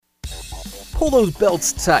Pull those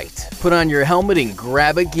belts tight, put on your helmet, and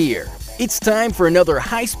grab a gear. It's time for another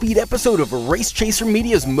high-speed episode of Race Chaser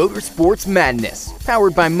Media's Motorsports Madness,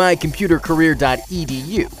 powered by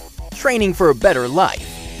mycomputercareer.edu. Training for a better life.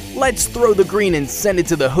 Let's throw the green and send it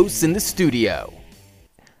to the hosts in the studio.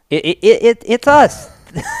 It's us.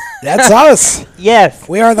 That's us. Yes.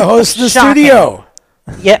 We are the hosts of the Shocking. studio.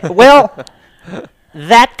 Yeah, well,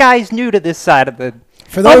 that guy's new to this side of the...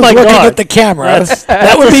 For those looking God. at the camera, That's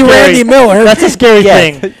that would be scary. Randy Miller. That's a scary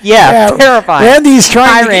thing. Yeah, terrifying. Randy's trying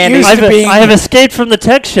Hi, to get Randy. used to being... I have escaped from the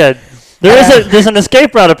tech shed. There's an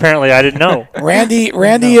escape route apparently. I didn't know. Randy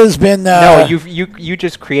has been... No, you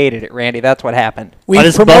just created it, Randy. That's what happened. We I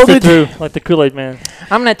just busted through like the Kool-Aid man.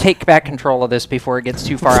 I'm going to take back control of this before it gets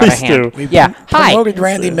too far out of Please hand. do. Yeah, hi. promoted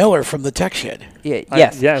Randy Miller from the tech shed. Yeah,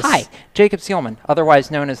 yes. Yes. Hi, Jacob Seelman,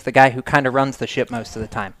 otherwise known as the guy who kind of runs the ship most of the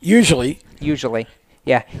time. Usually.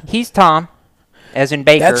 Yeah, he's Tom, as in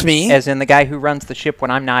Baker. That's me. As in the guy who runs the ship when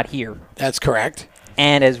I'm not here. That's correct.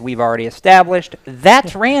 And as we've already established,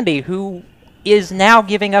 that's Randy, who is now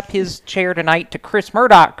giving up his chair tonight to Chris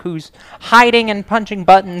Murdoch, who's hiding and punching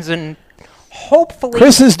buttons and hopefully...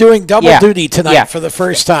 Chris is doing double duty tonight Yeah. for the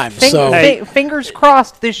first time. Fingers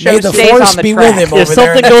crossed this show May the stays force on the be track. with him. If Over there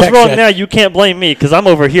something in the goes tech wrong shed. now, you can't blame me because I'm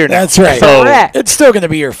over here now. That's right. So, Correct. It's still going to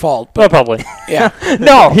be your fault. well, But probably. yeah.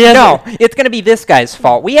 No, He has- no, it's going to be this guy's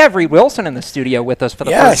fault. We have Reed Wilson in the studio with us for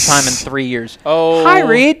the Yes. first time in 3 years. Oh, Hi,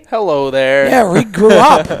 Reed. Hello there. Yeah, Reed grew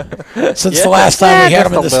up since the last time we had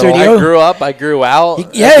him in the just a little. studio. I grew up. I grew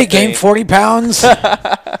out. He everything. gained 40 pounds.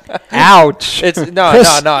 Ouch. It's no.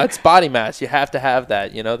 It's body mass. You have to have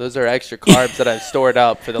that. You know, those are extra carbs that I've stored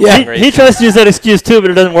up for the Yeah. long race. He tries to use that excuse too, but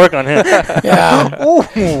it doesn't work on him. Yeah. Ooh,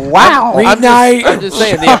 wow. Reed and I'm just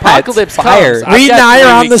saying, the apocalypse fired. comes. I've Reed got and I 3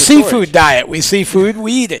 are on weeks the of seafood storage. diet. We see food,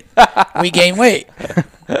 we eat it. We gain weight.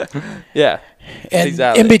 Yeah. And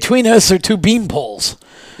Exactly. in between us are 2 bean poles.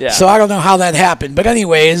 Yeah. So I don't know how that happened. But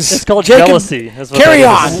anyways, It's called Jacob, jealousy. That's what carry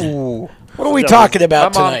that is. on. Ooh. What are we Jealousy. talking My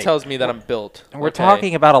about mom tonight? tells me that I'm built. We're okay?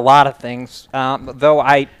 talking about a lot of things, though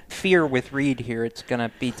I fear with Reed here it's going to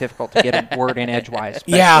be difficult to get a word in edgewise. But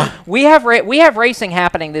Yeah. We have racing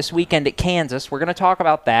happening this weekend at Kansas. We're going to talk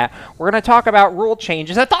about that. We're going to talk about rule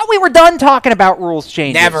changes. I thought we were done talking about rules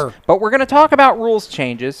changes. Never. But we're going to talk about rules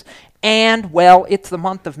changes. And, well, it's the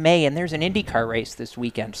month of May, and there's an IndyCar race this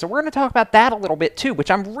weekend. So we're going to talk about that a little bit, too, which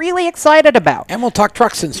I'm really excited about. And we'll talk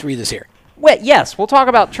trucks since Reed is here. Well, yes, we'll talk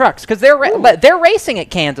about trucks because they're racing at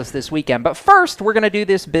Kansas this weekend. But first, we're going to do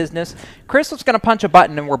this business. Chris is going to punch a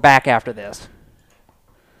button, and we're back after this.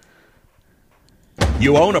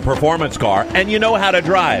 You own a performance car and you know how to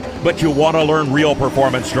drive, but you want to learn real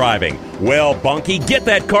performance driving. Well, Bunky, get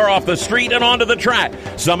that car off the street and onto the track.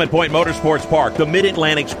 Summit Point Motorsports Park, the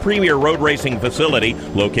Mid-Atlantic's premier road racing facility,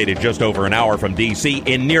 located just over an hour from D.C.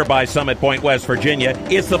 in nearby Summit Point, West Virginia,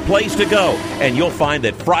 is the place to go. And you'll find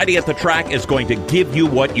that Friday at the track is going to give you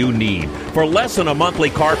what you need. For less than a monthly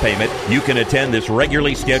car payment, you can attend this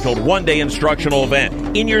regularly scheduled one-day instructional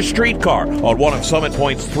event in your street car on one of Summit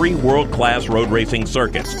Point's 3 world-class road racing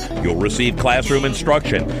circuits. You'll receive classroom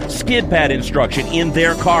instruction, skid pad instruction in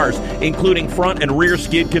their cars, including front and rear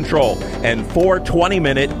skid control, and 4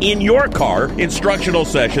 20-minute in-your-car instructional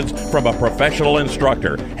sessions from a professional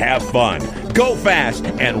instructor. Have fun, go fast,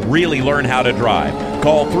 and really learn how to drive.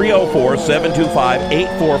 Call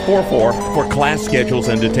 304-725-8444 for class schedules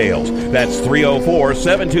and details. That's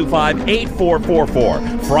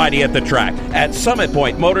 304-725-8444. Friday at the track at Summit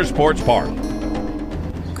Point Motorsports Park.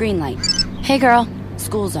 Green light. Hey girl,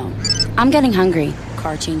 school zone. I'm getting hungry.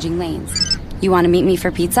 Car changing lanes. You want to meet me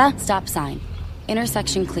for pizza? Stop sign.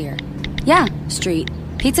 Intersection clear. Yeah, street.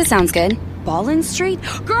 Pizza sounds good. Ball in street?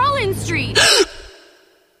 Girl in street!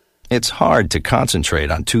 It's hard to concentrate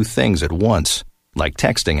on 2 things at once, like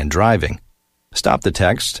texting and driving. Stop the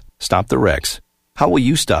text, stop the wrecks. How will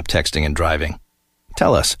you stop texting and driving?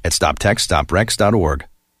 Tell us at stoptextstoprex.org.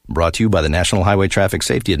 Brought to you by the National Highway Traffic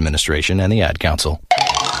Safety Administration and the Ad Council.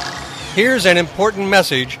 Here's an important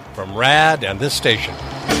message from RAD and this station.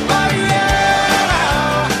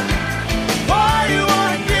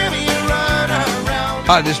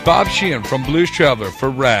 Hi, this is Bob Sheehan from Blues Traveler for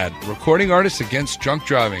RAD, recording artists against drunk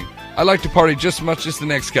driving. I like to party just as much as the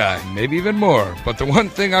next guy, maybe even more, but the one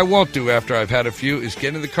thing I won't do after I've had a few is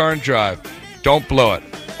get in the car and drive. Don't blow it.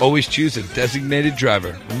 Always choose a designated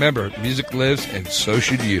driver. Remember, music lives, and so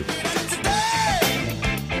should you.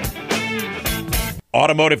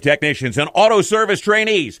 Automotive technicians and auto service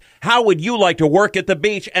trainees, how would you like to work at the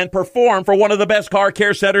beach and perform for one of the best car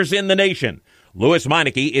care centers in the nation? Louis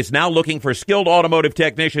Meineke is now looking for skilled automotive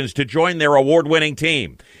technicians to join their award-winning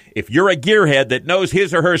team. If you're a gearhead that knows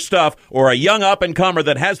his or her stuff, or a young up-and-comer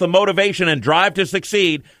that has the motivation and drive to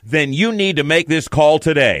succeed, then you need to make this call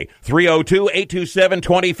today.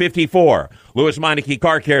 302-827-2054. Lewis Meineke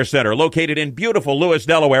Car Care Center, located in beautiful Lewis,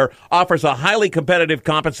 Delaware, offers a highly competitive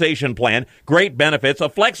compensation plan, great benefits, a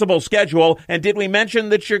flexible schedule, and did we mention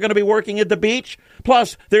that you're going to be working at the beach?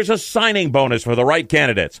 Plus, there's a signing bonus for the right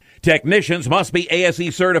candidates. Technicians must be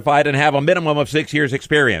ASE certified and have a minimum of 6 years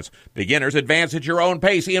experience. Beginners advance at your own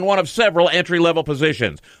pace in one of several entry-level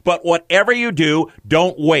positions. But whatever you do,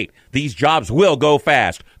 don't wait. These jobs will go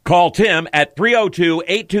fast. Call Tim at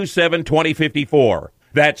 302-827-2054.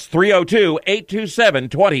 That's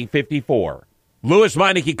 302-827-2054. Lewis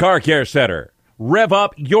Meineke Car Care Center. Rev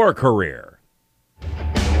up your career.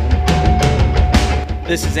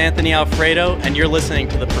 This is Anthony Alfredo, and you're listening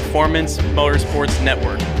to the Performance Motorsports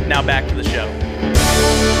Network. Now back to the show.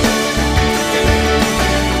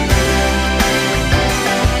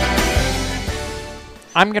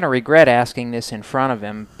 I'm going to regret asking this in front of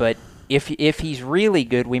him, but if he's really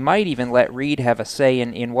good, we might even let Reed have a say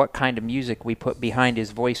in what kind of music we put behind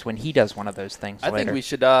his voice when he does one of those things later. I think we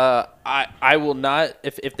should, I will not,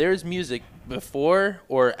 if there's music before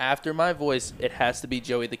or after my voice, it has to be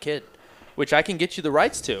Joey the Kid, which I can get you the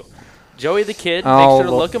rights to. Joey the Kid, make sure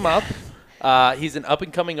to look him up. He's an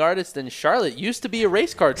up-and-coming artist in Charlotte. Used to be a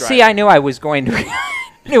race car driver. See, I knew I was going to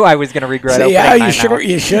regret opening yeah, my you mouth.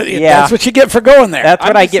 should. Yeah. That's what you get for going there. That's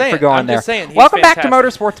what I get for going there. Welcome back to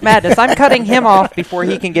Motorsports Madness. I'm cutting him off before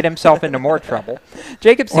he can get himself into more trouble.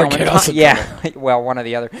 Jacob Seelman, well, one or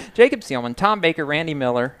the other. Jacob Seelman, Tom Baker, Randy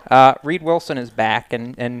Miller, Reed Wilson is back,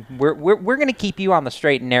 and we're going to keep you on the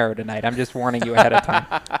straight and narrow tonight. I'm just warning you ahead of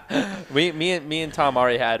time. Me and Tom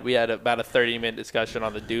already had about a 30-minute discussion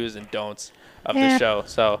on the do's and don'ts of the show.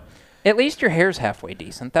 So. At least your hair's halfway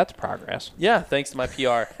decent. That's progress. Yeah, thanks to my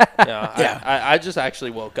PR. I just actually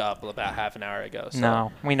woke up about half an hour ago. So.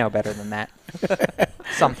 No, we know better than that.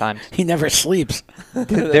 Sometimes. He never sleeps.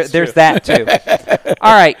 There's that, too.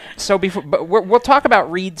 All right, so we'll talk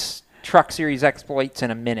about Reed's Truck Series exploits in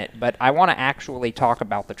a minute, but I want to actually talk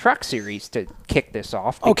about the Truck Series to kick this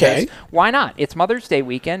off. Okay. Why not? It's Mother's Day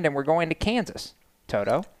weekend, and we're going to Kansas.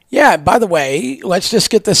 Toto? Yeah, by the way, let's just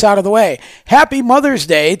get this out of the way. Happy Mother's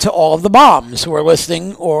Day to all of the moms who are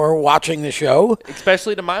listening or watching the show.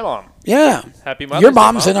 Especially to my mom. Yeah. Happy Mother's Day, Your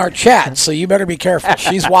mom's Mom. in our chat, so you better be careful.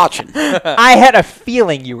 She's watching. I had a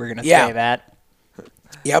feeling you were going to say that.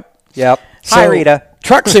 Yep. So, hi, Rita.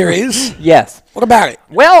 Truck Series. Yes. What about it?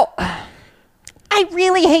 Well, I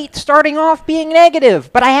really hate starting off being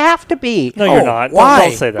negative, but I have to be. No, you're not. Why?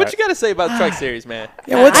 Don't say that. What you got to say about Truck Series, man?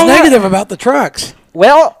 Yeah, what's negative about the trucks?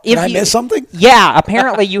 Well, Did I miss something? Yeah,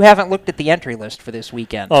 apparently you haven't looked at the entry list for this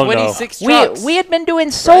weekend. Oh, 26 trucks. We had been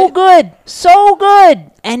doing so good,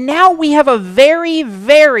 and now we have a very,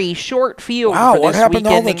 very short field for this what happened weekend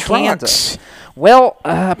to all the in trucks? Kansas. Well,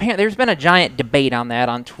 apparently there's been a giant debate on that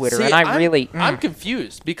on Twitter, See, and I'm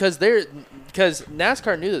confused because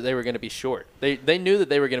NASCAR knew that they were going to be short. They knew that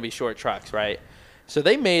they were going to be short trucks, right? So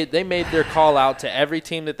they made their call out to every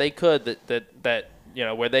team that they could that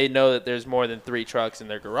where they know that there's more than 3 trucks in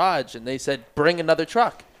their garage, and they said bring another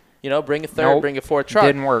truck, bring a third, bring a fourth truck.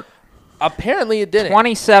 Didn't work. Apparently it didn't.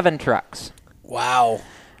 27 trucks. Wow.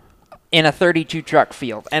 In a 32 truck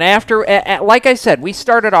field, and after, like I said, we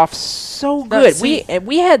started off so good.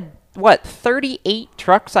 We had 38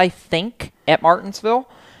 trucks, I think, at Martinsville.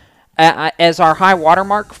 As our high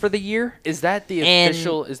watermark for the year. Is that the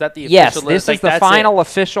official? Is that the official yes, list? Yes, this is the final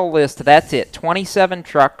official list. That's it. 27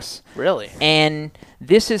 trucks. Really? And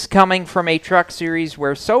this is coming from a truck series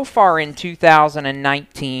where so far in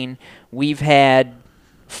 2019 we've had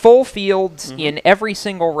full fields in every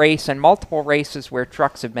single race and multiple races where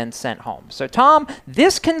trucks have been sent home. So, Tom,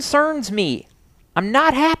 this concerns me. I'm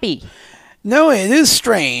not happy. No, it is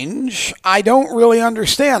strange. I don't really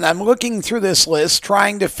understand. I'm looking through this list,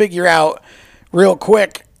 trying to figure out real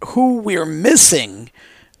quick who we're missing.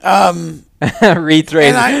 Reed's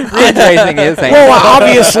raising his hand. Well,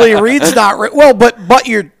 obviously Reed's not. But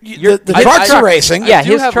the trucks are racing. Yeah,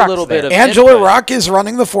 his trucks. A little bit of Angela input. Ruck is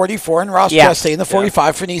running the 44, and Ross Chastain the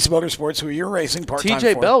 45 for Nice Motorsports, who you're racing part-time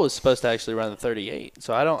TJ for. Bell was supposed to actually run the 38,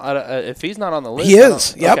 so I don't if he's not on the list. He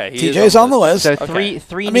is. Yep, okay, TJ's on the list. So three.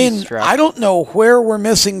 I don't know where we're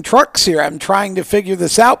missing trucks here. I'm trying to figure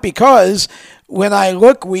this out because when I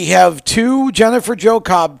look, we have 2 Jennifer Jo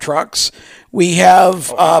Cobb trucks. We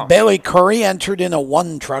have Bailey Curry entered in a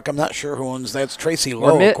 1 truck. I'm not sure who owns that. It's Tracy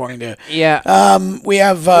Lowe, according to. Yeah. We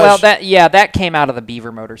have. That came out of the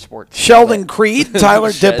Beaver Motorsports. Sheldon Creed,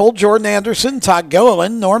 Tyler Dipple, Jordan Anderson, Todd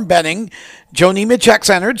Gilliland, Norm Benning, Joe Nemechek's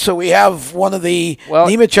entered. So we have one of the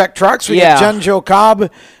Nemechek trucks. We have Jen Jo Cobb,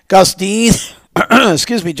 Gus Dean,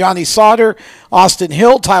 excuse me, Johnny Sauter, Austin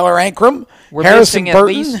Hill, Tyler Ankrum. We're Harrison missing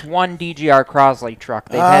Burton. At least 1 DGR Crosley truck.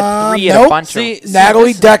 They've had 3 at a bunch of.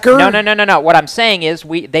 Natalie Decker. No. What I'm saying is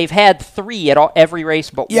they've had 3 at every race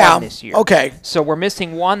but 1 this year. Okay. So we're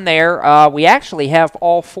missing 1 there. We actually have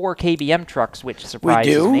all 4 KBM trucks, which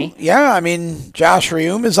surprises me. Yeah, I mean, Josh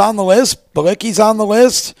Reum is on the list. Balicki's on the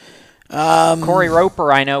list. Corey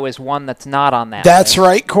Roper, I know, is one that's not on that That's list.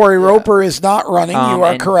 right. Corey Roper is not running. You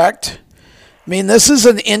are correct. I mean, this is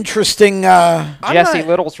an interesting. Jesse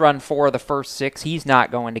Little's run 4 of the first 6. He's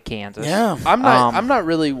not going to Kansas. Yeah, I'm not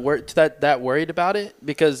really that worried about it,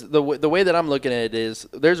 because the way that I'm looking at it is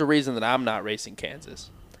there's a reason that I'm not racing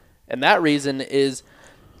Kansas, and that reason is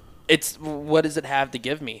it's what does it have to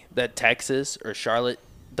give me that Texas or Charlotte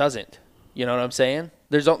doesn't? You know what I'm saying?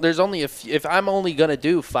 There's only if I'm only gonna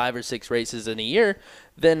do 5 or 6 races in a year,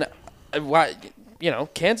 then why?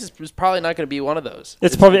 Kansas is probably not going to be one of those.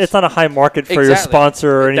 It's not a high market for your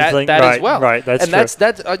sponsor or anything. That right, as well. Right, that's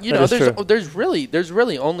true. There's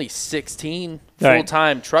really only 16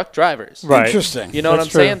 full-time truck drivers. Right. Interesting. You know what I'm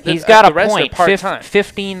saying? He's got the a rest point. Are part-time.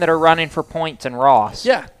 15 that are running for points in Ross.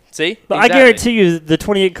 Yeah. See? But I guarantee you the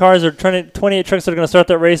 28 cars or 28 trucks that are going to start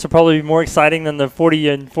that race will probably be more exciting than the 40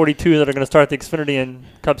 and 42 that are going to start the Xfinity and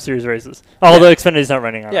Cup Series races. Although Xfinity's not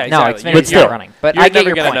running. Yeah, exactly. No, Xfinity's not running. But I get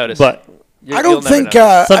your point. Notice. But I don't think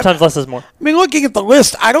sometimes less is more. I mean, looking at the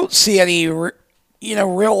list, I don't see any,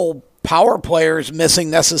 real power players missing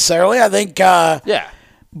necessarily. I think,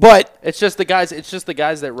 but it's just the guys. It's just the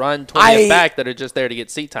guys that run 20th back that are just there to get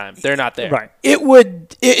seat time. They're not there. Right.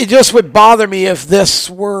 It just would bother me if this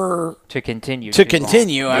were to continue.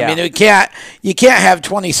 I mean, you can't have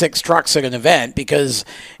 26 trucks at an event because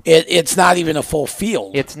it's not even a full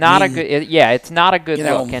field. It's not a good. It's not a good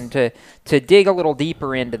look. And to dig a little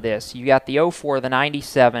deeper into this, you got the 04, the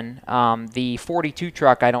 97, the 42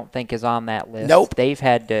 truck. I don't think is on that list. Nope. They've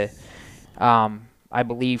had to. I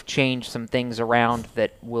believe, change some things around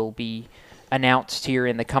that will be announced here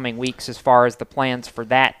in the coming weeks as far as the plans for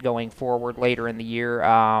that going forward later in the year.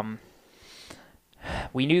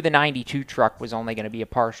 We knew the 92 truck was only going to be a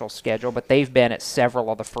partial schedule, but they've been at several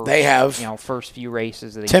of the first few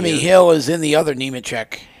races of the year. Timmy Hill is in the other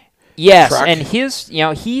Nemechek. Yes, truck. and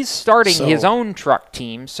he's starting his own truck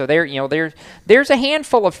team. So there's a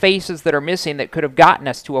handful of faces that are missing that could have gotten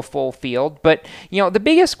us to a full field. But the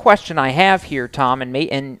biggest question I have here, Tom,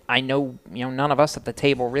 and I know none of us at the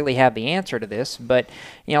table really have the answer to this, but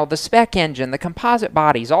the spec engine, the composite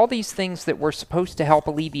bodies, all these things that were supposed to help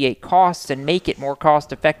alleviate costs and make it more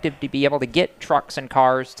cost effective to be able to get trucks and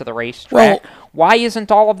cars to the racetrack. Well, why isn't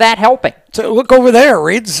all of that helping? So look over there.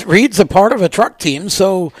 Reed's a part of a truck team.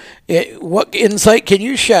 So what insight can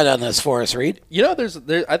you shed on this for us, Reed?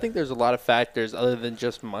 I think there's a lot of factors other than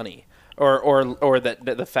just money, or that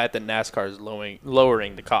the fact that NASCAR is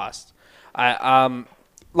lowering the cost. I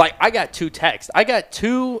got 2 texts. I got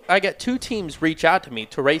two teams reach out to me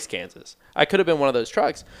to race Kansas. I could have been one of those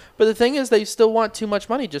trucks, but the thing is, they still want too much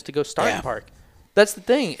money just to go start and park. That's the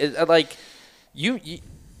thing.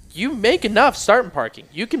 You make enough starting parking.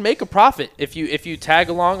 You can make a profit if you tag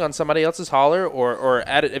along on somebody else's hauler or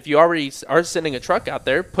add it. If you already are sending a truck out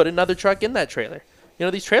there, put another truck in that trailer.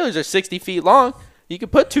 These trailers are 60 feet long. You can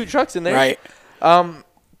put 2 trucks in there. Right.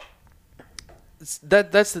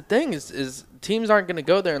 That's the thing is teams aren't going to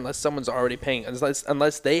go there unless someone's already paying.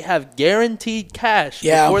 Unless they have guaranteed cash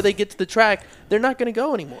before they get to the track, they're not going to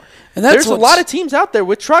go anymore. And there's a lot of teams out there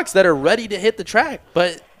with trucks that are ready to hit the track,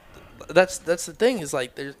 but that's the thing is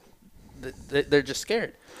they're just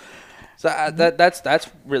scared. So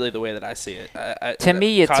that's really the way that I see it. To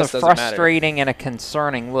me, it's a frustrating and a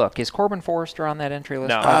concerning look. Is Corbin Forrester on that entry list?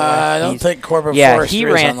 No, I don't think Corbin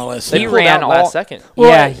Forrester is on the list. He ran last second.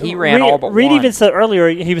 He ran all but Reed one. even said earlier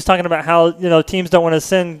he was talking about how teams don't want to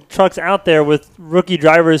send trucks out there with rookie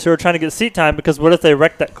drivers who are trying to get seat time because what if they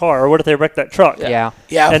wreck that car or what if they wreck that truck? Yeah.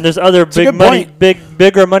 And there's other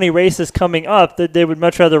bigger money races coming up that they would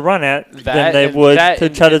much rather run at than they would to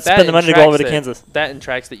try to spend the money to go all the way to Kansas. That in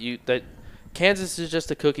tracks that Kansas is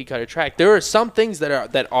just a cookie cutter track. There are some things that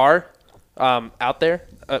are out there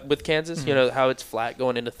with Kansas. How it's flat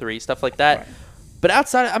going into 3, stuff like that. Right. But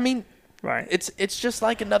outside, it's just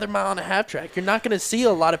like another mile and a half track. You're not going to see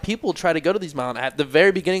a lot of people try to go to these mile and a half. The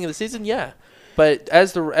very beginning of the season, But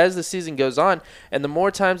as the season goes on, and the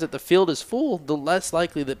more times that the field is full, the less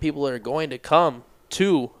likely that people are going to come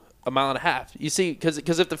to a mile and a half. You see,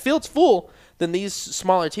 because if the field's full, then these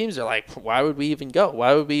smaller teams are like, why would we even go?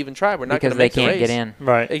 Why would we even try? We're not going to make the race. Because they can't get in.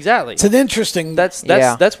 Right. Exactly. It's an interesting. That's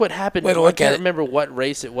what happened. I can't remember what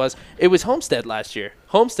race it was. It was Homestead last year.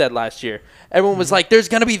 Everyone was like, there's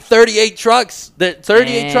going to be 38 trucks.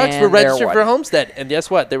 38 trucks were registered for Homestead. And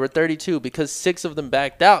guess what? There were 32 because 6 of them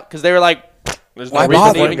backed out because they were like, there's no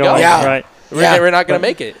reason to even go. Yeah. Right. We're not going to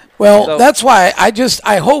make it. Well, that's why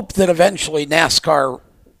I hope that eventually NASCAR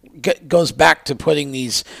goes back to putting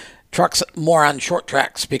these trucks more on short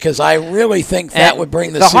tracks, because I really think that would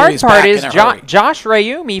bring the series back in a hurry. The hard part is Josh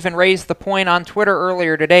Rayum even raised the point on Twitter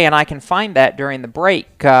earlier today, and I can find that during the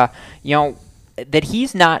break, that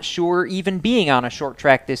he's not sure even being on a short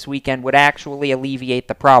track this weekend would actually alleviate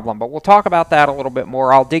the problem. But we'll talk about that a little bit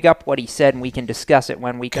more. I'll dig up what he said, and we can discuss it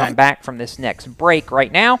when we come back from this next break.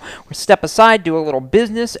 Right now, we'll step aside, do a little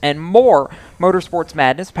business, and more Motorsports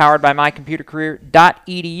Madness, powered by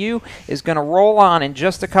mycomputercareer.edu, is going to roll on in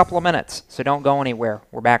just a couple of minutes. So don't go anywhere.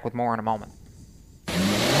 We're back with more in a moment.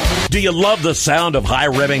 Do you love the sound of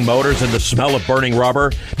high-revving motors and the smell of burning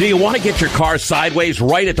rubber? Do you want to get your car sideways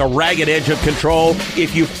right at the ragged edge of control?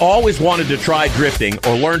 If you've always wanted to try drifting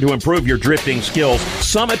or learn to improve your drifting skills,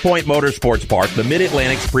 Summit Point Motorsports Park, the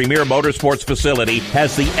Mid-Atlantic's premier motorsports facility,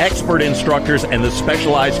 has the expert instructors and the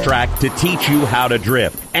specialized track to teach you how to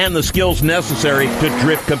drift and the skills necessary to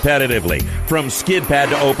drift competitively. From skid pad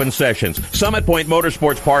to open sessions, Summit Point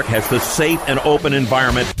Motorsports Park has the safe and open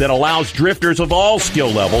environment that allows drifters of all skill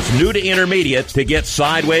levels, new to intermediate, to get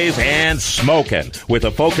sideways and smoking. With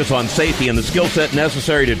a focus on safety and the skill set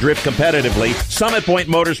necessary to drift competitively, Summit Point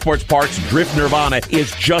Motorsports Park's Drift Nirvana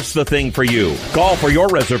is just the thing for you. Call for your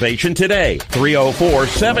reservation today,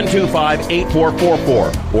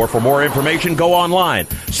 304-725-8444. Or for more information, go online,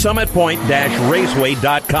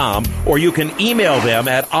 summitpoint-raceway.com, or you can email them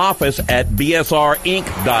at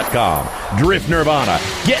office@bsrinc.com. Drift Nirvana,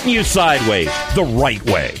 getting you sideways the right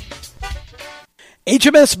way.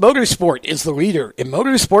 HMS Motorsport is the leader in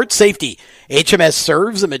motorsport safety. HMS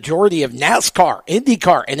serves a majority of NASCAR,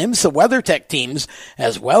 IndyCar, and IMSA WeatherTech teams,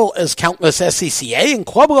 as well as countless SCCA and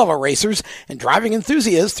club-level racers and driving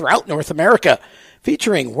enthusiasts throughout North America.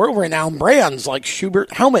 Featuring world-renowned brands like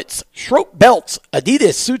Schubert helmets, Schroep belts,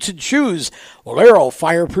 Adidas suits and shoes, Olero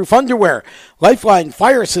fireproof underwear, Lifeline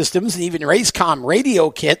fire systems, and even Racecom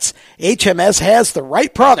radio kits, HMS has the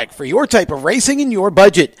right product for your type of racing and your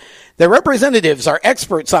budget. Their representatives are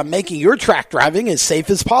experts on making your track driving as safe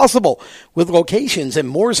as possible. With locations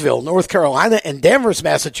in Mooresville, North Carolina, and Danvers,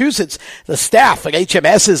 Massachusetts, the staff at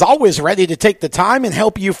HMS is always ready to take the time and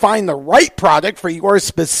help you find the right product for your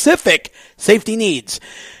specific safety needs.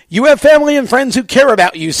 You have family and friends who care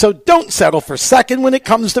about you, so don't settle for second when it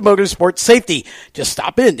comes to motorsport safety. Just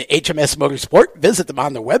stop in to HMS Motorsport, visit them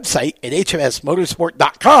on their website at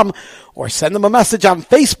hmsmotorsport.com, or send them a message on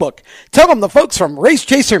Facebook. Tell them the folks from Race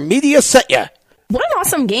Chaser Media sent you. What an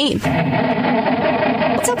awesome game.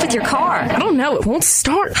 What's up with your car? I don't know. It won't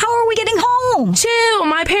start. How are we getting home? Chill.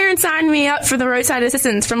 My parents signed me up for the roadside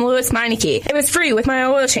assistance from Lewis Meineke. It was free with my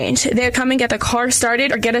oil change. They'd come and get the car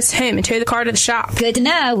started or get us home and tow the car to the shop. Good to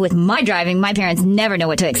know. With my driving, my parents never know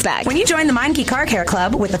what to expect. When you join the Meineke Car Care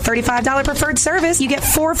Club with a $35 preferred service, you get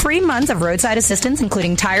 4 free months of roadside assistance,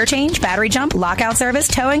 including tire change, battery jump, lockout service,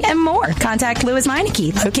 towing, and more. Contact Lewis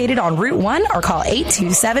Meineke, located on Route 1, or call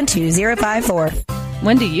 827-2054.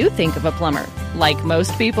 When do you think of a plumber? Like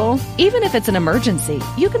most people, even if it's an emergency,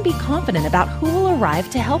 you can be confident about who will arrive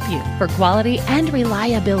to help you. For quality and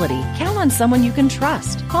reliability, count on someone you can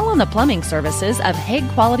trust. Call on the plumbing services of Hague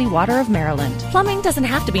Quality Water of Maryland. Plumbing doesn't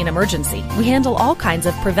have to be an emergency. We handle all kinds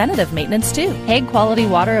of preventative maintenance too. Hague Quality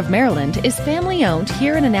Water of Maryland is family owned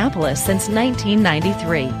here in Annapolis since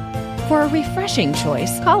 1993. For a refreshing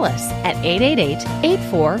choice, call us at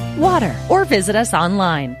 888-84-WATER or visit us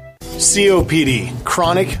online. COPD,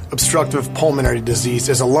 chronic obstructive pulmonary disease,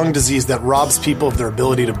 is a lung disease that robs people of their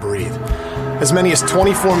ability to breathe. As many as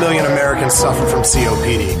 24 million Americans suffer from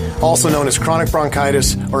COPD, also known as chronic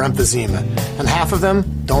bronchitis or emphysema, and half of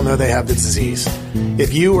them don't know they have the disease.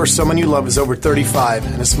 If you or someone you love is over 35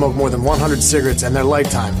 and has smoked more than 100 cigarettes in their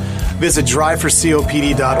lifetime, visit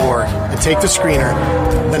driveforcopd.org and take the screener,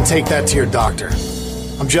 then take that to your doctor.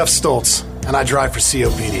 I'm Jeff Stoltz, and I drive for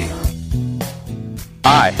COPD.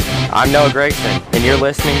 Hi, I'm Noah Grayson, and you're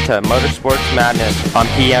listening to Motorsports Madness on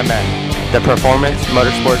PMN, the Performance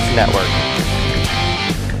Motorsports Network.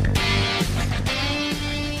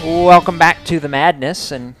 Welcome back to the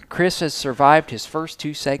madness, and Chris has survived his first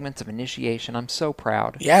 2 segments of initiation. I'm so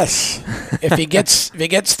proud. Yes. if he gets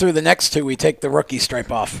through the next 2, we take the rookie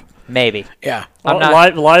stripe off. Maybe. Yeah. I'm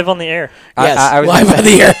not live on the air. Yes, I was live on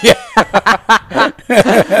the air.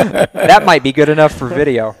 That might be good enough for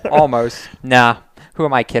video. Almost. Nah. Who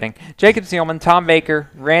am I kidding? Jacob Seelman, Tom Baker,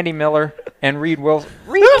 Randy Miller, and Reed Wilson.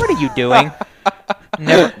 Reed, what are you doing?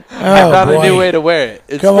 I found a new way to wear it.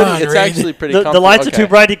 It's actually pretty comfortable. The lights are too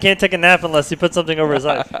bright. He can't take a nap unless he puts something over his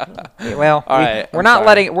eyes. Well, we're not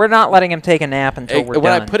letting him take a nap until we're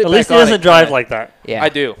done. At least he doesn't drive like that. Yeah, I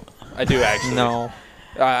do actually. No.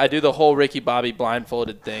 I do the whole Ricky Bobby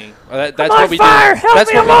blindfolded thing. That's what we do. That's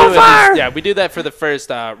what we do. Yeah, we do that for the first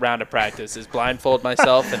round of practice. Is blindfold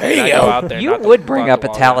myself and then I go out there. You would bring up a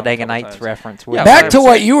Talladega Nights reference. Yeah, back to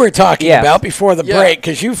what you were talking about before the break,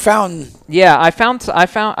 because you found. Yeah, I found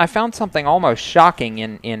something almost shocking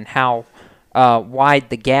in how wide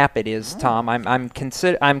the gap it is, Tom. I'm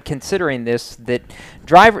considering this, that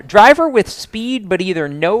driver with speed but either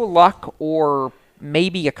no luck or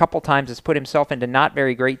maybe a couple times has put himself into not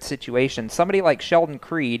very great situations. Somebody like Sheldon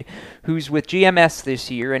Creed, who's with GMS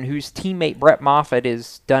this year and whose teammate Brett Moffitt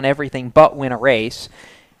has done everything but win a race.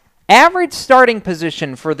 Average starting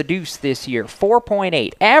position for the Deuce this year,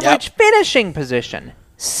 4.8. Average finishing position,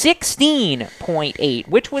 16.8,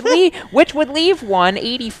 which would leave one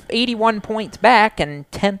 81 points back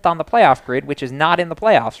and 10th on the playoff grid, which is not in the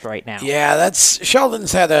playoffs right now. Yeah,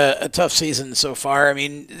 Sheldon's had a tough season so far. I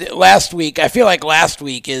mean, I feel like last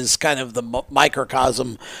week is kind of the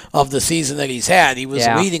microcosm of the season that he's had. He was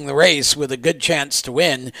leading the race with a good chance to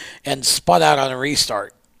win and spun out on a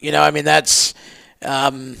restart. You know, I mean, that's...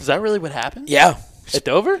 is that really what happened? Yeah. At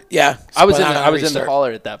Dover? Yeah. I was in the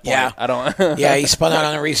hauler at that point. Yeah. I don't. Yeah, he spun out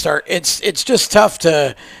on a restart. It's just tough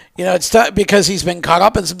to, it's tough because he's been caught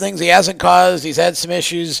up in some things he hasn't caused. He's had some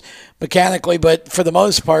issues mechanically, but for the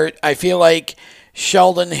most part, I feel like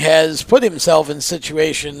Sheldon has put himself in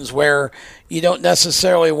situations where you don't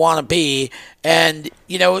necessarily want to be. And,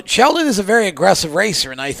 Sheldon is a very aggressive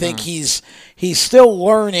racer, and I think he's still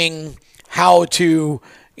learning how to,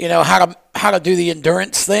 how to do the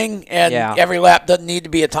endurance thing, and every lap doesn't need to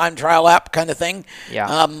be a time trial lap kind of thing.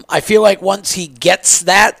 Yeah. I feel like once he gets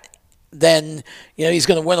that, then he's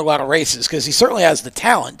going to win a lot of races because he certainly has the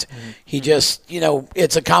talent. He just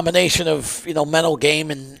it's a combination of mental game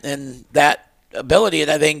and that ability, and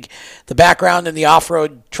I think the background in the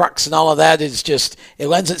off-road trucks and all of that is just it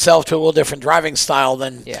lends itself to a little different driving style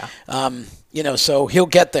than so he'll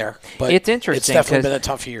get there. But it's interesting. It's definitely been a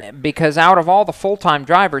tough year. Because out of all the full-time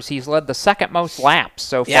drivers, he's led the second most laps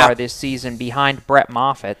so far this season behind Brett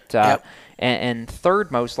Moffitt, and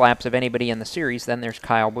third most laps of anybody in the series. Then there's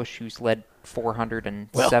Kyle Busch, who's led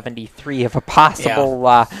 473 of a possible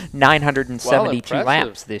 972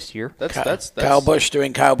 laps this year. That's Kyle Busch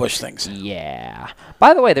doing Kyle Busch things. Yeah.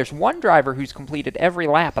 By the way, there's one driver who's completed every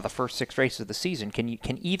lap of the first 6 races of the season.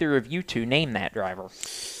 Can either of you two name that driver?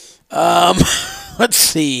 Let's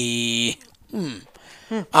see.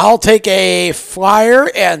 I'll take a flyer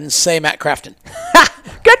and say Matt Crafton.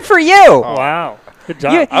 Good for you. Oh. Wow. Good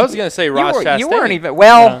job. I was going to say Ross Chastain. You weren't even,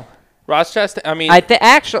 well... Ross Chastain, I mean...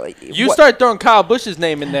 actually... You start throwing Kyle Busch's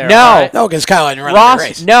name in there, No. right? No, because Kyle didn't run the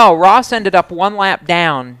race. No, Ross ended up 1 lap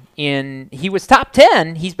down he was top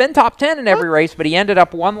 10. He's been top 10 in every race, but he ended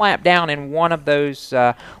up 1 lap down in one of those,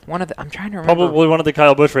 I'm trying to remember. Probably one of the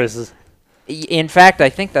Kyle Busch races. In fact, I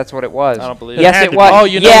think that's what it was. I don't believe it. Yes, it was. Oh,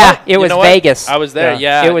 it was Vegas. I was there.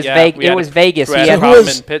 Yeah, it was Vegas. It was Vegas. He had a problem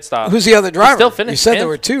in pit stop. Who's the other driver? He still finished. You said there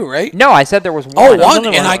were 2, right? No, I said there was 1. Oh, 1.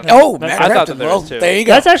 And Matt I thought that there was 2. There you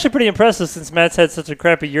go. That's actually pretty impressive since Matt's had such a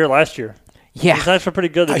crappy year last year. Yeah, he's actually pretty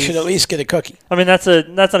good. I should at least get a cookie. I mean, that's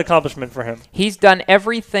an accomplishment for him. He's done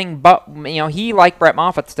everything but, he, like Brett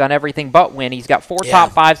Moffitt's done everything but win. He's got 4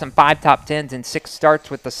 top 5s and 5 top 10s and 6 starts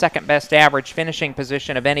with the second best average finishing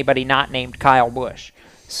position of anybody not named Kyle Busch.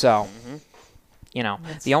 So,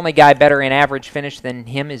 the only guy better in average finish than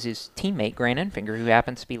him is his teammate, Grant Enfinger, who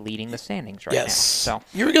happens to be leading the standings right now. So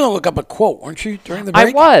you were going to look up a quote, weren't you, during the break?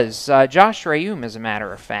 I was. Josh Rayum, as a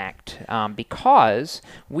matter of fact, because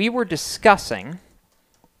we were discussing...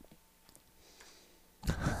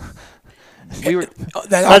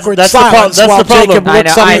 that awkward silence while Jacob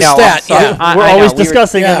looks up the stat. We're always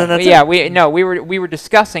discussing, and then that's it. We were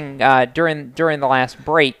discussing during the last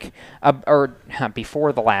break, or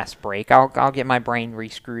before the last break. I'll get my brain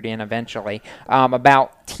rescrewed in eventually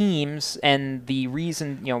about teams and the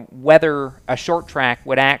reason whether a short track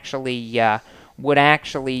would actually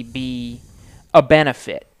be a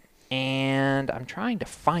benefit. And I'm trying to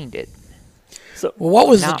find it. So, what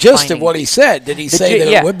was the gist of what he said? Did he say that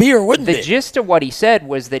it would be or wouldn't be? The gist of what he said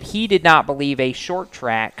was that he did not believe a short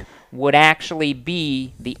track would actually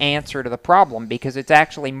be the answer to the problem, because it's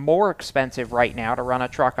actually more expensive right now to run a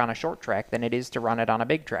truck on a short track than it is to run it on a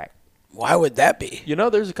big track. Why would that be?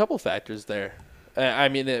 There's a couple factors there. I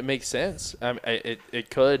mean, it makes sense. It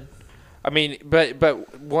could. I mean,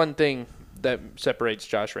 but one thing that separates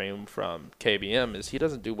Josh Rehm from KBM is he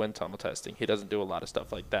doesn't do wind tunnel testing. He doesn't do a lot of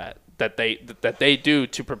stuff like that they do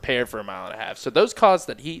to prepare for a mile and a half. So those costs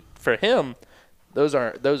for him, those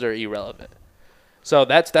are irrelevant. So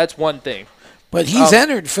that's one thing. But he's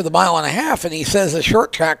entered for the mile and a half, and he says a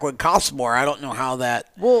short track would cost more. I don't know how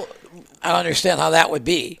that. Well, I don't understand how that would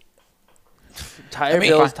be.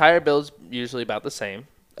 Tire bills usually about the same.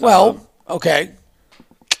 Well, okay.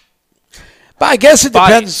 But I guess it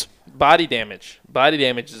depends. Body damage. Body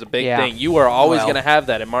damage is a big thing. You are always going to have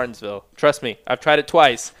that in Martinsville. Trust me. I've tried it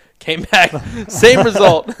twice. Came back, same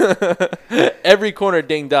result. Every corner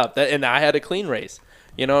dinged up. And I had a clean race.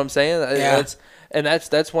 You know what I'm saying? Yeah.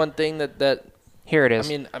 That's one thing that here it is. I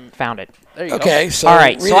mean, found it. There you go. So all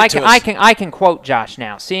right. So I can quote Josh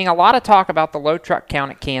now. Seeing a lot of talk about the low truck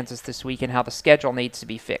count at Kansas this week and how the schedule needs to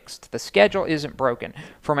be fixed. The schedule isn't broken.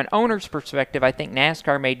 From an owner's perspective, I think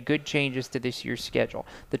NASCAR made good changes to this year's schedule.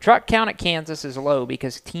 The truck count at Kansas is low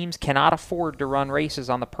because teams cannot afford to run races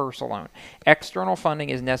on the purse alone. External funding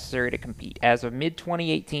is necessary to compete. As of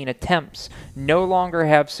mid-2018, attempts no longer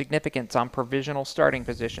have significance on provisional starting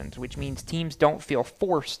positions, which means teams don't feel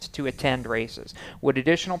forced to attend races. Would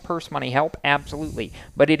additional purse money help? Absolutely.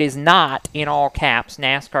 But it is not, in all caps,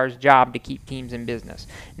 NASCAR's job to keep teams in business.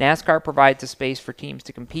 NASCAR provides a space for teams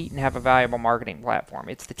to compete and have a valuable marketing platform.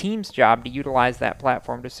 It's the team's job to utilize that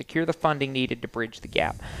platform to secure the funding needed to bridge the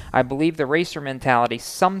gap. I believe the racer mentality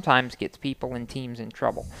sometimes gets people and teams in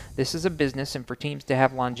trouble. This is a business, and for teams to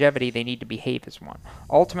have longevity, they need to behave as one.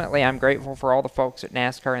 Ultimately, I'm grateful for all the folks at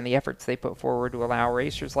NASCAR and the efforts they put forward to allow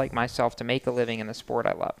racers like myself to make a living in the sport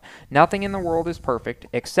I love. Nothing in the world is perfect,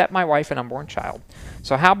 except my wife and unborn child.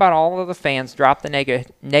 So how about all of the fans drop the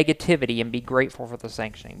negativity and be grateful for the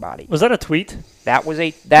sanctioning body? Was that a tweet? That was a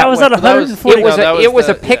it was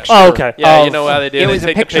a picture. Oh, okay. Yeah, you know how they do. It was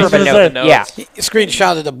a picture of a note. Yeah. He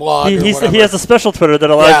screenshotted the blog. He has a special Twitter that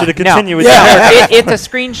allows you to continue with it's a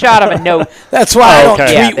screenshot of a note. That's why I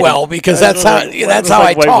don't tweet well, because that's how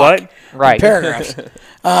I talk. What? Right. Paragraphs.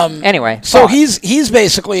 Anyway. So he's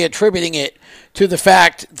basically attributing it to the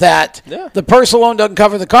fact that the purse alone doesn't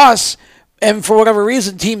cover the costs, and for whatever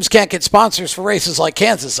reason, teams can't get sponsors for races like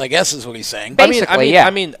Kansas, I guess is what he's saying. Basically, I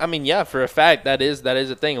mean, for a fact, that is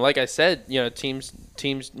a thing. Like I said, teams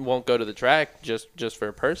won't go to the track just for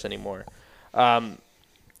a purse anymore.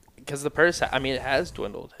 Because the purse, it has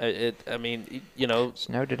dwindled. There's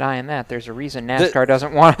no denying that. There's a reason NASCAR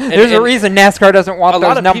doesn't want. There's a reason NASCAR doesn't want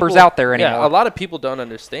those numbers out there anymore. Yeah, a lot of people don't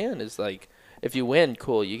understand is like, if you win,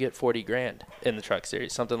 cool, you get $40,000 in the Truck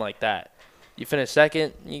Series, something like that. You finish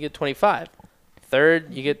second, you get 25.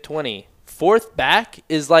 Third, you get 20. Fourth back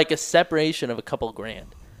is like a separation of a couple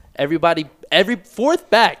grand. Every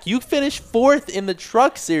fourth back, you finish fourth in the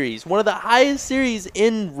Truck Series, one of the highest series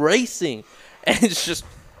in racing, and it's just.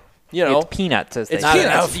 It's peanuts, as they say.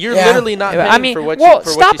 Peanuts. You're literally not paying for what you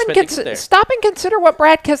spent to get there. Stop and consider what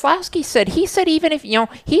Brad Keselowski said. He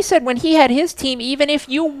said when he had his team, even if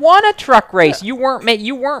you won a truck race, you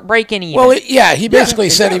weren't breaking even. Well, he basically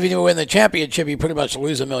said even if you win the championship, you pretty much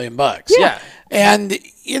lose $1 million. Yeah. And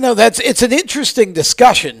it's an interesting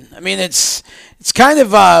discussion. I mean, it's kind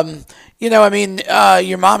of.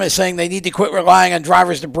 Your mom is saying they need to quit relying on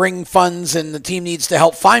drivers to bring funds, and the team needs to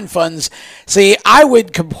help find funds. See, I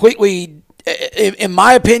would completely, in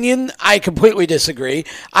my opinion, I completely disagree.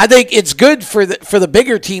 I think it's good for the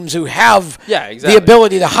bigger teams who have the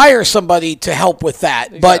ability to hire somebody to help with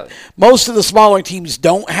that. Exactly. But most of the smaller teams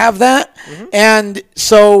don't have that. Mm-hmm. And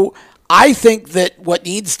so I think that what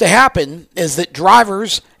needs to happen is that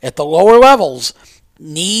drivers at the lower levels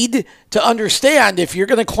need to understand, if you're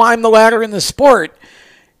going to climb the ladder in the sport,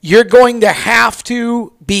 you're going to have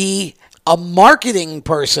to be a marketing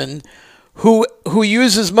person who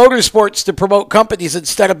uses motorsports to promote companies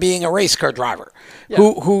instead of being a race car driver,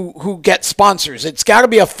 who gets sponsors. It's got to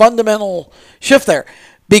be a fundamental shift there.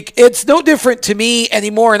 It's no different to me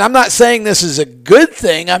anymore, and I'm not saying this is a good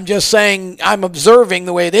thing. I'm just saying I'm observing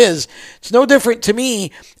the way it is. It's no different to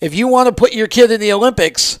me if you want to put your kid in the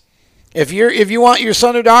Olympics. If you want your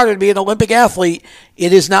son or daughter to be an Olympic athlete,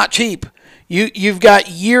 it is not cheap. You've got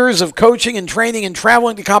years of coaching and training and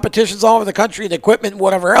traveling to competitions all over the country and equipment and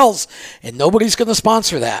whatever else, and nobody's going to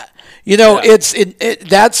sponsor that.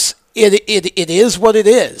 it is what it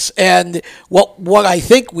is. And what I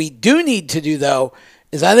think we do need to do, though,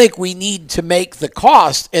 is I think we need to make the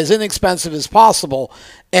cost as inexpensive as possible.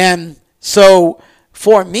 And so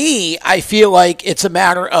for me, I feel like it's a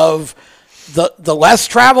matter of the less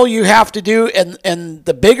travel you have to do and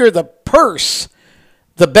the bigger the purse,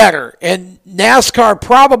 the better. And NASCAR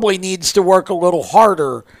probably needs to work a little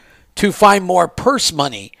harder to find more purse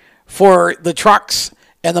money for the trucks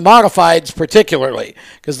and the modifieds particularly,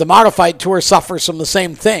 because the modified tour suffers from the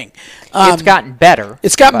same thing. It's gotten better.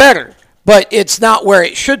 It's gotten better, but it's not where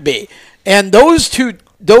it should be. And those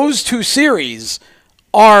two series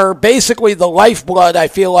are basically the lifeblood, I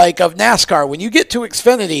feel like, of NASCAR. When you get to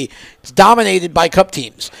Xfinity, it's dominated by Cup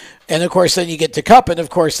teams. And, of course, then you get to Cup, and, of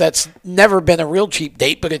course, that's never been a real cheap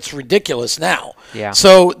date, but it's ridiculous now. Yeah.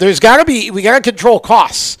 So we got to control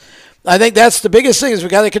costs. I think that's the biggest thing is we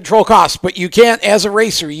got to control costs. But you can't, as a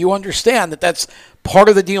racer, you understand that that's part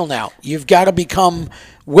of the deal now. You've got to become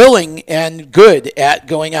willing and good at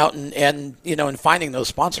going out and finding those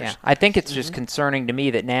sponsors. Yeah. I think it's just concerning to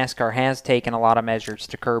me that NASCAR has taken a lot of measures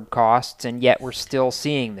to curb costs, and yet we're still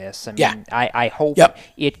seeing this. I mean, I hope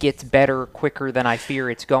it gets better quicker than I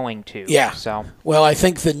fear it's going to. Yeah. So, well, I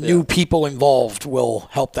think the new people involved will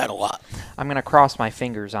help that a lot. I'm going to cross my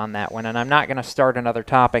fingers on that one, and I'm not going to start another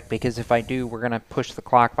topic because if I do, we're going to push the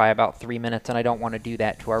clock by about 3 minutes, and I don't want to do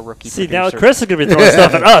that to our rookie producer. See, now Chris is going to be throwing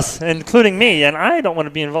stuff at us, including me, and I don't want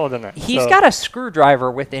to be involved in that. He's got a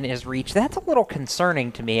screwdriver within his reach. That's a little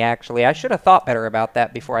concerning to me, actually. I should have thought better about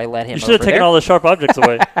that before I let him over there. You should have taken all the sharp objects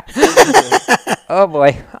away. Oh,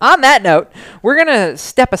 boy. On that note, we're going to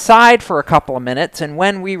step aside for a couple of minutes, and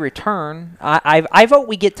when we return, I vote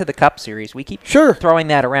we get to the Cup Series. We keep throwing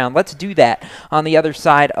that around. Let's do that on the other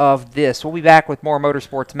side of this. We'll be back with more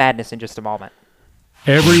Motorsports Madness in just a moment.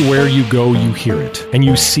 Everywhere you go, you hear it, and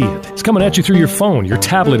you see it. It's coming at you through your phone, your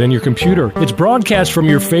tablet, and your computer. It's broadcast from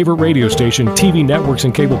your favorite radio station, TV networks,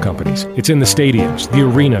 and cable companies. It's in the stadiums, the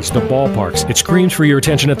arenas, the ballparks. It screams for your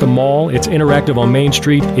attention at the mall. It's interactive on Main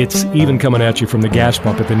Street. It's even coming at you from the gas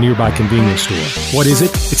pump at the nearby convenience store. What is it?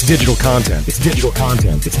 It's digital content. It's digital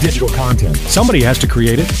content. It's digital content. Somebody has to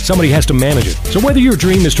create it. Somebody has to manage it. So whether your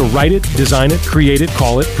dream is to write it, design it, create it,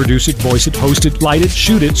 call it, produce it, voice it, host it, light it,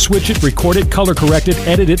 shoot it, switch it, record it, color correct it,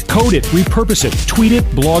 edit it, code it, repurpose it, tweet it,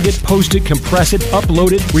 blog it, post it, compress it,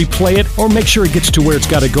 upload it, replay it, or make sure it gets to where it's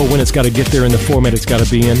got to go when it's got to get there in the format it's got to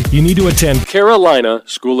be in, you need to attend Carolina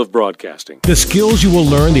School of Broadcasting. The skills you will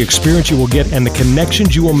learn, the experience you will get, and the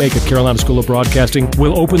connections you will make at Carolina School of Broadcasting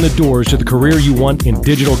will open the doors to the career you want in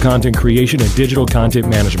digital content creation and digital content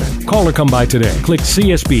management. Call or come by today. Click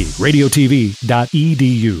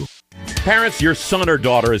csbradiotv.edu. Parents, your son or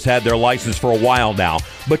daughter has had their license for a while now,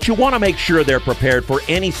 but you want to make sure they're prepared for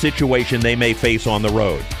any situation they may face on the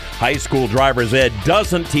road. High school driver's ed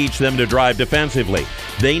doesn't teach them to drive defensively.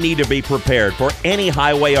 They need to be prepared for any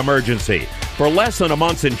highway emergency. For less than a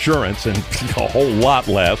month's insurance, and a whole lot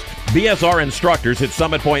less, BSR instructors at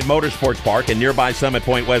Summit Point Motorsports Park in nearby Summit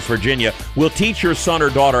Point, West Virginia, will teach your son or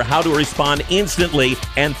daughter how to respond instantly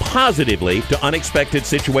and positively to unexpected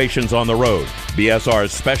situations on the road.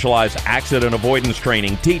 BSR's specialized accident avoidance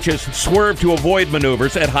training teaches swerve to avoid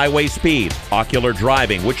maneuvers at highway speed, ocular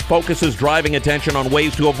driving, which focuses driving attention on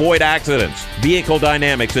ways to avoid accidents, vehicle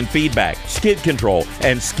dynamics and feedback, skid control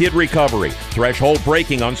and skid recovery, threshold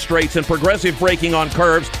braking on straights and progressive braking on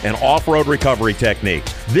curves, and off-road recovery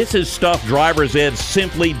techniques. This is stuff driver's ed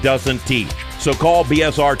simply doesn't teach. So call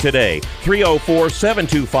BSR today,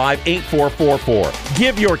 304-725-8444.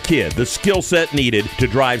 Give your kid the skill set needed to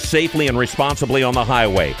drive safely and responsibly on the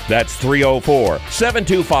highway. That's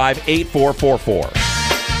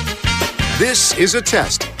 304-725-8444. This is a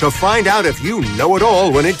test to find out if you know it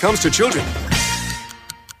all when it comes to children.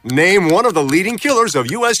 Name one of the leading killers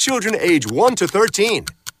of U.S. children age 1 to 13.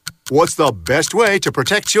 What's the best way to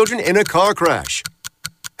protect children in a car crash?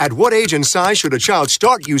 At what age and size should a child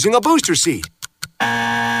start using a booster seat?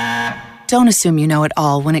 Don't assume you know it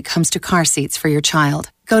all when it comes to car seats for your child.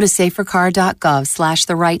 Go to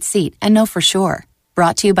safercar.gov/the-right-seat and know for sure.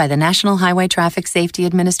 Brought to you by the National Highway Traffic Safety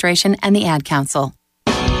Administration and the Ad Council.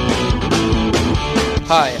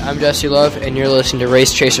 Hi, I'm Jesse Love, and you're listening to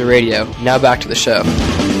Race Chaser Radio. Now back to the show.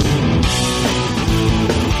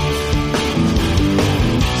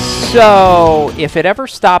 So, if it ever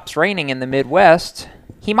stops raining in the Midwest,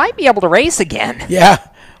 he might be able to race again. Yeah,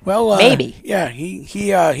 well, maybe. Yeah,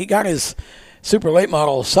 he got his super late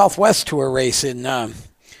model Southwest Tour race in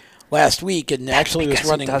last week, and actually was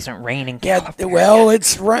running. It doesn't rain in California. Yeah, well,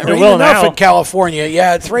 it's raining enough in California.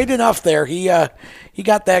 Yeah, it's raining enough there. He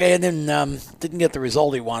got that in and didn't get the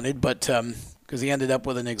result he wanted, but because he ended up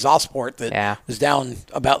with an exhaust port that was down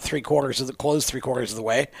about closed three-quarters of the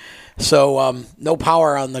way. So no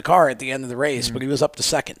power on the car at the end of the race, but he was up to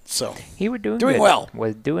second. So he was doing well.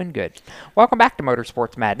 Was doing good. Welcome back to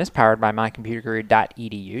Motorsports Madness, powered by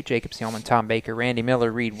mycomputercareer.edu. Jacob Seelman, Tom Baker, Randy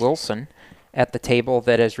Miller, Reed Wilson at the table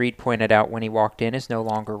that, as Reed pointed out when he walked in, is no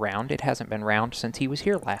longer round. It hasn't been round since he was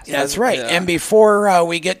here last. Yeah, that's right. Yeah. And before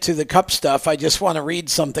we get to the Cup stuff, I just want to read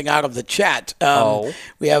something out of the chat.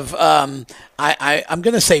 We have, I'm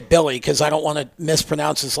going to say Billy because I don't want to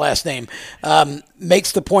mispronounce his last name,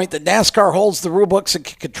 makes the point that NASCAR holds the rule books and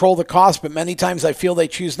can control the cost, but many times I feel they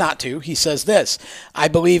choose not to. He says this: I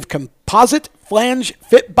believe composite flange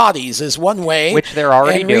fit bodies is one way. Which they're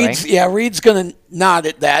already doing. Reed's going to nod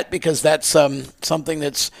at that because that's something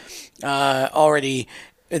that's already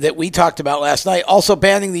that we talked about last night. Also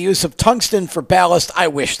banning the use of tungsten for ballast. I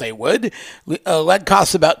wish they would. Lead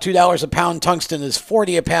costs about $2 a pound. Tungsten is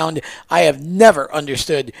 $40 a pound. I have never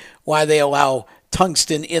understood why they allow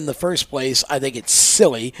tungsten in the first place. I think it's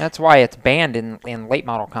silly. That's why it's banned in late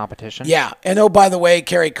model competition. Yeah. And oh, by the way,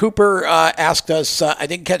 Kerry Cooper asked us, I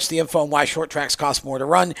didn't catch the info on why short tracks cost more to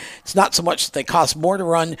run. It's not so much that they cost more to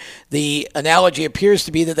run. The analogy appears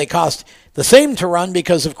to be that they cost the same to run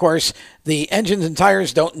because, of course, the engines and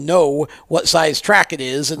tires don't know what size track it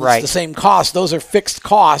is, and it's the same cost. Those are fixed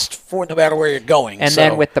cost for no matter where you're going. And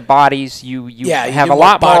then with the bodies, you have a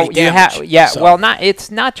lot more body damage. It's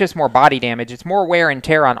not just more body damage; it's more wear and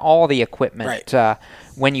tear on all the equipment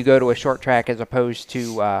when you go to a short track as opposed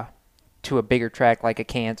to a bigger track like a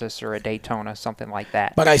Kansas or a Daytona, something like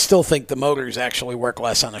that. But I still think the motors actually work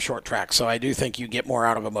less on a short track, so I do think you get more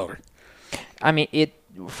out of a motor. I mean,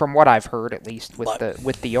 from what I've heard, at least with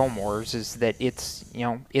the Omors, is that it's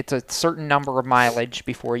a certain number of mileage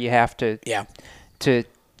before you have to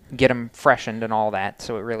get them freshened and all that.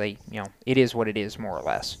 So it really it is what it is, more or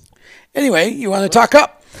less. Anyway, you want to talk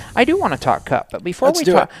Cup? I do want to talk Cup, but before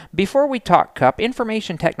we talk Cup,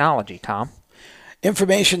 information technology, Tom.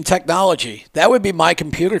 Information technology. That would be my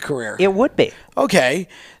computer career. It would be. Okay.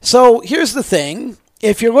 So here's the thing.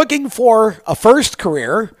 If you're looking for a first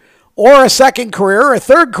career or a second career or a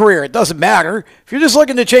third career, it doesn't matter. If you're just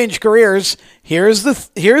looking to change careers, here's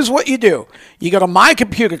what you do. You go to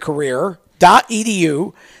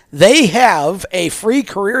mycomputercareer.edu. They have a free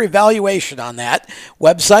career evaluation on that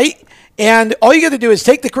website. And all you got to do is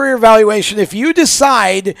take the career evaluation. If you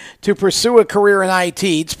decide to pursue a career in IT,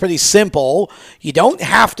 it's pretty simple. You don't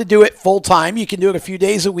have to do it full time. You can do it a few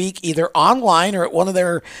days a week, either online or at one of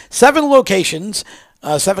their 7 locations,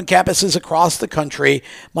 7 campuses across the country.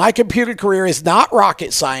 My Computer Career is not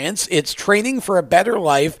rocket science. It's training for a better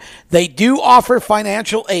life. They do offer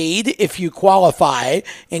financial aid if you qualify,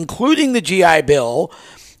 including the GI Bill.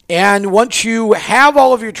 And once you have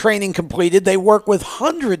all of your training completed, they work with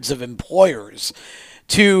hundreds of employers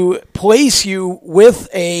to place you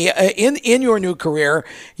with in your new career.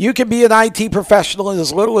 You can be an IT professional in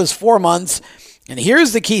as little as 4 months. And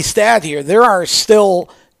here's the key stat here. There are still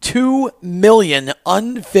 2 million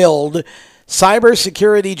unfilled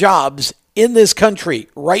cybersecurity jobs in this country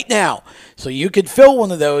right now. So you could fill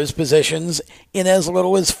one of those positions in as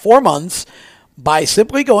little as 4 months by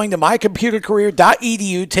simply going to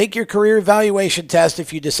mycomputercareer.edu. Take your career evaluation test.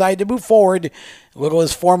 If you decide to move forward, as little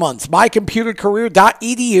as 4 months.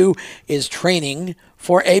 mycomputercareer.edu is training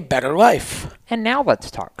for a better life. And now let's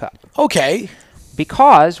talk Cup. Okay.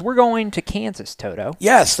 Because we're going to Kansas, Toto.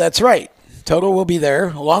 Yes, that's right. Toto will be there,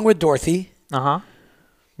 along with Dorothy. Uh-huh.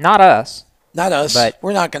 Not us. Not us. But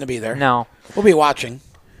we're not going to be there. No. We'll be watching.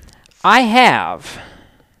 I have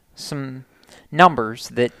some numbers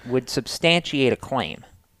that would substantiate a claim.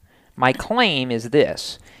 My claim is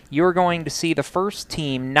this. You're going to see the first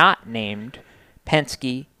team not named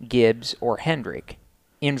Penske, Gibbs, or Hendrick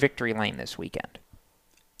in victory lane this weekend.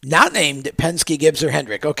 Not named Penske, Gibbs, or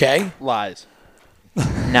Hendrick. Okay. Lies.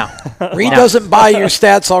 No. Reed doesn't buy your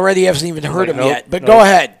stats already. He hasn't even heard them yet. But go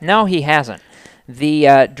ahead. No, he hasn't.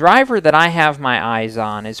 The driver that I have my eyes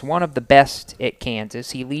on is one of the best at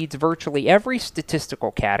Kansas. He leads virtually every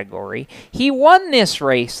statistical category. He won this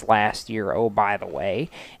race last year, oh, by the way.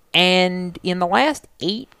 And in the last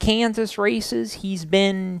 8 Kansas races, he's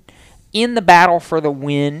been in the battle for the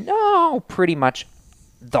win, pretty much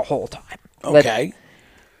the whole time. Okay.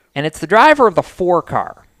 And it's the driver of the 4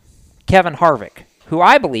 car, Kevin Harvick, who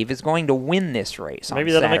I believe is going to win this race.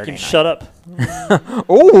 Maybe that'll make him shut up.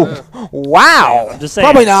 Oh, wow. I'm just saying.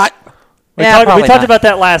 Probably not. We talked about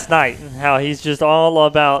that last night, and how he's just all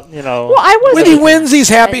about, Well, when he wins, he's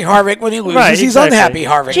happy Harvick. When he loses, he's unhappy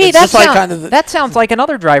Harvick. Gee, that sounds like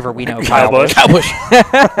another driver we know, Kyle Busch. Kyle Busch.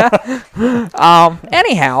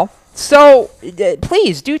 Anyhow, So,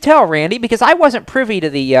 please do tell Randy, because I wasn't privy to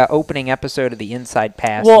the opening episode of the Inside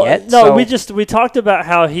Pass yet. No, we talked about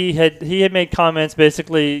how he had made comments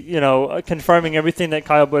basically, confirming everything that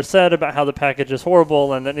Kyle Busch said about how the package is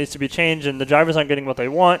horrible and that needs to be changed and the drivers aren't getting what they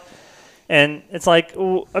want. And it's like,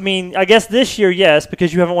 I guess this year, yes,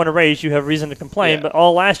 because you haven't won a race, you have reason to complain. Yeah. But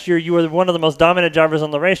all last year, you were one of the most dominant drivers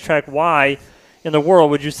on the racetrack. Why in the world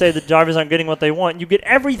would you say the drivers aren't getting what they want? You get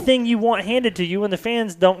everything you want handed to you, and the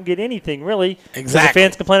fans don't get anything, really. Exactly. The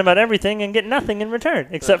fans complain about everything and get nothing in return,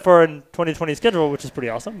 except for a 2020 schedule, which is pretty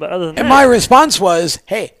awesome. But other than that. And my response was,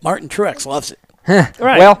 hey, Martin Truex loves it. Right.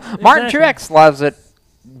 Well, exactly. Martin Truex loves it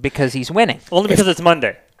because he's winning. Only because it's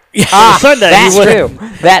Monday. Sunday.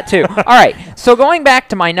 That too. All right. So going back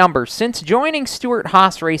to my numbers, since joining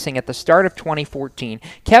Stewart-Haas Racing at the start of 2014,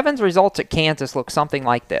 Kevin's results at Kansas look something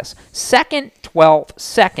like this: 2nd, 12th,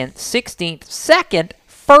 2nd, 16th, 2nd,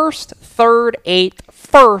 1st, 3rd, 8th,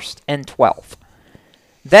 1st, and 12th.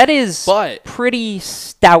 That is pretty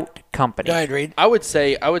stout company. Go ahead, Reed. I would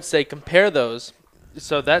say compare those.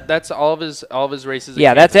 So that's all of his races.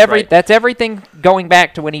 Yeah, Kansas, that's everything going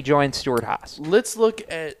back to when he joined Stewart-Haas. Let's look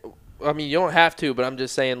at. I mean, you don't have to, but I'm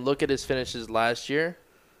just saying, look at his finishes last year.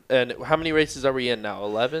 And how many races are we in now?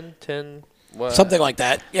 11, 10, what? Something like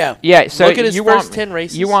that. Yeah. Yeah. So look at his first 10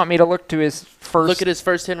 races. You want me to look to his first? Look at his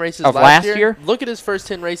first 10 races of last year. Look at his first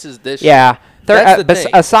 10 races this year. That's the thing.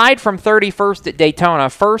 Aside from 31st at Daytona,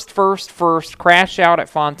 first, crash out at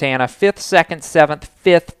Fontana, 5th, 2nd, 7th,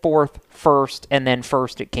 5th, 4th, 1st, and then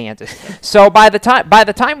 1st at Kansas. So by the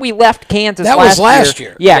time we left Kansas, that was last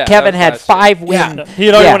year. Yeah, Kevin had 5 wins. Yeah. He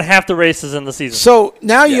had already won half the races in the season. So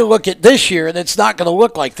now you look at this year, and it's not going to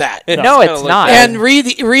look like that. No, it's not. And Reed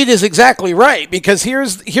is exactly right, because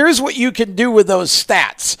here's what you can do with those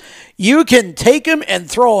stats. You can take them and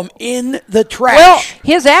throw them in the trash. Well,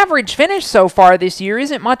 his average finish so far this year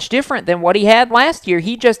isn't much different than what he had last year.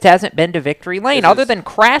 He just hasn't been to victory lane, other than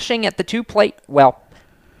crashing at the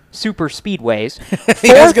super speedways.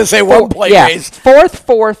 I was going to say one plateways. Yeah,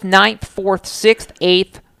 4th, 9th, 4th, 6th,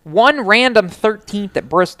 8th, one random 13th at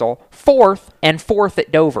Bristol, 4th, and 4th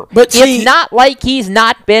at Dover. But it's not like he's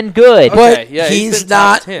not been good. But he's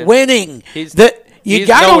not winning. You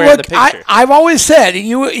got to look. I've always said,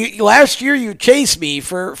 you last year you chased me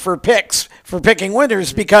for picks, for picking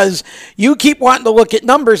winners, because you keep wanting to look at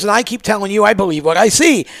numbers, and I keep telling you I believe what I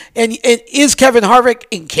see. And is Kevin Harvick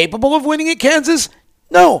incapable of winning at Kansas?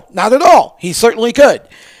 No, not at all. He certainly could.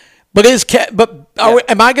 But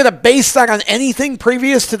am I going to base that on anything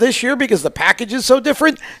previous to this year because the package is so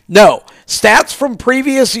different? No. Stats from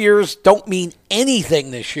previous years don't mean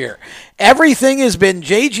anything this year. Everything has been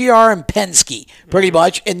JGR and Penske, pretty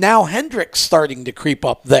much, and now Hendrick's starting to creep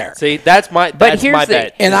up there. See, that's my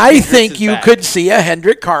bet. And I think you could see a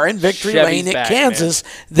Hendrick car in victory lane at Kansas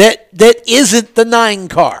that isn't the 9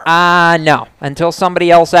 car. No. Until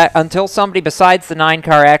somebody besides the 9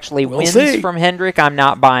 car actually wins from Hendrick, I'm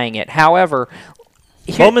not buying it. However,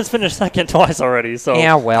 Bowman's finished second twice already, so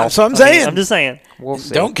yeah, well, that's what I'm saying. I'm just saying. We'll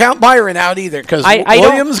see. Don't count Byron out either, because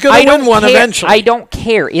Williams going to win one eventually. I don't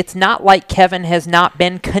care. It's not like Kevin has not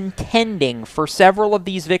been contending for several of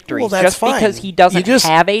these victories. Well, that's fine. Because he doesn't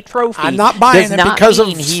have a trophy, I'm not buying it because of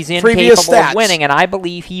he's previous incapable stats. Of winning, and I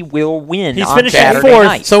believe he will win. He's on finishing Saturday 4th.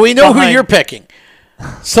 night. So we know who you're picking.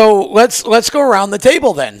 So let's go around the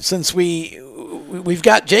table then, since we've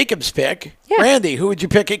got Jacob's pick. Yeah. Randy, who would you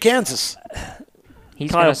pick at Kansas?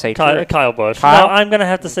 He's going to say Kyle Busch. No, I'm going to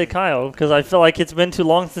have to say Kyle because I feel like it's been too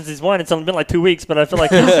long since he's won. It's only been like 2 weeks, but I feel like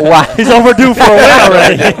he's overdue for a win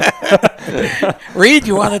already. Reed,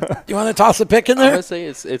 you want to toss a pick in there? I'm going to say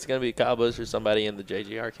it's going to be Kyle Busch or somebody in the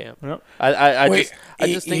JGR camp. Yep. I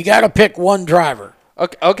just think you got to pick one driver.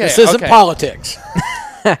 Okay. This isn't politics.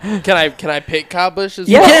 Can I pick Kyle Busch as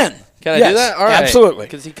well? You can. Can I do that? All right. Absolutely.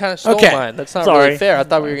 Because he kind of stole mine. That's not really fair. I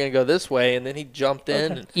thought we were going to go this way, and then he jumped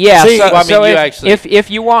in. And yeah. If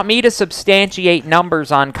you want me to substantiate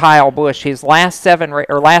numbers on Kyle Busch, his last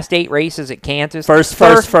 8 races at Kansas. First.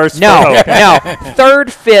 No. 3rd,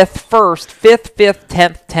 5th, 1st,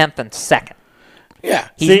 5th, 10th, and 2nd. Yeah.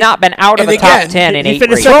 He's not been out of the top 10 in 8 races. He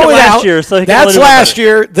finished second last year. So that's last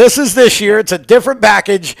year. This is this year. It's a different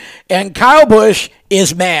package, and Kyle Busch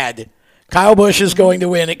is mad. Kyle Busch is going to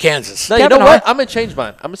win at Kansas. No, you know what? I'm going to change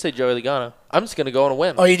mine. I'm going to say Joey Logano. I'm just going to go on a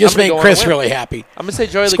whim. Oh, you just made Chris really happy. I'm going to say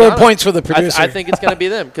Joey Logano. Score points for the producer. I think it's going to be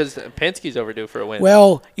them because Penske's overdue for a win.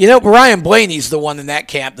 Well, Ryan Blaney's the one in that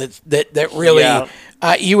camp that really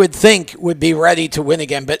you would think would be ready to win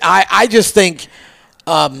again. But I just think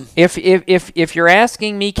if you're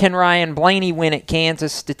asking me, can Ryan Blaney win at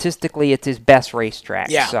Kansas? Statistically, it's his best racetrack.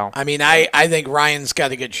 Yeah. So I mean, I think Ryan's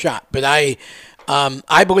got a good shot, but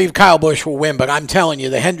I believe Kyle Busch will win, but I'm telling you,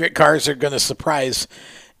 the Hendrick cars are going to surprise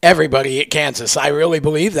everybody at Kansas. I really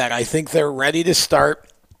believe that. I think they're ready to start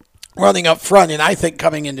running up front, and I think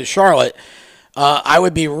coming into Charlotte, I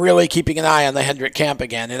would be really keeping an eye on the Hendrick camp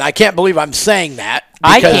again. And I can't believe I'm saying that.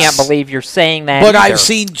 I can't believe you're saying that But either. I've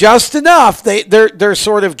seen just enough. They're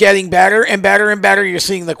sort of getting better and better and better. You're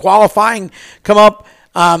seeing the qualifying come up.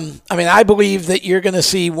 I believe that you're going to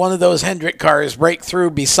see one of those Hendrick cars break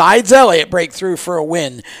through, besides Elliott, break through for a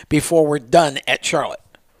win before we're done at Charlotte.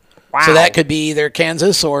 Wow. So that could be either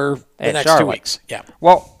Kansas or the next Charlotte. 2 weeks. Yeah.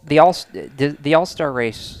 Well, the All-Star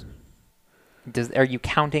race, are you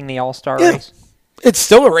counting the All-Star race? It's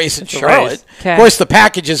still a race in Charlotte. Okay. Of course, the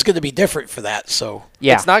package is going to be different for that. So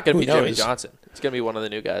it's not going to be knows? Jimmy Johnson. It's going to be one of the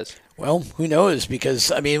new guys. Well, who knows? Because,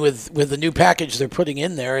 with the new package they're putting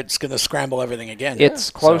in there, it's going to scramble everything again.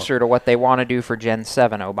 It's closer to what they want to do for Gen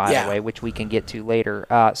 7, by the way, which we can get to later.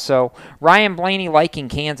 So Ryan Blaney liking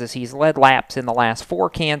Kansas. He's led laps in the last 4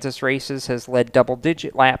 Kansas races, has led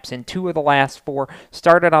double-digit laps in 2 of the last 4,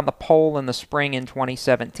 started on the pole in the spring in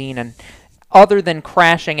 2017, and other than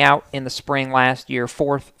crashing out in the spring last year,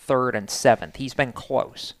 4th, 3rd, and 7th. He's been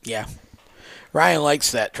close. Yeah. Ryan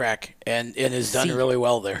likes that track and has done really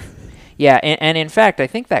well there. Yeah, and in fact, I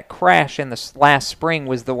think that crash in the last spring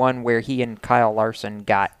was the one where he and Kyle Larson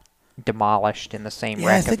got demolished in the same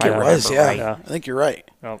wreck. I think it was, right. I think you're right.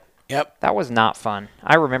 Oh. Yep. That was not fun.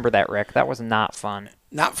 I remember that wreck. That was not fun.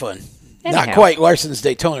 Not fun. Anyhow. Not quite Larson's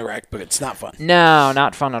Daytona wreck, but it's not fun. No,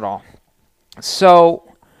 not fun at all.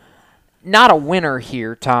 So, not a winner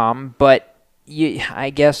here, Tom, but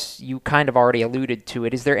I guess you kind of already alluded to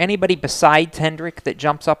it. Is there anybody besides Hendrick that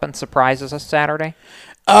jumps up and surprises us Saturday?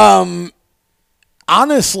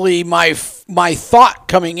 Honestly, my thought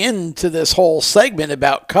coming into this whole segment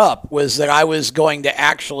about Cup was that I was going to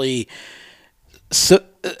actually throw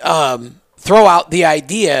out the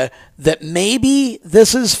idea that maybe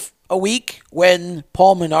this is a week when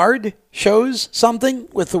Paul Menard shows something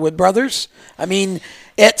with the Wood Brothers.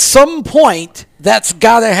 At some point, that's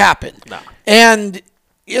got to happen. No. And,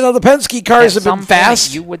 the Penske cars have been fast.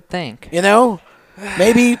 Point, you would think.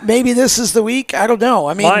 Maybe this is the week. I don't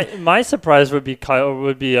know. My surprise would be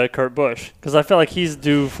Kurt Busch, because I feel like he's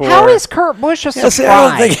due for. How is Kurt Busch a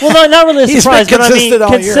surprise? Well, not really a surprise, but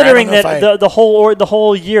considering that the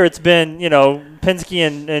whole year it's been Penske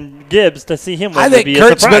and Gibbs, to see him. I think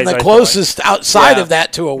Kurt's been the closest outside of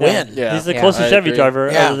that to a win. Yeah. He's the closest Chevy driver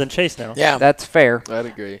other than Chase now. Yeah, that's fair. I'd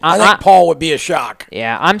agree. I think Paul would be a shock.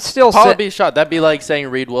 Yeah, I'm still. Paul would be a shock. That'd be like saying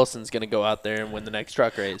Reed Wilson's going to go out there and win the next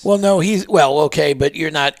truck race. Well, no, okay, but you're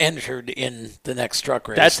not entered in the next truck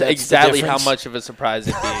race. That's exactly how much of a surprise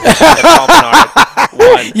it'd be. Paul Menard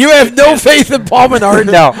won. You have no faith in Paul Menard.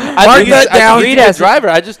 No, mark that down. Reed as a driver,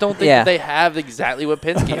 I just don't think that they have exactly what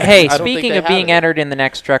Penske has. Hey, speaking of being entered in the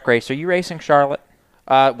next truck race, are you racing Charlotte?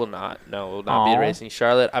 Will not be racing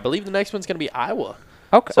Charlotte. I believe the next one's going to be Iowa.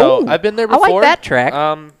 Okay. So I've been there before. I like that track.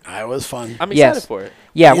 Iowa's fun. I'm excited for it.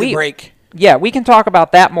 Yeah, break. Yeah, we can talk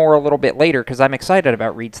about that more a little bit later because I'm excited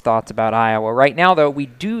about Reed's thoughts about Iowa. Right now, though, we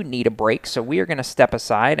do need a break, so we are going to step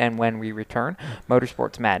aside, and when we return,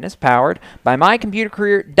 Motorsports Madness, powered by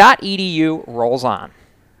mycomputercareer.edu, rolls on.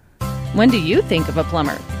 When do you think of a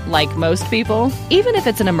plumber? Like most people, even if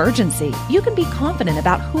it's an emergency, you can be confident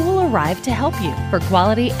about who will arrive to help you. For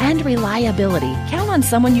quality and reliability, count on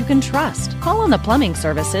someone you can trust. Call on the plumbing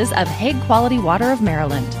services of Hague Quality Water of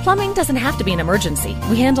Maryland. Plumbing doesn't have to be an emergency.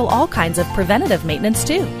 We handle all kinds of preventative maintenance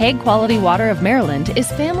too. Hague Quality Water of Maryland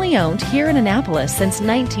is family owned here in Annapolis since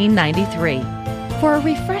 1993. For a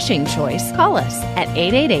refreshing choice, call us at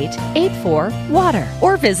 888-84-WATER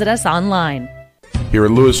or visit us online. Here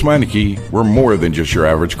at Lewis Meineke, we're more than just your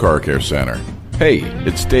average car care center. Hey,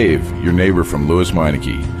 it's Dave, your neighbor from Lewis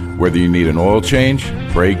Meineke. Whether you need an oil change,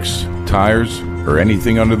 brakes, tires, or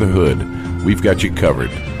anything under the hood, we've got you covered.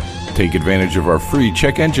 Take advantage of our free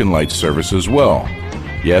check engine light service as well.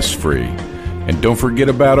 Yes, free. And don't forget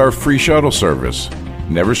about our free shuttle service.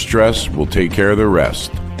 Never stress, we'll take care of the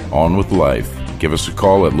rest. On with life. Give us a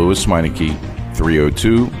call at Lewis Meineke,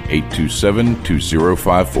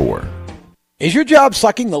 302-827-2054. Is your job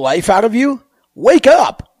sucking the life out of you? Wake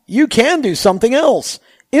up! You can do something else.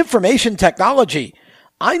 Information technology.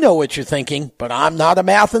 I know what you're thinking, but I'm not a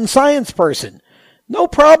math and science person. No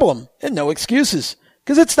problem, and no excuses.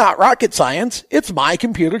 Because it's not rocket science, it's My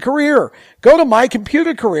Computer Career. Go to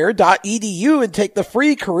mycomputercareer.edu and take the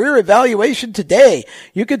free career evaluation today.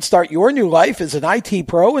 You can start your new life as an IT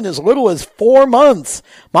pro in as little as 4 months.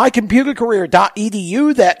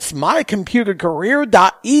 mycomputercareer.edu, that's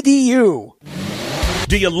mycomputercareer.edu.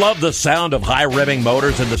 Do you love the sound of high-revving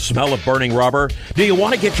motors and the smell of burning rubber? Do you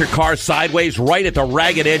want to get your car sideways right at the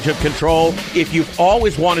ragged edge of control? If you've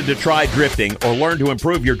always wanted to try drifting or learn to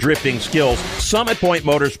improve your drifting skills, Summit Point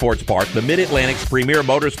Motorsports Park, the Mid-Atlantic's premier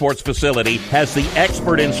motorsports facility, has the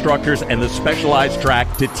expert instructors and the specialized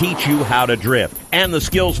track to teach you how to drift and the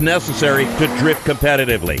skills necessary to drift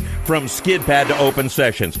competitively. From skid pad to open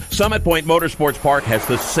sessions, Summit Point Motorsports Park has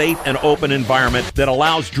the safe and open environment that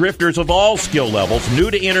allows drifters of all skill levels,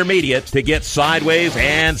 new to intermediate, to get sideways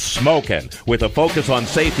and smoking. With a focus on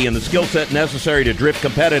safety and the skill set necessary to drift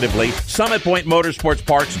competitively, Summit Point Motorsports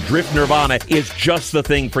Park's Drift Nirvana is just the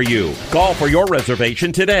thing for you. Call for your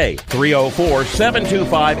reservation today,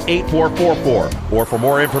 304-725-8444. Or for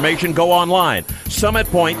more information, go online,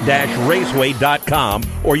 summitpoint-raceway.com,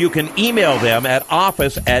 or you can email them at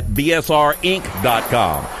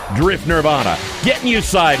office@bsrinc.com. Drift Nirvana, getting you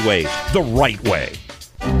sideways the right way.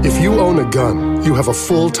 If you own a gun, you have a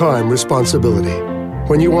full-time responsibility.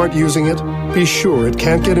 When you aren't using it, be sure it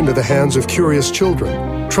can't get into the hands of curious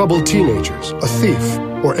children, troubled teenagers, a thief,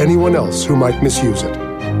 or anyone else who might misuse it.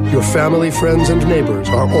 Your family, friends, and neighbors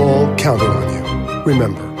are all counting on you.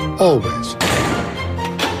 Remember, always,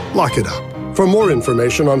 lock it up. For more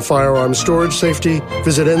information on firearm storage safety,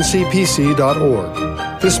 visit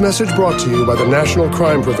ncpc.org. This message brought to you by the National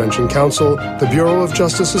Crime Prevention Council, the Bureau of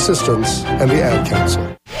Justice Assistance, and the Ad Council.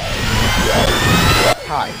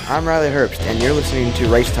 Hi, I'm Riley Herbst, and you're listening to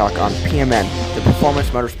Race Talk on PMN, the Performance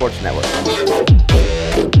Motorsports Network.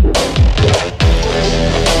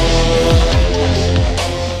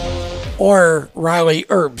 Or Riley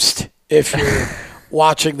Herbst, if you're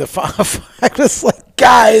watching the I was like,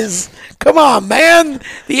 guys, come on, man.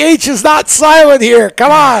 The H is not silent here.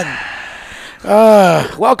 Come on.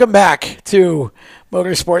 Welcome back to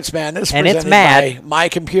Motorsports Madness, and it's mad by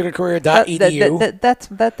mycomputercareer.edu.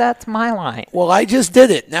 That's my line. Well, I just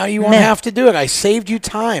did it. Now you won't have to do it. I saved you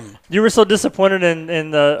time. You were so disappointed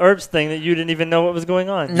in the Herbst thing that you didn't even know what was going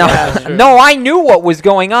on. No, no, I knew what was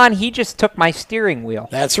going on. He just took my steering wheel.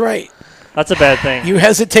 That's right. That's a bad thing. You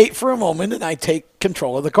hesitate for a moment, and I take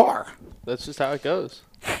control of the car. That's just how it goes.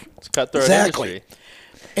 It's cutthroat Exactly. industry.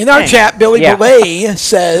 In our chat, Billy Belay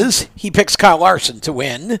says he picks Kyle Larson to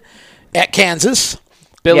win at Kansas.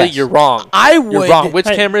 Billy, you're wrong. You're wrong. Which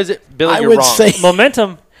camera is it? Billy, you're wrong. Say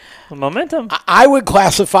momentum. I would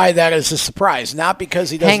classify that as a surprise, not because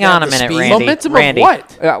he doesn't have the speed. Hang on a minute, Randy. Momentum Randy, of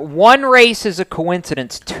what? One race is a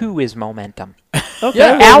coincidence. Two is momentum. Okay.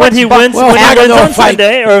 Yeah. Well, when he wins on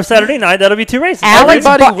Sunday or Saturday night, that'll be two races. Alex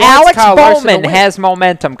Bowman has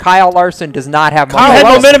momentum. Kyle Larson does not have momentum. Kyle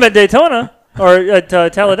had momentum at Daytona or at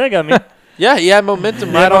Talladega, I mean. Yeah, he had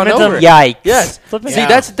momentum right on over it. Yikes. Yes. See,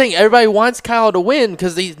 that's the thing. Everybody wants Kyle to win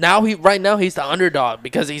because right now he's the underdog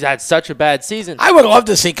because he's had such a bad season. I would love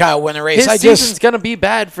to see Kyle win a race. His season's going to be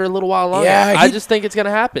bad for a little while longer. Yeah, I just think it's going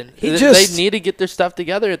to happen. They need to get their stuff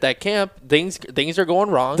together at that camp. Things are going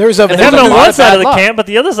wrong. There's on one side of the camp, but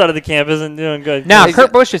the other side of the camp isn't doing good. Now,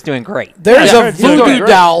 Kurt Busch is doing great. There's a voodoo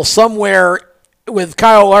doll somewhere with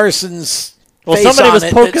Kyle Larson's somebody was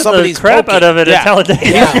poking the crap out of it at Talladega.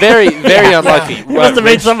 He's very, very unlucky. He must have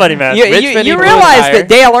made somebody mad. You realize that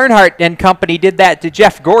Dale Earnhardt and company did that to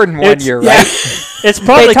Jeff Gordon one year, right? It's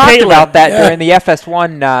probably they talked Caitlin. about that during the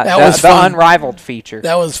FS1, the Unrivaled feature.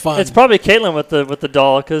 That was fun. It's probably Caitlin with the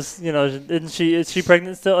doll because is she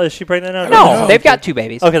pregnant still? Is she pregnant now? No, they've got two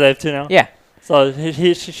babies. Okay, they have two now. Yeah. So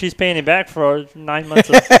she's paying him back for 9 months.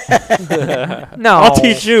 No, I'll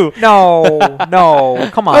teach you. No,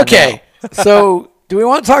 come on. Okay. So, do we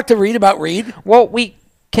want to talk to Reed about Reed? Well, we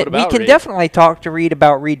can definitely talk to Reed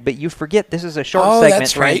about Reed, but you forget this is a short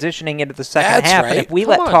segment transitioning into the second half. Right. And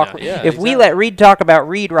if we let Reed talk about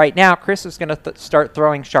Reed right now, Chris is going to start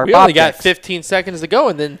throwing sharp objects. We only got 15 seconds to go,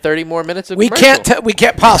 and then 30 more minutes of commercial. We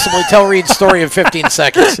can't possibly tell Reed's story in 15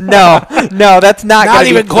 seconds. No, that's not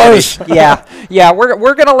even close. Yeah.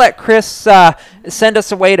 We're going to let Chris send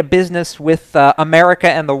us away to business with America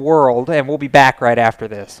and the world, and we'll be back right after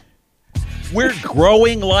this. We're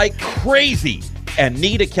growing like crazy and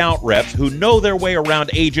need account reps who know their way around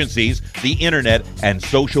agencies, the internet, and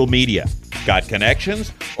social media. Got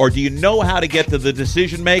connections? Or do you know how to get to the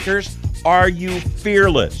decision makers? Are you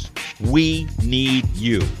fearless? We need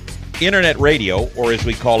you. Internet radio, or as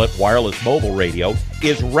we call it, wireless mobile radio,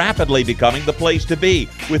 is rapidly becoming the place to be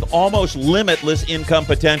with almost limitless income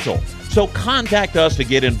potential. So contact us to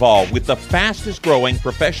get involved with the fastest growing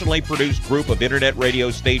professionally produced group of internet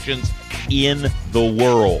radio stations in the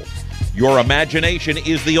world. Your imagination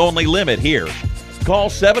is the only limit here. Call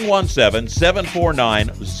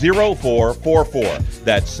 717-749-0444.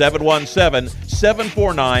 That's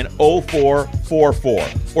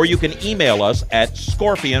 717-749-0444. Or you can email us at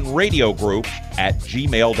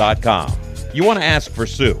scorpionradiogroup@gmail.com. You want to ask for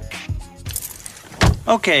Sue.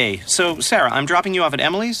 Okay, so Sarah, I'm dropping you off at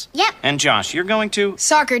Emily's? Yep. And Josh, you're going to?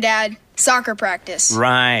 Soccer, Dad. Soccer practice.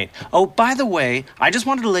 Right. Oh, by the way, I just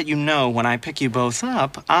wanted to let you know when I pick you both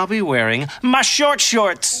up, I'll be wearing my short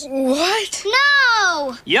shorts. What?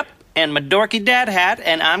 No! Yep, and my dorky dad hat,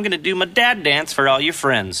 and I'm going to do my dad dance for all your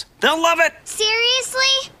friends. They'll love it!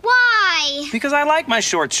 Seriously? Why? Because I like my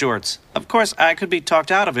short shorts. Of course, I could be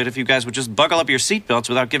talked out of it if you guys would just buckle up your seatbelts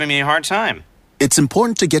without giving me a hard time. It's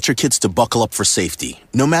important to get your kids to buckle up for safety,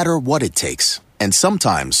 no matter what it takes. And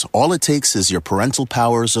sometimes, all it takes is your parental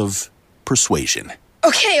powers of persuasion.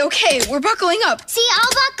 Okay, we're buckling up. See, all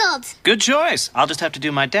buckled. Good choice. I'll just have to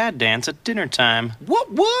do my dad dance at dinner time. What?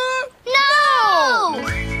 No!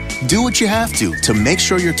 Do what you have to make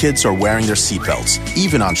sure your kids are wearing their seatbelts,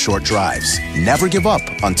 even on short drives. Never give up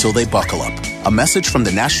until they buckle up. A message from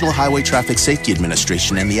the National Highway Traffic Safety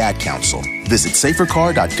Administration and the Ad Council. Visit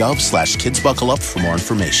safercar.gov/kidsbuckleup for more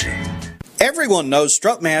information. Everyone knows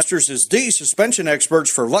Strutmasters is the suspension experts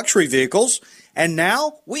for luxury vehicles, and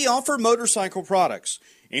now we offer motorcycle products.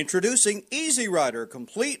 Introducing Easy Rider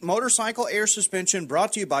Complete Motorcycle Air Suspension,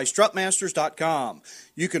 brought to you by Strutmasters.com.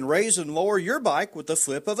 You can raise and lower your bike with the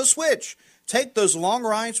flip of a switch. Take those long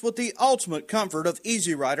rides with the ultimate comfort of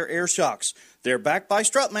Easy Rider Air Shocks. They're backed by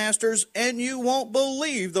Strutmasters, and you won't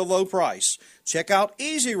believe the low price. Check out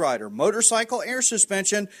Easy Rider Motorcycle Air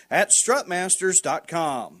Suspension at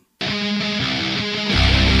Strutmasters.com.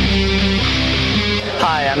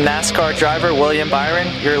 Hi, I'm NASCAR driver William Byron.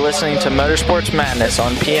 You're listening to Motorsports Madness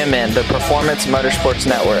on PMN, the Performance Motorsports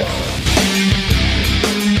Network.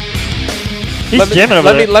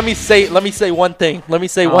 Let me say one thing. Let me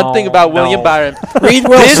say one thing about William Byron. Reed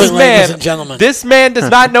Wilson, ladies and gentlemen. This man does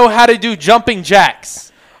not know how to do jumping jacks.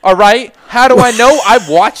 All right? How do I know? I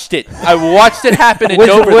watched it. I watched it happen in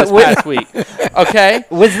Dover this past week. Okay?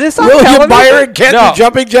 Was this on William Byron can't do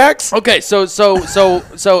jumping jacks? Okay,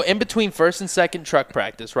 so in between first and second truck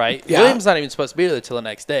practice, right? Yeah. William's not even supposed to be there till the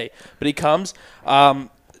next day, but he comes. The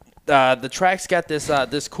track's got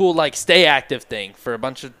this cool like stay active thing for a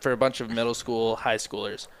bunch of middle school, high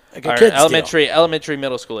schoolers. Like a kid's elementary,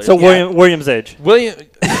 middle schoolers. So William's age.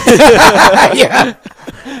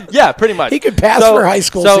 Yeah, pretty much. He could pass for high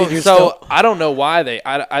school seniors. So I don't know why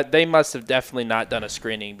they must have definitely not done a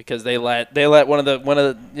screening, because they let one of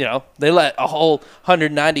the they let a whole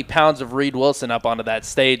 190 pounds of Reed Wilson up onto that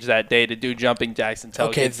stage that day to do jumping jacks and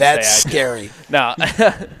tell kids that's to stay scary. No,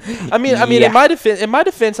 I mean in my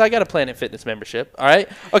defense, I got a Planet Fitness membership. All right,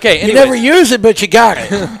 okay. Anyways, you never use it, but you got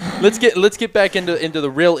it. let's get back into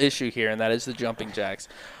the real issue here, and that is the jumping jacks.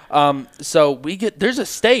 So there's a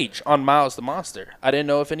stage on Miles the Monster. I didn't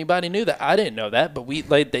know if anybody knew that. I didn't know that, but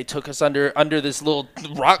they took us under this little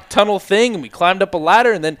rock tunnel thing, and we climbed up a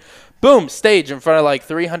ladder, and then boom, stage in front of like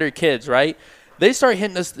 300 kids, right? They start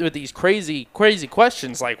hitting us with these crazy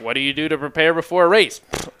questions like, what do you do to prepare before a race?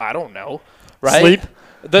 I don't know, right? Sleep.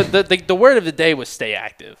 The word of the day was stay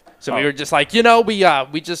active. So we were just like,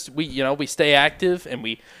 we stay active, and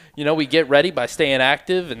we get ready by staying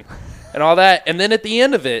active and all that. And then at the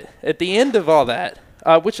end of all that,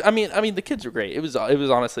 which I mean the kids were great. It was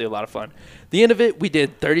honestly a lot of fun. The end of it, we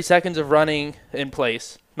did 30 seconds of running in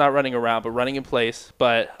place, not running around, but running in place.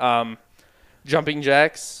 But jumping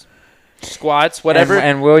jacks, squats, whatever.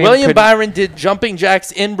 And William Byron did jumping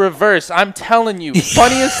jacks in reverse. I'm telling you,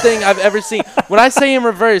 funniest thing I've ever seen. When I say in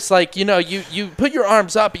reverse, like you put your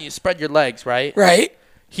arms up and you spread your legs, right? Right.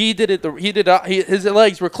 He did it. His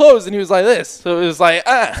legs were closed and he was like this. So it was like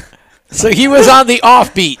So he was on the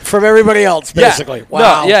offbeat from everybody else, basically. Yeah.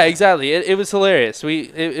 Wow. No, yeah, exactly. It was hilarious.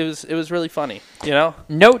 It was really funny.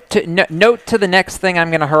 Note to the next thing I'm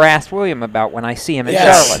going to harass William about when I see him in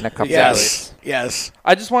Charlotte in a couple of weeks. Yes.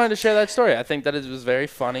 I just wanted to share that story. I think that it was very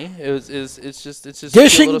funny. It's just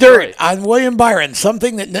dishing dirt on William Byron,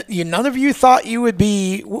 something that none of you thought you would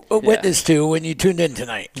be witness to when you tuned in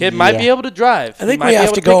tonight. Kid might be able to drive. I think we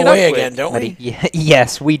have to go away again, don't we?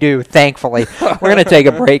 Yes, we do. Thankfully, we're going to take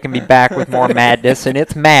a break and be back with more madness, and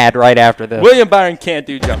it's mad right after this. William Byron can't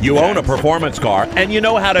do jumping. You own a performance car and you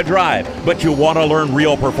know how to drive, but you want to learn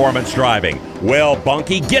real performance driving. Well,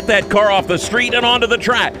 Bunky, get that car off the street and onto the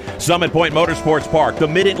track. Summit Point Motorsports Park, the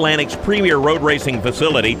Mid-Atlantic's premier road racing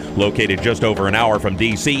facility, located just over an hour from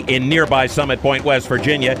D.C. in nearby Summit Point, West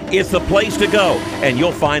Virginia, is the place to go. And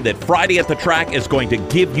you'll find that Friday at the Track is going to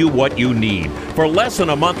give you what you need. For less than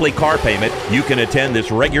a monthly car payment, you can attend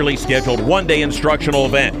this regularly scheduled one-day instructional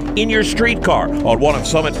event in your street car on one of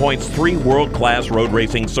Summit Point's 3 world-class road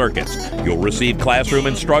racing circuits. You'll receive classroom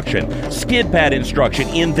instruction, skid pad instruction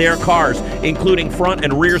in their cars, including front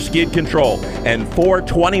and rear skid control, and 4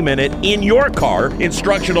 20-minute in-your-car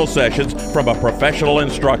instructional sessions from a professional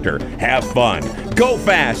instructor. Have fun, go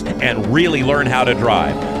fast, and really learn how to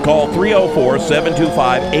drive. Call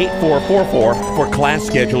 304-725-8444 for class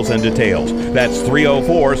schedules and details. That's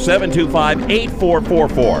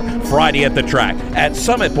 304-725-8444. Friday at the Track at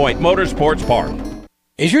Summit Point Motorsports Park.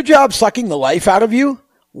 Is your job sucking the life out of you?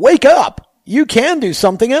 Wake up! You can do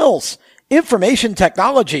something else. Information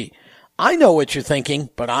technology. I know what you're thinking,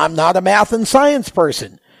 but I'm not a math and science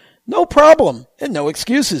person. No problem, and no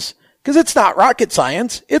excuses, because it's not rocket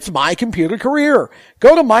science, it's My Computer Career.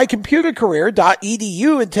 Go to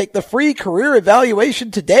mycomputercareer.edu and take the free career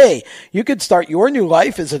evaluation today. You can start your new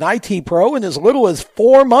life as an IT pro in as little as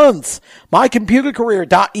 4 months.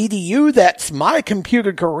 mycomputercareer.edu, that's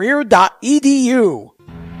mycomputercareer.edu.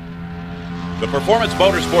 The Performance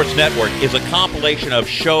Motorsports Network is a compilation of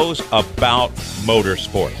shows about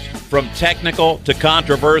motorsports. From technical to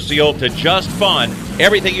controversial to just fun,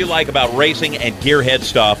 everything you like about racing and gearhead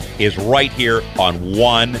stuff is right here on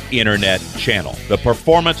one internet channel. The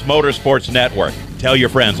Performance Motorsports Network. Tell your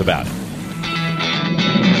friends about it.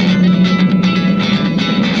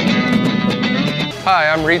 Hi,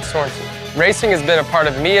 I'm Reed Sorensen. Racing has been a part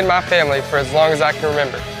of me and my family for as long as I can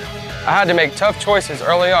remember. I had to make tough choices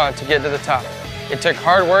early on to get to the top. It took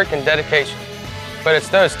hard work and dedication. But it's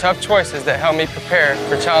those tough choices that help me prepare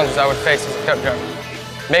for challenges I would face as a cup driver.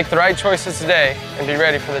 Make the right choices today and be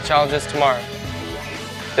ready for the challenges tomorrow.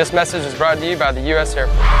 This message is brought to you by the U.S. Air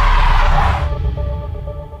Force.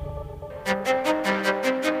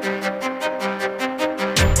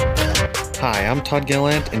 Hi, I'm Todd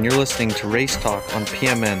Gilland, and you're listening to Race Talk on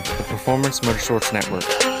PMN, the Performance Motorsports Network.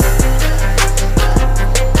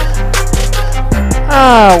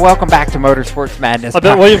 Welcome back to Motorsports Madness. I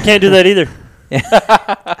bet William can't do that either.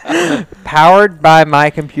 Powered by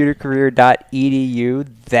mycomputercareer.edu.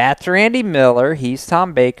 That's Randy Miller. He's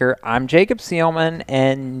Tom Baker. I'm Jacob Seelman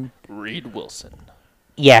and Reed Wilson.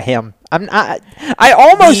 Yeah, him. I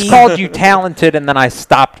almost called you talented, and then I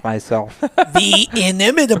stopped myself. The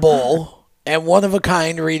inimitable and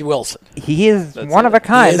one-of-a-kind Reed Wilson. He is one of a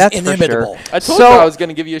kind, that's inimitable. for sure. I told you I was going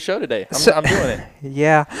to give you a show today. I'm doing it.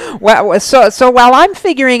 Yeah. Well, so while I'm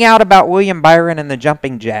figuring out about William Byron and the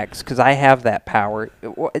jumping jacks, because I have that power,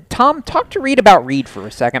 Tom, talk to Reed about Reed for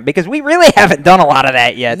a second, because we really haven't done a lot of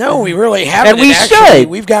that yet. No, we really haven't. And we should.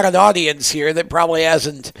 We've got an audience here that probably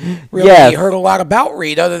hasn't really heard a lot about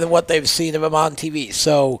Reed other than what they've seen of him on TV.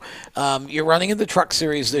 So you're running in the truck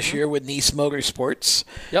series this year with Nice Motorsports.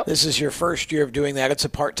 Yep. This is your first year of doing that. It's a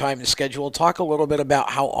part-time schedule. Talk a little bit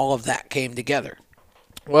about how all of that came together.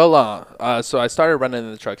 Well, so I started running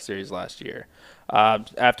in the truck series last year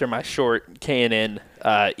after my short K&N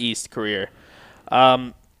East career.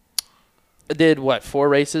 I did, 4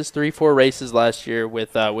 races last year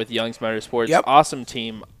with Young's Motorsports. Yep. Awesome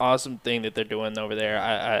team, awesome thing that they're doing over there.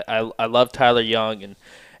 I love Tyler Young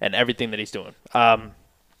and everything that he's doing.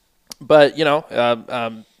 But,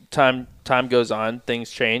 time goes on, things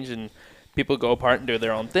change, and people go apart and do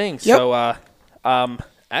their own thing. Yep. So,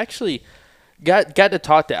 actually got to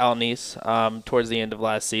talk to Al Nice towards the end of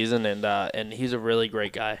last season, and he's a really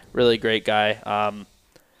great guy,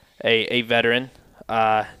 a veteran,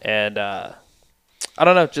 and I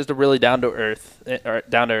don't know, just a really down to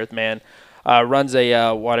earth man. Runs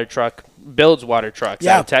a water truck, builds water trucks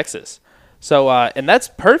out of Texas. So, and that's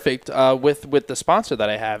perfect with the sponsor that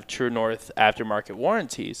I have, True North Aftermarket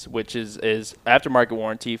Warranties, which is aftermarket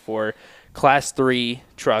warranty for Class 3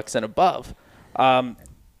 trucks and above.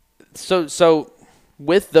 So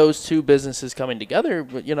with those two businesses coming together,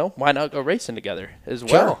 why not go racing together as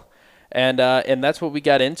well? Sure. And that's what we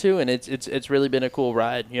got into, and it's really been a cool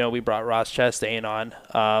ride. We brought Ross Chastain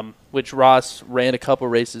on, which Ross ran a couple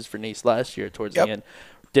races for Nice last year towards the end.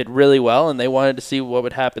 Did really well, and they wanted to see what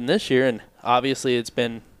would happen this year, and obviously it's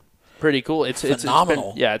been pretty cool. It's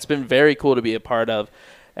phenomenal. It's been very cool to be a part of,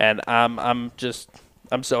 and I'm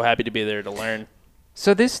so happy to be there to learn.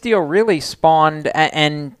 So this deal really spawned,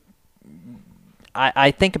 and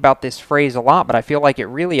I think about this phrase a lot, but I feel like it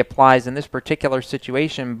really applies in this particular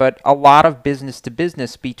situation, but a lot of business to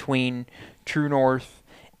business between True North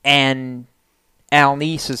and Al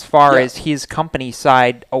Neese as far as his company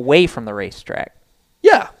side away from the racetrack.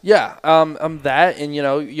 Yeah. That,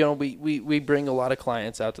 and we bring a lot of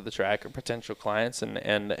clients out to the track, or potential clients,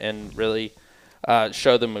 and really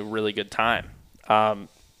show them a really good time.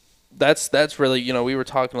 That's really, we were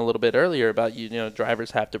talking a little bit earlier about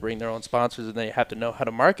drivers have to bring their own sponsors, and they have to know how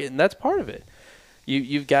to market, and that's part of it.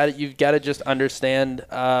 You've got to just understand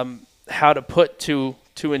how to put two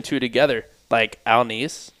and two together, like Al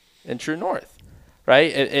Neese and True North,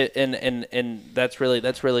 right? And that's really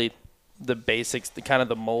the basics, the kind of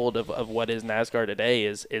the mold of what is NASCAR today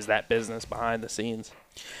is that business behind the scenes.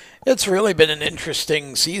 It's really been an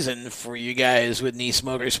interesting season for you guys with Nice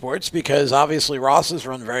Motorsports, because obviously Ross has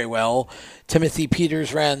run very well. Timothy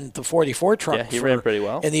Peters ran the 44 truck. Yeah, he ran pretty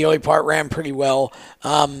well. In the early part, ran pretty well.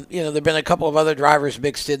 There have been a couple of other drivers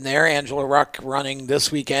mixed in there. Angela Ruck running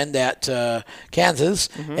this weekend at Kansas.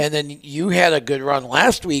 Mm-hmm. And then you had a good run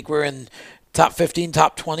last week. We're in top 15,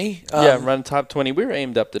 top 20. Run top 20. We were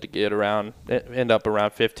aimed up to end up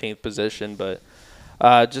around 15th position, but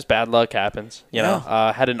just bad luck happens.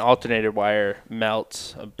 Had an alternator wire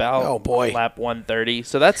melt about lap 130.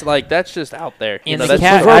 So that's just out there. I was going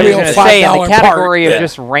to say, in the category of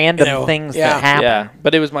just random things that happen. Yeah,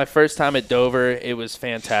 but it was my first time at Dover. It was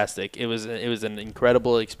fantastic. It was an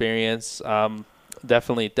incredible experice.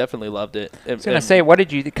 Definitely loved it. I was going to say, what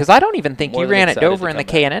did you – because I don't even think you ran at Dover in the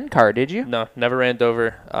K&N car, did you? No, never ran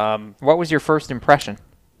Dover. What was your first impression?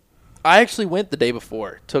 I actually went the day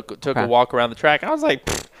before, took a walk around the track. I was like,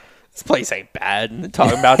 this place ain't bad. And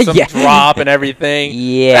talking about some drop and everything.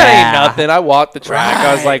 Yeah. That ain't nothing. I walked the track. Right.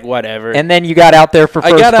 I was like, whatever. And then you got out there for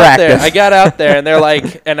first practice. I got out there, and they're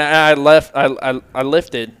like, and I left. I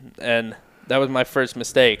lifted, and that was my first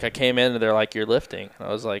mistake. I came in, and they're like, you're lifting. And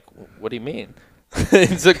I was like, what do you mean?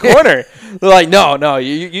 It's a corner. They're like, no,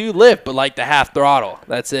 you lift, but like the half throttle.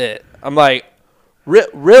 That's it. I'm like,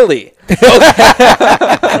 really?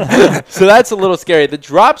 So that's a little scary. The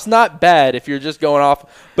drop's not bad if you're just going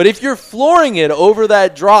off, but if you're flooring it over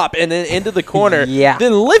that drop and then into the corner,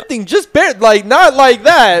 then lifting just not like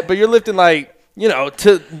that, but you're lifting to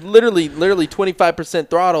literally 25%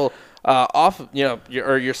 throttle. Off of, your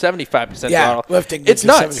 75% throttle. Lifting. It's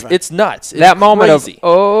nuts. 75. It's nuts. It's that moment crazy.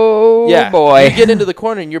 Of, boy. You get into the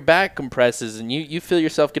corner and your back compresses and you feel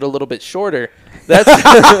yourself get a little bit shorter. That's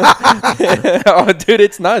oh, dude,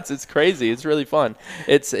 it's nuts. It's crazy. It's really fun.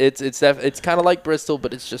 It's kind of like Bristol,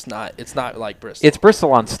 but it's just not. It's not like Bristol. It's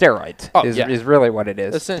Bristol on steroids. Is really what it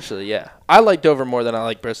is. Essentially, yeah. I like Dover more than I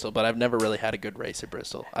like Bristol, but I've never really had a good race at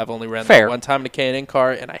Bristol. I've only ran that one time in a K&N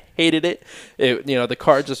car, and I hated it. The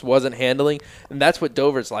car just wasn't handling, and that's what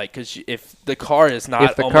Dover's like. Because if the car is not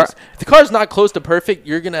if the car is not close to perfect,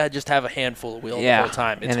 you're gonna just have a handful of wheels the whole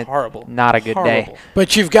time. It's horrible. Not a good day.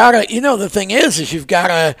 But you've got to. The thing is you've got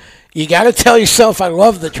to. You got to tell yourself, I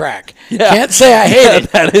love the track. Yeah. Can't say I hate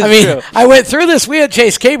it. That is true. I went through this. We had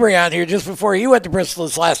Chase Cabry on here just before he went to Bristol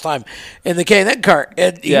this last time in the K&N car.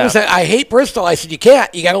 And he was like, I hate Bristol. I said, you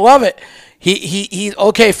can't. You got to love it. He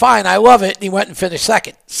okay, fine. I love it. And he went and finished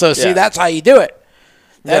second. So, see, that's how you do it.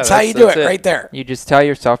 That's how you do it right there. You just tell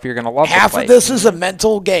yourself you're going to love Half the place. of this is a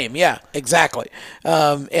mental game. Yeah, exactly.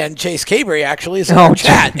 And Chase Cabry actually is in the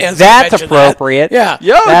chat. That's appropriate. Yeah.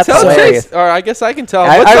 Yo, that's tell hilarious. Chase. Or I guess I can tell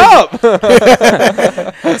him. What's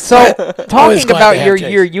up? So, talking about your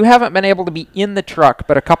year, you haven't been able to be in the truck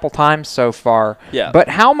but a couple times so far. Yeah. But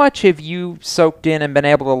how much have you soaked in and been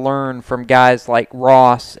able to learn from guys like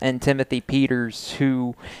Ross and Timothy Peters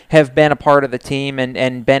who have been a part of the team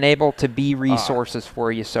and been able to be resources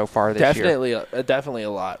for you so far this year? Definitely a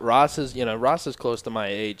lot. Ross is close to my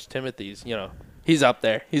age. Timothy's, he's up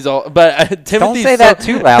there. He's all, but Timothy's don't say that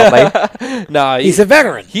too loudly. No, he's a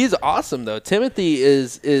veteran. He's awesome though. Timothy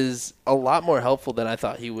is a lot more helpful than I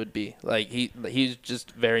thought he would be. Like he's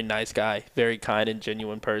just a very nice guy, very kind and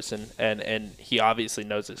genuine person, and he obviously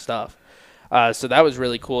knows his stuff. So that was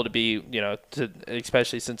really cool to be,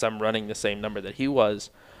 especially since I'm running the same number that he was.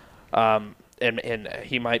 And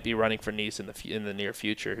he might be running for Nice in the near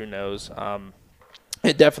future. Who knows?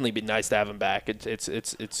 It'd definitely be nice to have him back.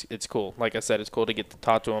 It's cool. Like I said, it's cool to get to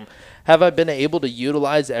talk to him. Have I been able to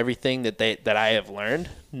utilize everything that I have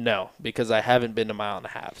learned? No, because I haven't been to mile and a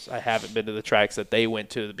halves. I haven't been to the tracks that they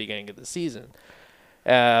went to at the beginning of the season.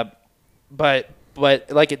 But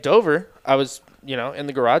like at Dover, I was in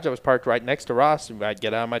the garage. I was parked right next to Ross, and I'd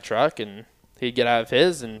get out of my truck and he'd get out of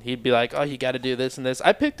his, and he'd be like, "Oh, you got to do this and this."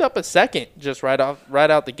 I picked up a second just right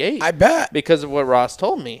out the gate. I bet, because of what Ross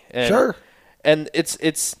told me. And, sure. And it's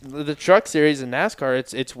the truck series in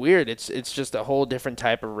NASCAR. It's weird. It's just a whole different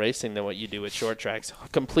type of racing than what you do at short tracks.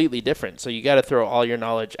 Completely different. So you got to throw all your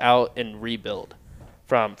knowledge out and rebuild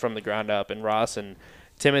from the ground up. And Ross and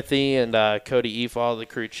Timothy and Cody Efall, the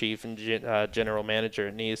crew chief and general manager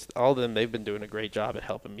at Nice, all of them, they've been doing a great job at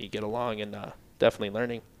helping me get along and definitely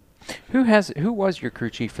learning. Who was your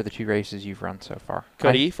crew chief for the 2 races you've run so far?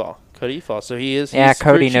 Cody Efall. So he is. Yeah,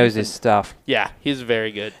 Cody knows his stuff. Yeah, he's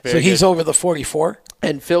very good. He's over the 44?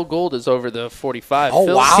 And Phil Gould is over the 45.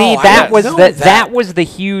 Oh, wow. See, that was the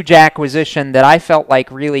huge acquisition that I felt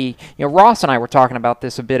like really, Ross and I were talking about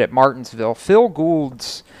this a bit at Martinsville. Phil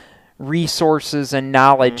Gould's resources and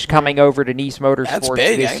knowledge coming over to Nice Motorsports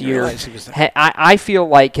this year, I feel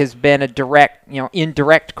like has been a direct,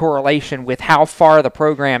 indirect correlation with how far the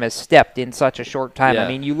program has stepped in such a short time. Yeah. I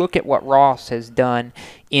mean, you look at what Ross has done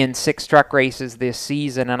in 6 truck races this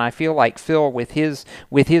season, and I feel like Phil, with his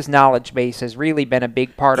knowledge base, has really been a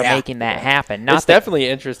big part of making that happen. It's definitely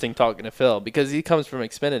interesting talking to Phil because he comes from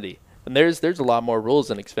Xfinity, and there's a lot more rules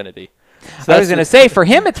in Xfinity. So I was going to say, for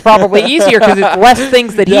him, it's probably easier because it's less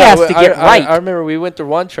things that he has to get right. I remember we went through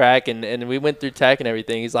one track, and we went through tech and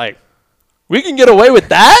everything. He's like, we can get away with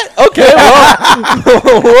that? Okay,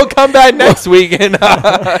 well, we'll come back next week. And,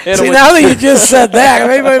 see, now that you just said that,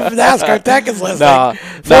 maybe if NASCAR Tech is listening,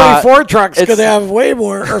 44 trucks could have way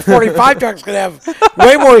more, or 45 trucks could have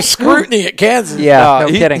way more scrutiny at Kansas. Yeah, no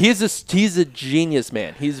kidding. He's a genius,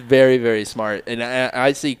 man. He's very, very smart. And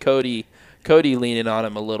I see Cody leaning on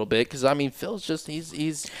him a little bit because, I mean, Phil's just,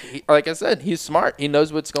 he's like I said, he's smart. He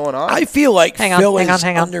knows what's going on. I feel like Phil is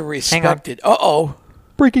under-respected. Uh-oh.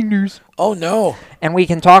 Breaking news. Oh, no. And we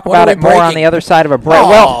can talk about it more on the other side of a break. Oh.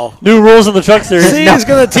 Well, new rules in the truck series. See, he's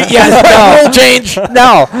going to teach. Yeah, rule change.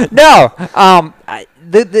 No.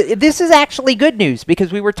 This is actually good news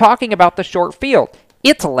because we were talking about the short field.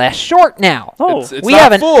 It's less short now. Oh, it's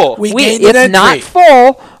not full. It's not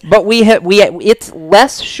full, but it's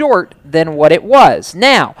less short than what it was.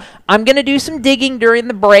 Now, I'm going to do some digging during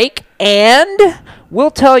the break, and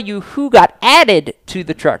we'll tell you who got added to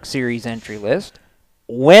the Truck Series entry list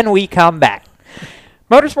when we come back.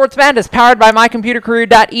 Motorsports Madness, powered by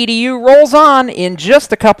mycomputercareer.edu, rolls on in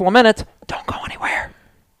just a couple of minutes. Don't go anywhere.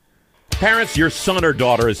 Parents, your son or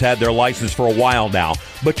daughter has had their license for a while now,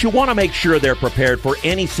 but you want to make sure they're prepared for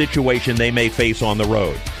any situation they may face on the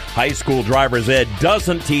road. High school driver's ed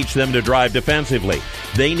doesn't teach them to drive defensively.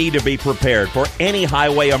 They need to be prepared for any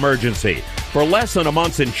highway emergency. For less than a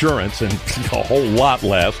month's insurance, and a whole lot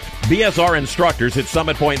less, BSR instructors at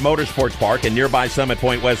Summit Point Motorsports Park in nearby Summit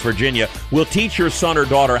Point, West Virginia, will teach your son or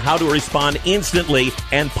daughter how to respond instantly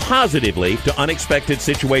and positively to unexpected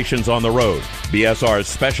situations on the road. BSR's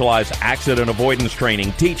specialized accident avoidance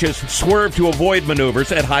training teaches swerve to avoid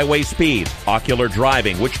maneuvers at highway speed, ocular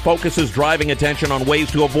driving, which focuses driving attention on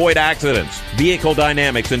ways to avoid accidents, vehicle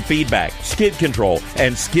dynamics and feedback, skid control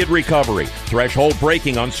and skid recovery, threshold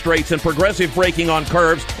braking on straights and progressive braking on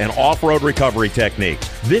curves, and off-road recovery techniques.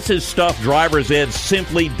 This is stuff driver's ed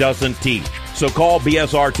simply doesn't teach. So call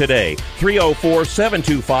BSR today,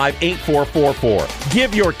 304-725-8444.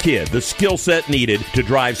 Give your kid the skill set needed to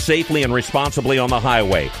drive safely and responsibly on the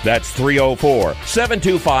highway. That's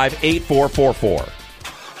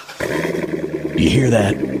 304-725-8444. You hear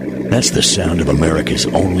that? That's the sound of America's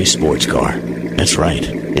only sports car. That's right,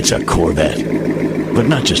 it's a Corvette. But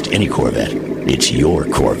not just any Corvette. It's your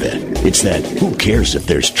Corvette. It's that who cares if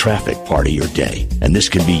there's traffic part of your day. And this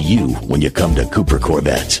can be you when you come to Cooper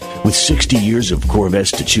Corvettes. With 60 years of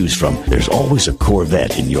Corvettes to choose from, there's always a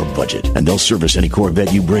Corvette in your budget. And they'll service any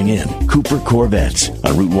Corvette you bring in. Cooper Corvettes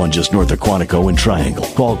on Route 1 just north of Quantico and Triangle.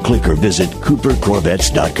 Call, click, or visit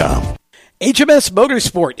CooperCorvettes.com. HMS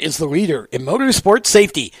Motorsport is the leader in motorsport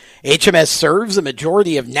safety. HMS serves a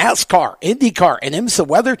majority of NASCAR, IndyCar, and IMSA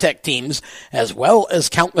WeatherTech teams, as well as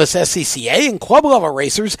countless SCCA and club-level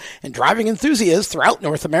racers and driving enthusiasts throughout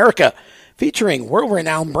North America. Featuring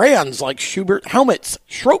world-renowned brands like Schubert helmets,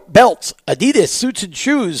 Schroep belts, Adidas suits and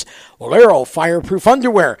shoes, Valero fireproof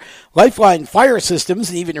underwear, Lifeline fire systems,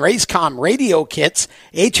 and even Racecom radio kits,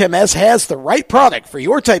 HMS has the right product for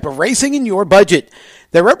your type of racing and your budget.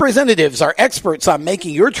 Their representatives are experts on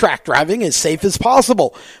making your track driving as safe as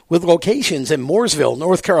possible. With locations in Mooresville,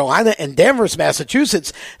 North Carolina, and Danvers,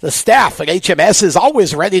 Massachusetts, the staff at HMS is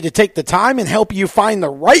always ready to take the time and help you find the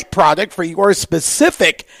right product for your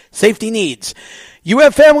specific safety needs. You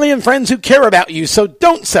have family and friends who care about you, so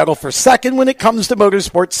don't settle for second when it comes to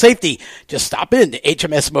motorsport safety. Just stop in to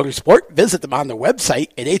HMS Motorsport, visit them on their website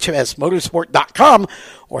at hmsmotorsport.com,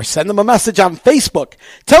 or send them a message on Facebook.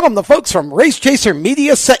 Tell them the folks from Race Chaser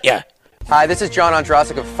Media sent you. Hi, this is John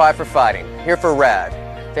Ondrasik of Five for Fighting, here for RAD,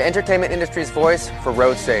 the entertainment industry's voice for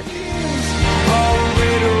road safety.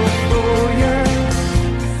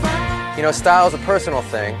 You know, style is a personal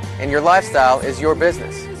thing, and your lifestyle is your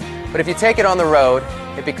business. But if you take it on the road,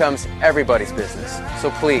 it becomes everybody's business. So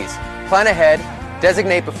please, plan ahead,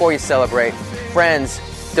 designate before you celebrate. Friends,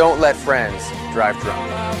 don't let friends drive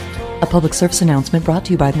drunk. A public service announcement brought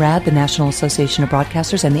to you by RAD, the National Association of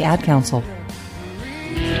Broadcasters, and the Ad Council.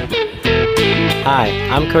 Hi,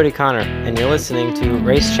 I'm Cody Connor, and you're listening to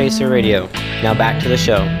Race Chaser Radio. Now back to the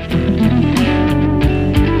show.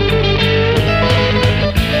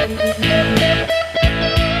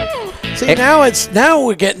 See, now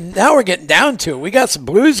we're getting down to it. We got some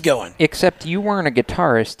blues going. Except you weren't a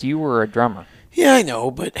guitarist, you were a drummer. Yeah, I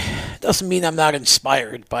know, but it doesn't mean I'm not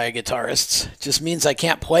inspired by a guitarist. It just means I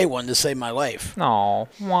can't play one to save my life. No.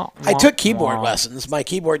 I took keyboard lessons. My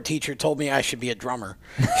keyboard teacher told me I should be a drummer.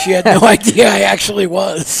 She had no idea I actually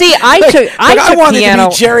was. See, I wanted piano. to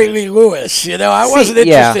be Jerry Lee Lewis. I wasn't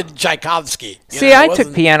interested in Tchaikovsky. I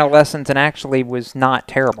took piano lessons and actually was not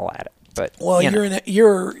terrible at it. But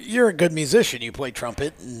you're a good musician. You play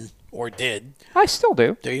trumpet or did. I still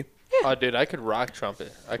do. Do you? Yeah. Oh, dude, I could rock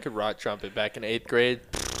trumpet. Back in 8th grade.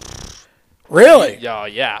 Really?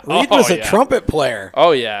 Yeah. Reed was a trumpet player.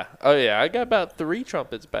 Oh, yeah. I got about 3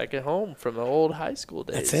 trumpets back at home from the old high school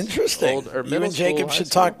days. That's interesting. You and Jacob should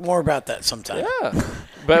talk more about that sometime. Yeah.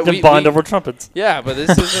 But we bond over trumpets. Yeah, but this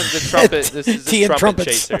isn't the trumpet. This is the trumpet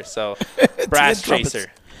chaser. So, brass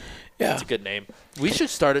chaser. Yeah. That's a good name. We should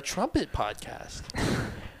start a trumpet podcast.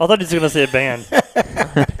 I thought he was going to say a band.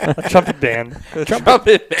 A trumpet band.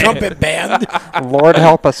 Trumpet band. Lord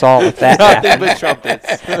help us all with that. Nothing but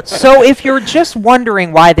trumpets. So if you're just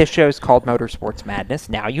wondering why this show is called Motorsports Madness,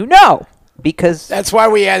 now you know. Because that's why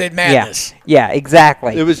we added madness. Yeah,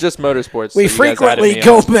 exactly. It was just motorsports. We frequently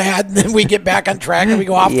go mad, and then we get back on track, and we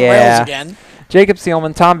go off the rails again. Jacob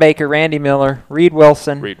Seelman, Tom Baker, Randy Miller, Reed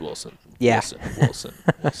Wilson. Yeah. Wilson.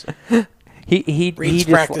 Reed's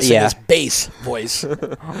practicing his bass voice.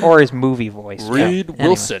 Or his movie voice. Reed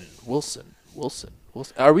Wilson.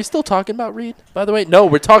 Are we still talking about Reed, by the way? No,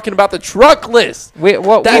 we're talking about the truck list. We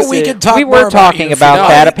were talking about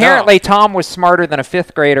that. Apparently, Tom was smarter than a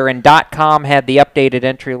 5th grader, and .com had the updated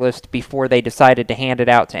entry list before they decided to hand it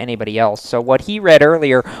out to anybody else. So what he read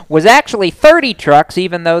earlier was actually 30 trucks,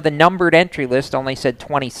 even though the numbered entry list only said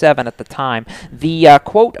 27 at the time. The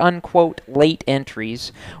quote-unquote late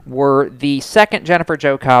entries were the 2nd Jennifer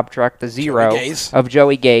Jo Cobb truck, the 0 of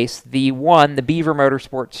Joey Gase, the 1, the Beaver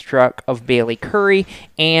Motorsports truck of Bailey Curry,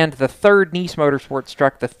 and the 3rd Nice Motorsports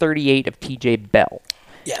truck, the 38 of TJ Bell.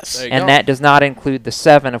 Yes. And that does not include the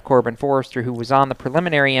 7 of Corbin Forrester, who was on the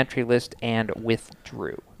preliminary entry list and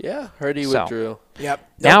withdrew. Yeah, heard he withdrew.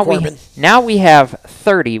 Yep. Now we have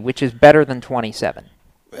 30, which is better than 27.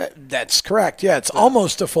 That's correct. Yeah, it's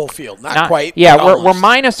almost a full field. Not quite. Yeah, we're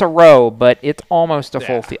minus a row, but it's almost a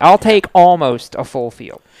full field. I'll take almost a full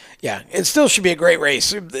field. Yeah, it still should be a great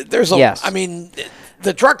race. I mean,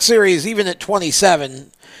 the truck series, even at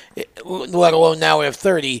 27, let alone now we have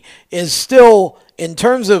 30, is still, in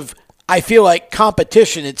terms of, I feel like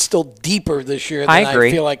competition, it's still deeper this year than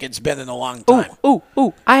I feel like it's been in a long time.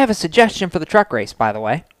 Ooh, I have a suggestion for the truck race, by the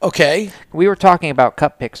way. Okay. We were talking about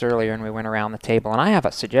cup picks earlier, and we went around the table, and I have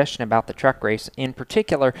a suggestion about the truck race. In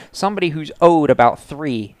particular, somebody who's owed about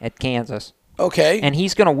 3 at Kansas. Okay. And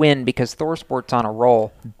he's going to win because ThorSport's on a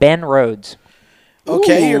roll. Ben Rhodes.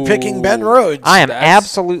 Okay, you're picking Ben Rhodes. I am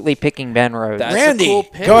absolutely picking Ben Rhodes. Randy,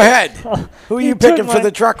 go ahead. Who are you picking for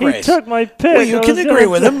the truck race? He took my pick. Well, you can agree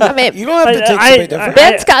with him. I mean, you don't have to take somebody different.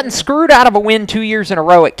 Ben's gotten screwed out of a win 2 years in a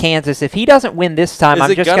row at Kansas. If he doesn't win this time,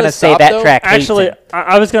 I'm just going to say that track hates him. Actually,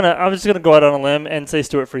 I was gonna go out on a limb and say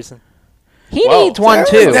Stuart Friesen. He needs one,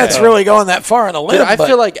 too. That's really going that far on a limb. Dude, I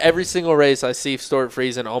feel like every single race I see Stuart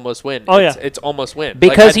Friesen almost win. Oh, yeah. It's almost win.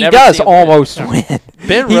 Because he does almost win.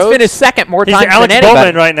 Ben He's Rhodes, finished second more times Alex than anybody.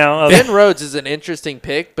 Bowman right now. Ben Rhodes is an interesting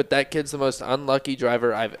pick, but that kid's the most unlucky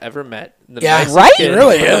driver I've ever met. Right? He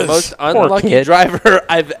really is. The most unlucky driver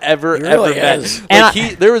I've ever met.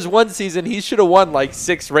 And there was one season he should have won like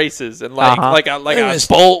 6 races, and like a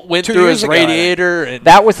bolt went through his radiator. And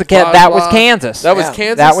that was Kansas. That was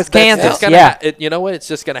Kansas. That was Kansas. Yeah. You know what? It's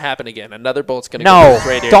just going to happen again. Another bolt's going to go through his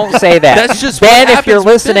radiator. Don't say that. That's just Ben, what if you're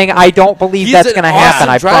listening, I don't believe that's going to happen.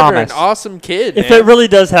 I promise. An awesome kid. If it really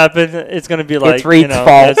does happen, it's going to be like it's Reed's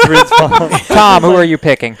fault. It's Reed's fault. Tom, who are you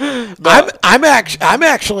picking? I'm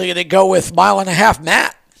actually going to go with 1.5 Mile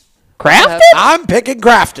Matt. Crafton? I'm picking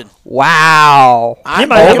Crafton. Wow. He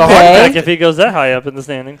might have a heart attack if he goes that high up in the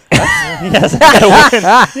standings. He hasn't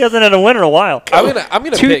had a win in a while. I'm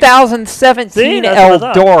gonna 2017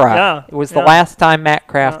 Eldora. Yeah. It was the last time Matt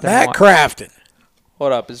Crafton Matt won. Crafton.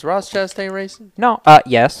 Hold up, is Ross Chastain racing? No.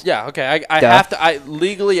 Yes. Yeah. Okay. I have to.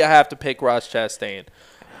 Legally I have to pick Ross Chastain.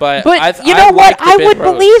 But you know what? I would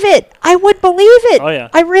believe it. I would believe it. Oh, yeah.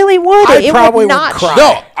 I really would. I It probably would not. would cry.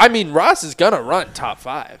 No, I mean, Ross is going to run top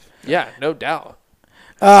 5. Yeah, no doubt.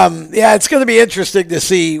 Yeah, it's going to be interesting to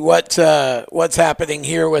see what's happening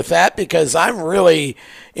here with that, because I'm really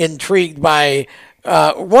intrigued by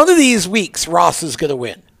one of these weeks Ross is going to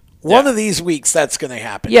win. One of these weeks that's going to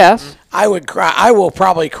happen. Yes. I would cry. I will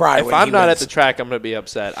probably cry If when I'm he not wins. at the track, I'm going to be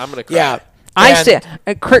upset. I'm going to cry. Yeah. I said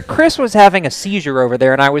Chris was having a seizure over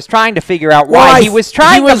there, and I was trying to figure out why. He was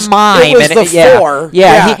trying to mime. It was and the 4.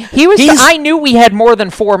 Yeah. He was. I knew we had more than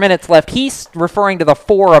 4 minutes left. He's referring to the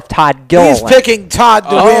 4 of Todd Gilliland. He's picking Todd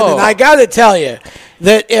to win, and I got to tell you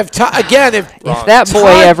that if that boy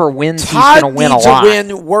ever wins, he's going to win a lot. Todd needs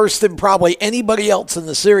to win worse than probably anybody else in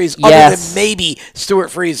the series, other than maybe Stuart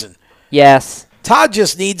Friesen. Yes. Todd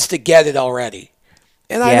just needs to get it already.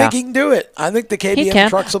 And I think he can do it. I think the KBM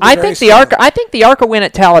trucks will be very strong. I think the ARCA win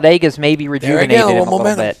at Talladega is maybe rejuvenated him a little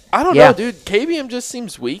bit. I don't know, dude. KBM just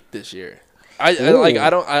seems weak this year. Kyle.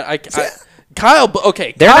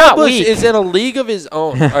 Okay, They're Kyle not Busch weak. is in a league of his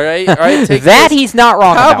own. All right, He's not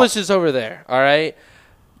wrong Kyle about. Busch is over there. All right,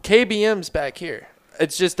 KBM's back here.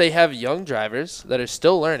 It's just they have young drivers that are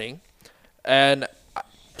still learning, and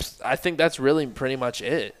I think that's really pretty much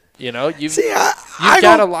it. You know, you've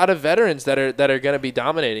got a lot of veterans that are going to be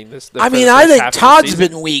dominating this. I think Todd's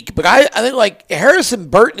been weak, but I think like Harrison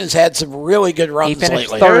Burton has had some really good runs He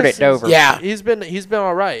finished lately. third at Dover. Yeah, he's been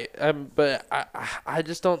all right. But I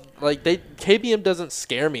just don't like KBM doesn't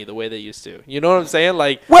scare me the way they used to. You know what I'm saying?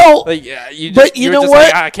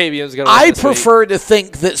 KBM's going to. I prefer to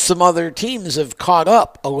think that some other teams have caught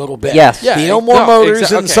up a little bit. Yes, the Ilmore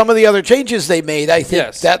Motors and some of the other changes they made. I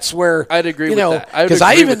think that's where I'd agree with that. Because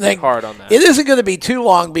I even think hard on that. It isn't going to be too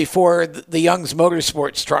long before the Young's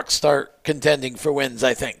Motorsports trucks start contending for wins,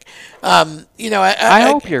 I think. I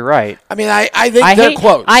hope you're right. I mean, I think they're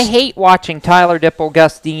close. I hate watching Tyler Dipple,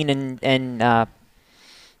 Gus Dean, and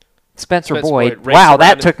Spencer Boyd. Wow,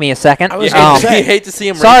 that took me a second. You hate to see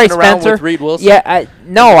him sorry, racing around Spencer. with Reed Wilson. Yeah, I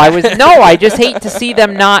just hate to see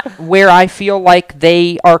them not where I feel like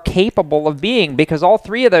they are capable of being, because all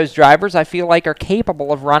 3 of those drivers I feel like are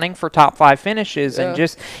capable of running for top 5 finishes, and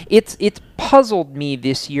just it's puzzled me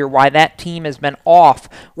this year why that team has been off.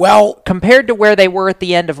 Well, compared to where they were at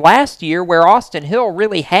the end of last year, where Austin Hill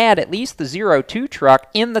really had at least the 0-2 truck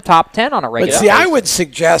in the top 10 on a regular basis. I would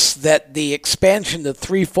suggest that the expansion to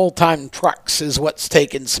 3 full-time trucks is what's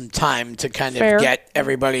taken some time to kind of get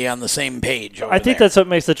everybody on the same page. I think that's what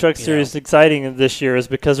makes the truck series exciting this year, is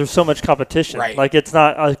because there's so much competition. Right. Like, it's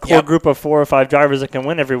not a core group of 4 or 5 drivers that can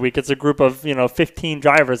win every week. It's a group of 15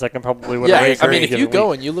 drivers that can probably win a race. I mean, if you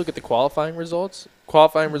go and you look at the qualifying results,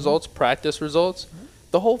 practice results,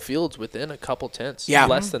 the whole field's within a couple tenths,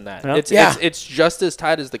 less than that. It's just as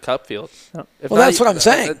tight as the Cup field. That's what I'm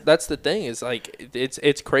saying. That's the thing. Is like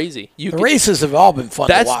it's crazy. The races have all been fun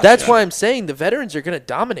to watch. That's why I'm saying the veterans are going to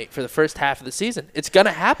dominate for the first half of the season. It's going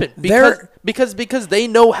to happen because they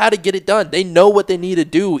know how to get it done. They know what they need to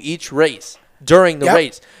do each race during the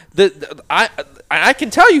race. I can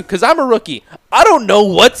tell you, because I'm a rookie, I don't know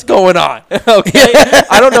what's going on. Okay,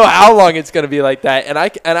 I don't know how long it's going to be like that, and I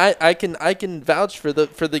can vouch for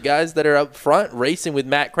the guys that are up front racing with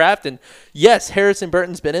Matt Kraft. And yes, Harrison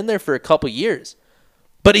Burton's been in there for a couple years,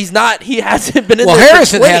 but he hasn't been in there. Well,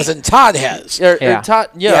 Harrison for 20. hasn't. Todd has.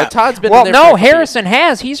 Todd's been. Well, in there no, for Harrison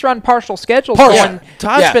has. He's run partial schedules.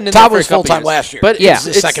 Todd's been in there for a couple full-time years. last year, but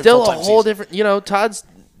it's still a whole season. different.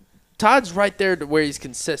 Todd's right there to where he's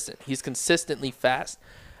consistent. He's consistently fast.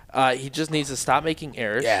 He just needs to stop making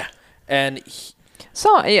errors. Yeah. And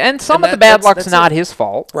some of the bad luck's not his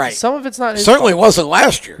fault. Right. Some of it's not his Certainly fault. wasn't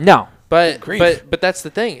last year. No. But that's the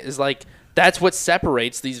thing, is like that's what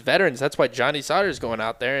separates these veterans. That's why Johnny Sauter's going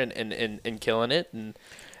out there and killing it,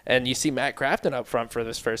 and you see Matt Crafton up front for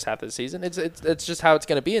this first half of the season. It's just how it's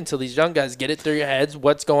going to be until these young guys get it through your heads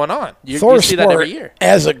what's going on. You see that every year.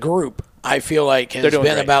 As a group, I feel like has been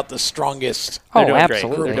great. about the strongest.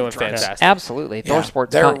 Absolutely. They're doing fantastic. Absolutely.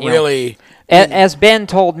 Motorsports. They're really. As Ben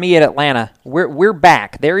told me at Atlanta, we're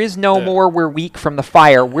back. There is no more we're weak from the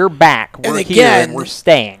fire. We're back. We're here and we're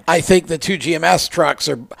staying. I think the 2 GMS trucks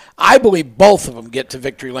are. I believe both of them get to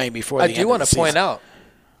victory lane before the end of the season. I do want to point out,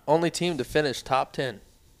 only team to finish top 10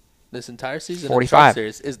 this entire season 45. in the truck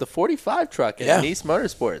series is the 45 truck in Nice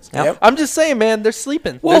Motorsports. Yep. I'm just saying, man, they're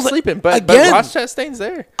sleeping. Well, they're sleeping, but Ross Chastain's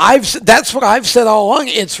there. That's what I've said all along.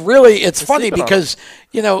 It's funny because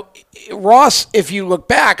Ross, if you look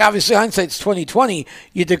back, obviously hindsight's 2020.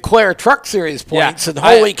 You declare truck series points, and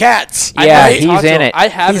holy cats! He's in it. I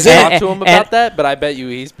haven't talked to him about that, but I bet you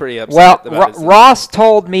he's pretty upset. Well, Ross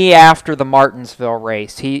told me after the Martinsville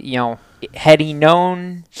race, had he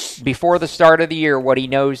known before the start of the year what he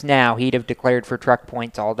knows now, he'd have declared for truck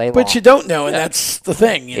points all day long. But you don't know, and that's the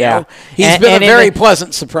thing. You know, he's been a very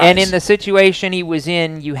pleasant surprise. And in the situation he was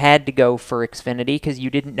in, you had to go for Xfinity because you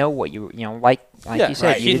didn't know what you like you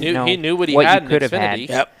said. He knew what he had in Xfinity.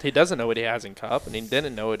 Yep. He doesn't know what he has in Cup, and he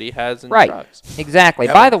didn't know what he has in trucks. Exactly.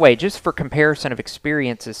 By the way, just for comparison of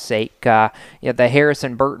experience's sake, the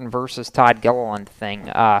Harrison Burton versus Todd Gilliland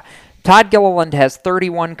thing. Todd Gilliland has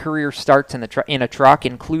 31 career starts in a truck,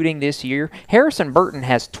 including this year. Harrison Burton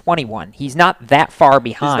has 21. He's not that far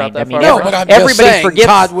behind. But I'm just saying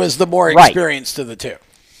Todd was the more experienced of the two.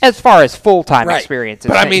 As far as full-time experience,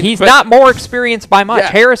 but he's not more experienced by much.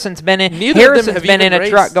 Harrison's been in a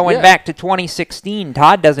truck going back to 2016.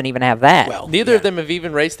 Todd doesn't even have that. Well, neither of them have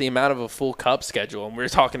even raced the amount of a full Cup schedule, and we're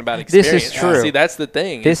talking about experience. This is true. See, that's the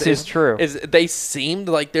thing. This is true. They seemed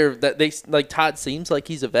like Todd seems like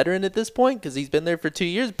he's a veteran at this point because he's been there for 2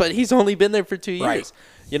 years, but he's only been there for 2 years. Right.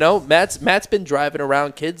 You know, Matt's been driving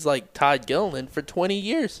around kids like Todd Gilliland for 20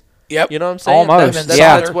 years. Yep. You know what I'm saying? Almost.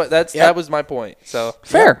 That was my point. So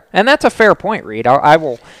fair. And that's a fair point, Reed. I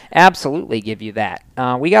will absolutely give you that.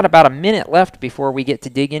 We got about a minute left before we get to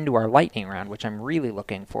dig into our lightning round, which I'm really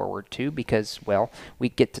looking forward to because, well, we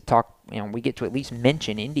get to talk, we get to at least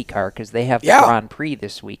mention IndyCar because they have the Grand Prix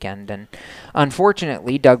this weekend. And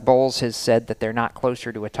unfortunately, Doug Bowles has said that they're not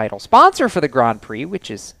closer to a title sponsor for the Grand Prix, which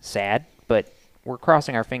is sad, but we're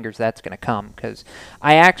crossing our fingers that's going to come because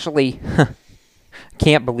I actually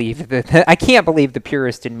can't believe the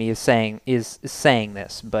purist in me is saying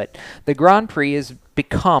this, but the Grand Prix has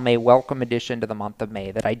become a welcome addition to the month of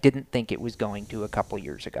May that I didn't think it was going to a couple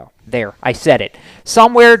years ago. There, I said it.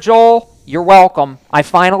 Somewhere, Joel, you're welcome. I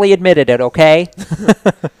finally admitted it, okay?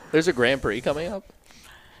 There's a Grand Prix coming up?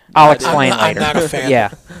 I'll explain later. I'm not a fan. Yeah.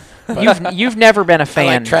 You've never been a fan.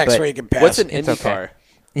 I like tracks where you can pass. What's an IndyCar?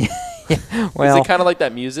 Well, is it kind of like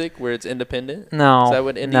that music where it's independent? No. Is that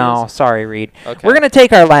what Indy is? Sorry, Reed. Okay. We're going to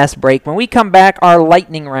take our last break. When we come back, our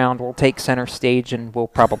lightning round will take center stage and will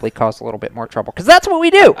probably cause a little bit more trouble because that's what we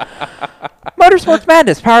do. Motorsports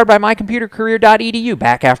Madness, powered by mycomputercareer.edu.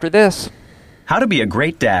 Back after this. How to be a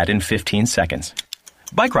great dad in 15 seconds.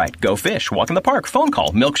 Bike ride, go fish, walk in the park, phone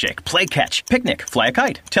call, milkshake, play catch, picnic, fly a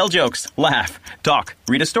kite, tell jokes, laugh, talk,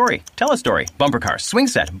 read a story, tell a story, bumper car, swing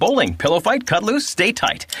set, bowling, pillow fight, cut loose, stay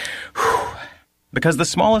tight. Whew. Because the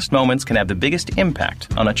smallest moments can have the biggest impact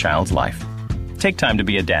on a child's life. Take time to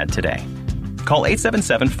be a dad today. Call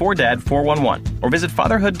 877-4DAD-411 or visit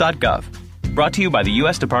fatherhood.gov. Brought to you by the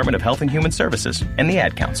U.S. Department of Health and Human Services and the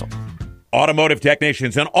Ad Council. Automotive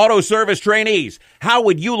technicians and auto service trainees, how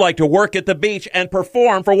would you like to work at the beach and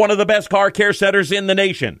perform for one of the best car care centers in the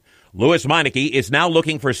nation? Lewis Meineke is now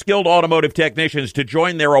looking for skilled automotive technicians to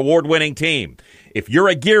join their award-winning team. If you're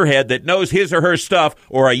a gearhead that knows his or her stuff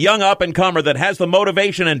or a young up-and-comer that has the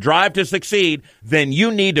motivation and drive to succeed, then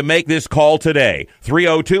you need to make this call today.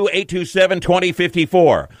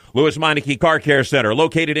 302-827-2054. Lewis Meineke Car Care Center,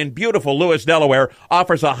 located in beautiful Lewis, Delaware,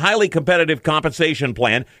 offers a highly competitive compensation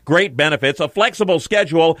plan, great benefits, a flexible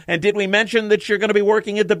schedule, and did we mention that you're going to be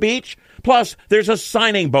working at the beach? Plus, there's a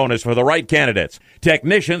signing bonus for the right candidates.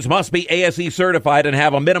 Technicians must be ASE certified and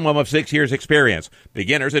have a minimum of 6 years experience.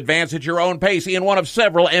 Beginners advance at your own pace in one of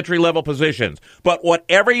several entry-level positions. But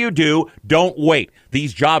whatever you do, don't wait.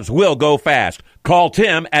 These jobs will go fast. Call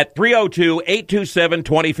Tim at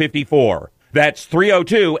 302-827-2054. That's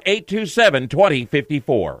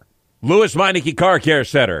 302-827-2054. Lewis Meineke Car Care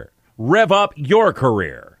Center. Rev up your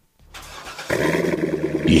career.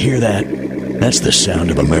 You hear that? That's the sound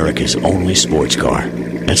of America's only sports car.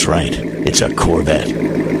 That's right. It's a Corvette.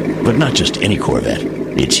 But not just any Corvette.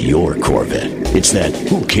 It's your Corvette. It's that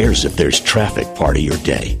who cares if there's traffic part of your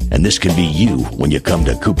day. And this can be you when you come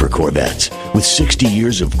to Cooper Corvettes. With 60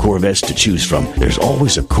 years of Corvettes to choose from, there's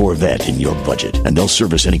always a Corvette in your budget. And they'll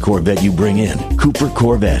service any Corvette you bring in. Cooper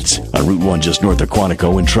Corvettes on Route 1 just north of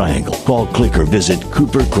Quantico and Triangle. Call, click, or visit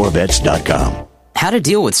CooperCorvettes.com. How to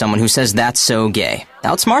deal with someone who says that's so gay.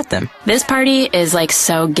 Outsmart them. This party is like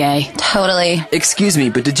so gay. Totally. Excuse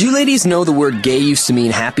me, but did you ladies know the word gay used to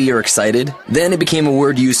mean happy or excited? Then it became a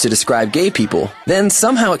word used to describe gay people. Then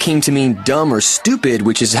somehow it came to mean dumb or stupid,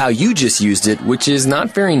 which is how you just used it, which is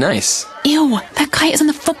not very nice. Ew, that guy is on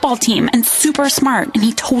the football team and super smart, and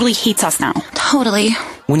he totally hates us now. Totally.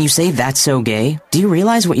 When you say that's so gay, do you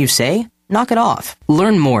realize what you say? Knock it off.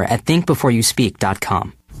 Learn more at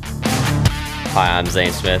thinkbeforeyouspeak.com. Hi, I'm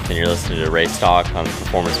Zane Smith, and you're listening to Race Talk on the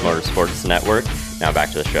Performance Motorsports Network. Now back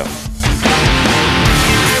to the show.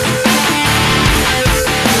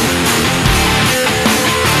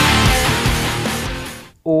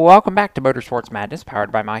 Welcome back to Motorsports Madness,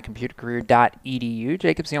 powered by mycomputercareer.edu.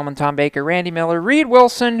 Jacob Seelman, Tom Baker, Randy Miller, Reed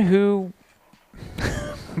Wilson, who...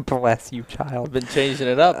 Bless you, child. I've been changing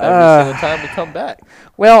it up every single time we come back.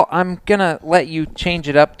 Well, I'm going to let you change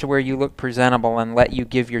it up to where you look presentable and let you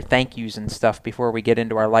give your thank yous and stuff before we get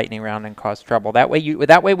into our lightning round and cause trouble. That way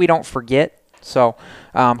we don't forget. So,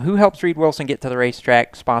 who helps Reed Wilson get to the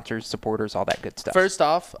racetrack? Sponsors, supporters, all that good stuff. First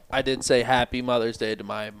off, I did say Happy Mother's Day to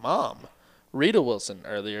my mom, Rita Wilson,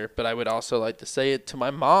 earlier, but I would also like to say it to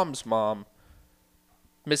my mom's mom,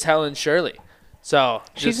 Miss Helen Shirley. So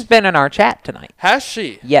she's been in our chat tonight. Has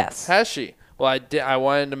she? Yes. Has she? Well, I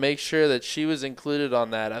wanted to make sure that she was included on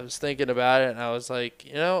that. I was thinking about it, and I was like,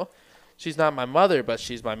 she's not my mother, but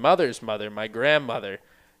she's my mother's mother, my grandmother.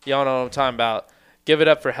 Y'all know what I'm talking about. Give it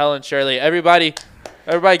up for Helen Shirley. Everybody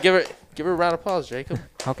give her a round of applause, Jacob.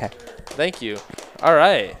 Okay. Thank you. All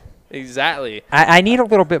right. Exactly. I need a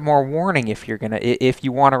little bit more warning if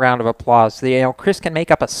you want a round of applause. Chris can make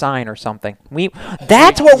up a sign or something.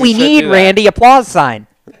 That's what we need, Randy. Applause sign.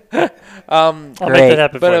 I'll make that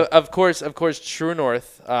happen. But of course, True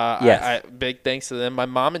North. Yes. Big thanks to them. My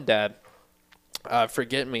mom and dad for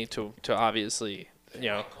getting me to obviously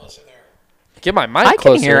get my mic closer. I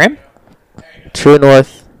can hear him. True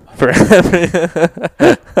North.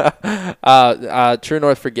 True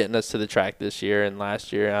North for getting us to the track this year and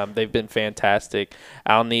last year. They've been fantastic.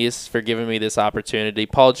 Al Neese for giving me this opportunity.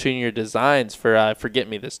 Paul Jr. Designs for getting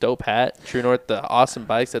me this dope hat. True North, the awesome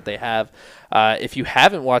bikes that they have. If you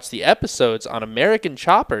haven't watched the episodes on American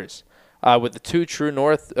Choppers with the two True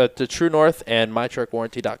North and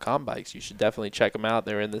MyTruckWarranty.com bikes, you should definitely check them out.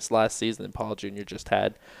 They're in this last season that Paul Jr. just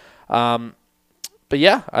had. But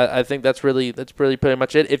yeah, I think that's really pretty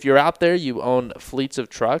much it. If you're out there, you own fleets of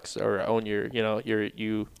trucks or own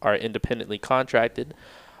you are independently contracted,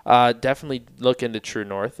 definitely look into True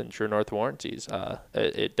North and True North warranties.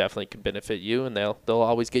 It definitely can benefit you, and they'll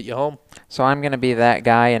always get you home. So I'm going to be that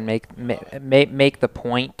guy and make the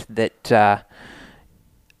point that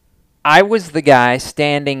I was the guy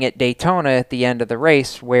standing at Daytona at the end of the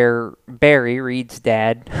race where Barry, Reed's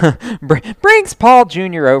dad, brings Paul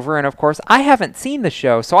Jr. over. And, of course, I haven't seen the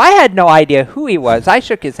show, so I had no idea who he was. I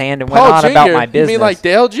shook his hand and went on about my business. You mean like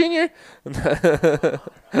Dale Jr.?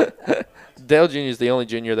 Dale Jr. is the only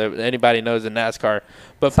junior that anybody knows in NASCAR.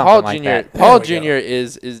 But Something Paul Jr.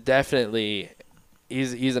 is definitely –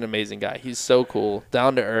 He's an amazing guy. He's so cool,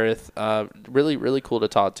 down to earth, really, really cool to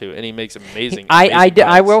talk to, and he makes amazing.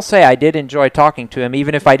 I will say I did enjoy talking to him,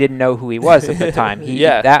 even if I didn't know who he was at the time.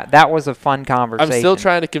 That was a fun conversation. I'm still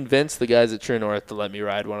trying to convince the guys at True North to let me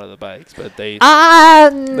ride one of the bikes, but they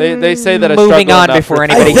say that moving on before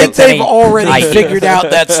anybody. I think they've already figured out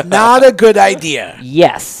that's not a good idea.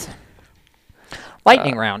 Yes.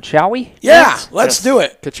 Lightning round, shall we? Yeah, let's do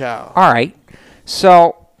it. Ka-chow. All right.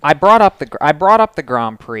 So. I brought up the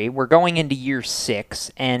Grand Prix. We're going into year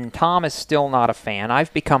 6, and Tom is still not a fan.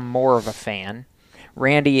 I've become more of a fan.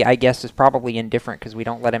 Randy, I guess, is probably indifferent because we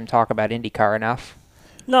don't let him talk about IndyCar enough.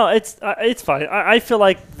 No, it's fine. I feel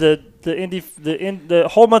like the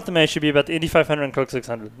whole month of May should be about the Indy 500 and Coke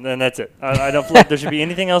 600, and that's it. I don't feel like there should be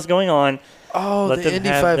anything else going on. Oh, the Indy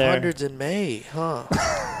 500's in May, huh?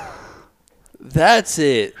 That's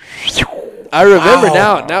it. I remember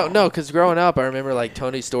now, because growing up, I remember like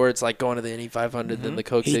Tony Stewart's like going to the Indy 500, then the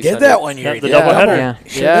Coke 600. He did that one year. The doubleheader.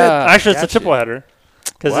 Yeah. Actually, it's a tripleheader.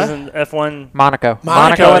 Because isn't F1 Monaco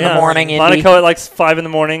in the morning. Monaco at like 5 in the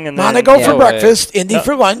morning, and then Monaco for breakfast, Indy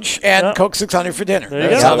for lunch, and Coke 600 for dinner.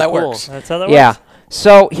 That's how that works. That's how that works. Yeah.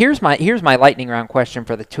 So here's my lightning round question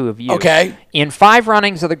for the two of you. Okay. In 5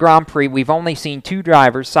 runnings of the Grand Prix, we've only seen 2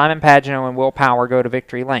 drivers, Simon Pagenaud and Will Power, go to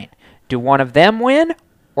victory lane. Do one of them win,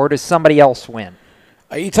 or does somebody else win?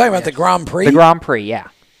 Are you talking about the Grand Prix? The Grand Prix, yeah.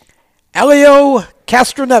 Elio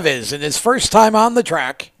Castroneves, in his first time on the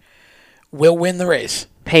track, will win the race.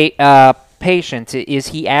 Patience, is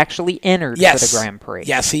he actually entered for the Grand Prix?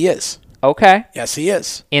 Yes, he is. Okay. Yes, he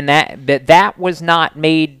is. In that was not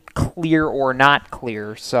made clear or not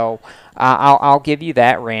clear, so I'll give you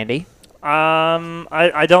that, Randy.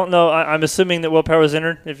 I don't know. I'm assuming that Will Power was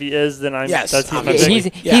entered. If he is, then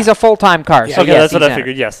he's a full-time car. Yeah. So okay, yes, that's what I entered.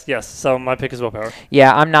 figured. Yes. So my pick is Will Power.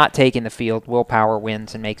 Yeah, I'm not taking the field. Will Power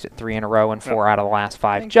wins and makes it 3 in a row and 4 out of the last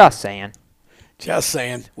 5. Just saying.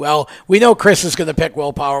 Well, we know Chris is going to pick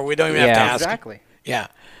Will Power. We don't even have to ask. Exactly. Yeah,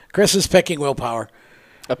 Chris is picking Will Power.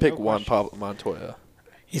 I pick Juan Pablo Montoya.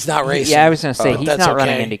 He's not racing. Yeah, I was going to say he's not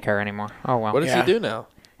running IndyCar anymore. Oh well. What does he do now?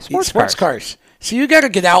 Sports cars. So you got to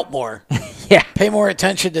get out more. Yeah. Pay more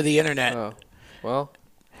attention to the internet. Oh, well.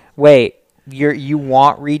 Wait. You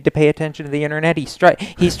want Reed to pay attention to the internet. He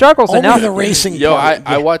struggles Only enough. the racing. Yo,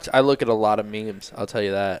 I look at a lot of memes. I'll tell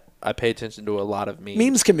you that. I pay attention to a lot of memes.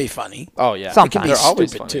 Memes can be funny. Oh yeah, sometimes they're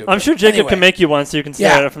always funny too. I'm sure Jacob can make you one, so you can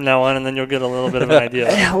stare at it from now on, and then you'll get a little bit of an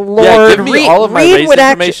idea. Lord, give me all of my race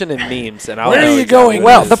information and memes, and I'll. Where are you going?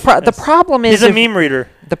 Well, the problem is he's a meme reader.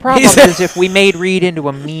 The problem is if we made Reed into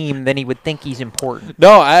a meme, then he would think he's important.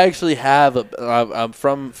 No, I actually have.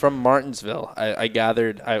 From Martinsville,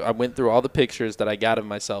 I went through all the pictures that I got of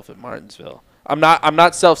myself at Martinsville. I'm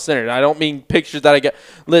not self-centered. I don't mean pictures that I get.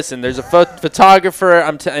 Listen, there's a photographer.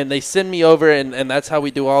 And they send me over, and that's how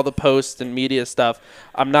we do all the posts and media stuff.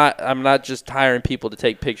 I'm not just hiring people to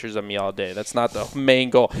take pictures of me all day. That's not the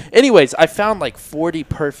main goal. Anyways, I found like 40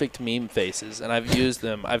 perfect meme faces, and I've used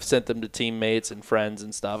them. I've sent them to teammates and friends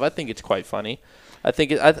and stuff. I think it's quite funny. I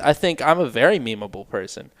think I'm a very memeable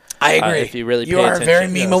person. I agree. If you really you pay are attention. a very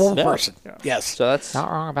memeable person. Yeah. Yes. So that's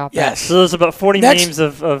not wrong about that. Yes. So there's about 40 memes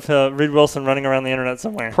of Reed Wilson running around the internet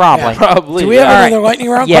somewhere. Probably. Yeah. Probably. Do we have another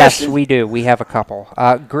lightning round yes, question? we do. We have a couple.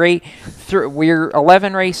 Great. We're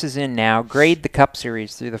 11 races in now. Grade the Cup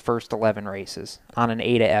Series through the first 11 races on an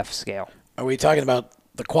A to F scale. Are we talking about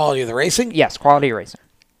the quality of the racing? Yes, quality of racing.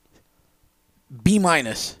 B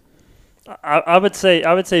minus. I would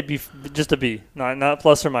say B, just a B, not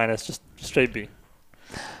plus or minus, just straight B.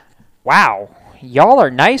 Wow, y'all are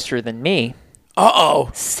nicer than me.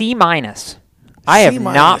 C minus. I have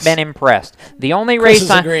not been impressed. The only race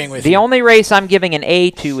I'm giving an A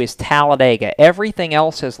to is Talladega. Everything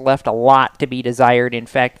else has left a lot to be desired. In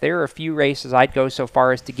fact, there are a few races I'd go so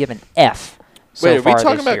far as to give an F. Wait, are we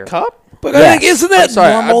talking about Cup? But I think, isn't that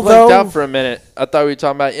normal, though? I blanked out for a minute. I thought we were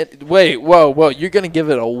talking about it. Wait, whoa. You're going to give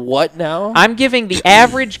it a what now? I'm giving the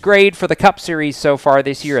average grade for the Cup Series so far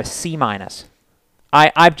this year a C minus.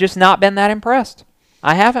 I've just not been that impressed.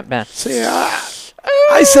 I haven't been. See,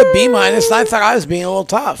 I said B minus, and I thought I was being a little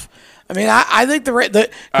tough. I mean, I think the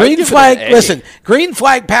green flag. Listen, green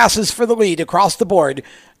flag passes for the lead across the board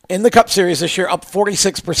in the Cup Series this year, up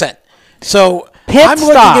 46%. So I'm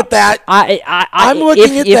looking at that. I'm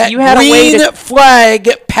looking at that. Green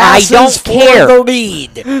flag passes for the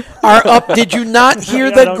lead are up. Did you not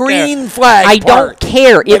hear the green flag? I don't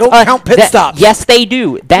care. They don't count pit stops. Yes, they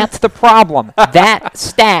do. That's the problem. That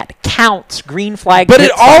stat counts green flag. But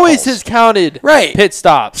pit it always has counted pit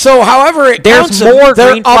stops. So however it counts, there's more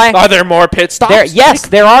green flags. Are there more pit stops? Yes,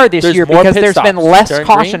 there are this year because there's been less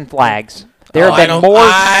caution flags. There have been more.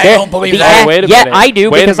 I don't believe that. Wait a minute. Yeah, I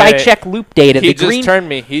do because I check loop data. He just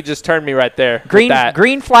turned me right there.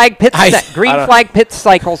 Green flag pit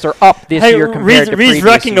cycles are up this year compared to previous Reed's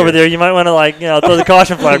wrecking year. over there. You might want to throw the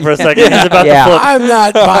caution flag for a second. He's about to flip. I'm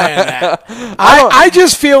not buying that. I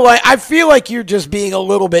just feel like you're just being a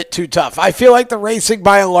little bit too tough. I feel like the racing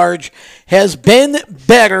by and large has been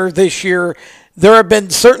better this year. There have been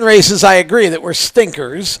certain races, I agree, that were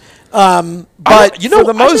stinkers. But for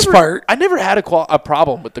the most part, I never had a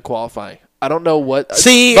problem with the qualifying. I don't know what.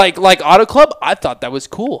 See, like Auto Club, I thought that was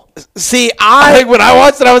cool. See, when I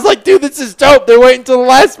watched it, I was like, dude, this is dope. They're waiting until the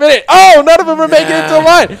last minute. Oh, none of them are making it to the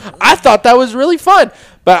line. I thought that was really fun,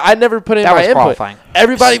 but I never put in my input. Qualifying.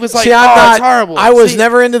 Everybody was like, that's horrible. I was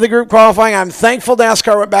never into the group qualifying. I'm thankful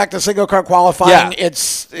NASCAR went back to single car qualifying. Yeah.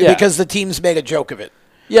 It's because the teams made a joke of it.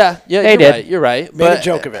 Yeah, they did. Right, you're right. Made a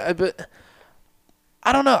joke of it. But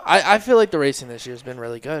I don't know. I feel like the racing this year has been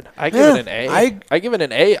really good. I give it an A. I give it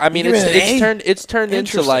an A. I mean, it's turned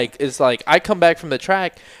into like I come back from the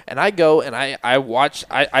track and I go and I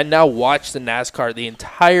now watch the NASCAR, the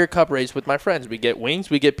entire Cup race with my friends. We get wings,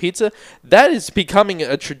 we get pizza. That is becoming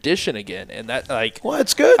a tradition again, and that well,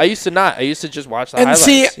 it's good. I used to just watch the highlights.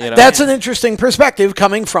 And see, that's an interesting perspective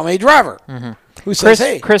coming from a driver who says,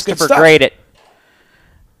 "Hey, Christopher, grade it."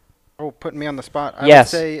 Oh, putting me on the spot. I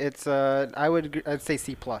yes. would say it's I'd say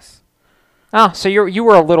C+. Oh, so you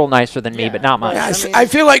were a little nicer than me, but not much. Yeah, I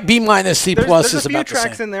feel like B minus C plus is about the same. There's a few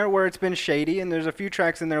tracks in there where it's been shady, and there's a few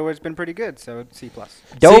tracks in there where it's been pretty good. So C plus.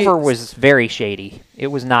 Dover was very shady. It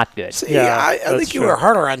was not good. See, I think you were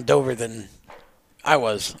harder on Dover than I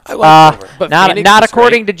was. I love Dover, but not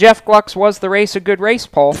according to Jeff Gluck's was the race a good race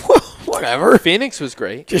poll. Whatever. Phoenix was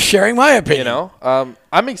great. Just sharing my opinion. You know,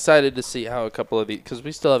 I'm excited to see how a couple of these, because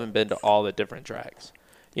we still haven't been to all the different tracks.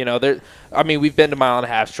 You know, we've been to 1.5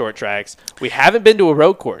 mile short tracks. We haven't been to a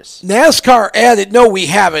road course. NASCAR added, no, we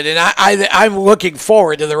haven't, and I'm looking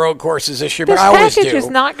forward to the road courses this year. This but I always do. package is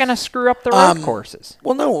not going to screw up the road courses.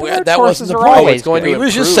 Well, no, the that wasn't the point. Always He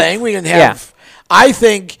was just saying we didn't have. I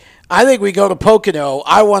think I think we go to Pocono.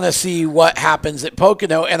 I want to see what happens at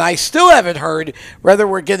Pocono, and I still haven't heard whether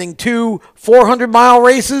we're getting 2 400-mile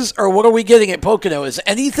races or what are we getting at Pocono. Has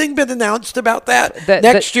anything been announced about that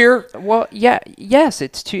next year? Well, yes,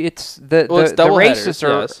 it's the races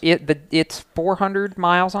are it's 400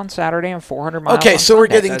 miles on Saturday and 400 miles. Okay, on so Sunday. we're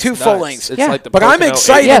getting 2 full lengths. But I'm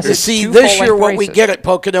excited to see this year what we get at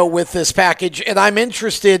Pocono with this package, and I'm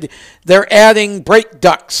interested. They're adding brake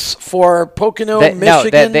ducts for Pocono,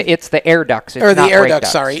 Michigan. It's the air ducts. It's or the not air brake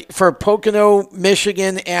ducts, sorry, for Pocono,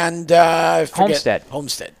 Michigan, and Homestead.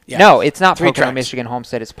 Homestead. Yeah. No, it's not 3 Pocono, tracks. Michigan,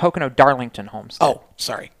 Homestead. It's Pocono, Darlington, Homestead. Oh,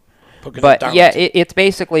 sorry. Pocono, But Darlington. it's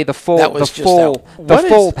basically the full What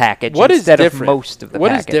full is- package what is instead of different? most of the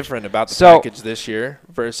What package. is different about the package this year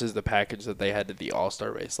versus the package that they had at the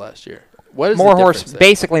All-Star race last year? What is more the difference there?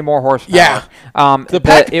 basically more horsepower. Yeah. The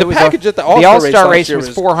package at the All-Star race was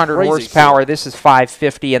was 400 crazy horsepower. cool. This is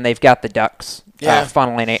 550, and they've got the ducts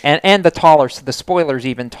funneling it, and the taller. So the spoiler's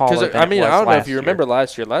even taller. Than I mean, it was I don't know if last you year. remember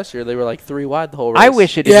last year. Last year they were like 3 wide the whole race. I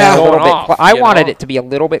wish it had been a little Going bit. off, I you wanted know? it to be a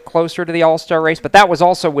little bit closer to the All-Star race, but that was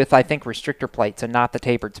also with I think restrictor plates and not the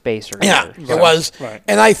tapered spacer. Yeah, either. it was. Right.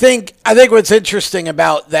 And I think what's interesting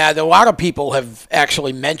about that, a lot of people have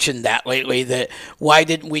actually mentioned that lately, that why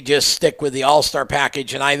didn't we just stick with the All-Star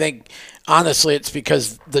package? And I think, honestly, it's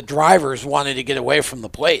because the drivers wanted to get away from the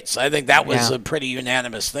plates. I think that was a pretty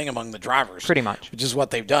unanimous thing among the drivers. Pretty much. Which is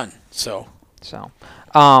what they've done. So,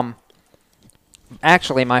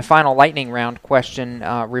 actually, my final lightning round question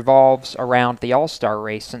revolves around the All-Star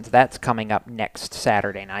race, since that's coming up next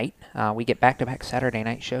Saturday night. We get back-to-back Saturday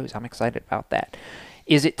night shows. I'm excited about that.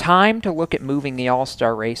 Is it time to look at moving the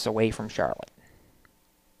All-Star race away from Charlotte?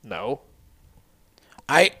 No.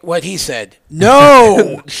 What he said.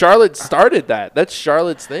 No! Charlotte started that. That's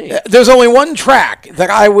Charlotte's thing. There's only one track that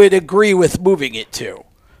I would agree with moving it to,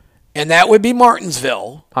 and that would be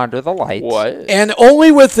Martinsville. Under the lights. What? And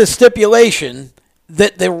only with the stipulation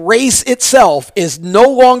that the race itself is no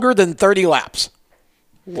longer than 30 laps.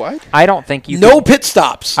 What? I don't think you No pit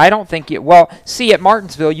stops. I don't think you... Well, see, at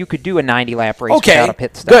Martinsville, you could do a 90-lap race without a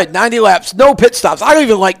pit stop. Good. 90 laps. No pit stops. I don't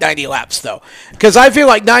even like 90 laps, though, because I feel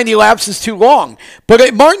like 90 laps is too long. But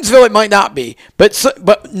at Martinsville, it might not be.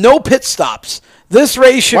 But no pit stops. This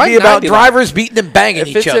race should be about drivers beating and banging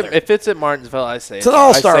each other. If it's at Martinsville, I say it's an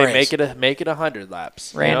all-star race. Make it 100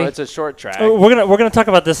 laps. Randy? You know, it's a short track. We're gonna talk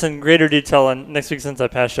about this in greater detail on next week's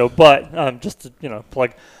Inside Pass show, but just to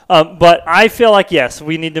plug. But I feel like yes,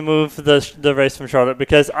 we need to move the race from Charlotte,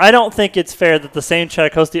 because I don't think it's fair that the same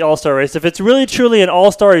track hosts the All-Star race. If it's really truly an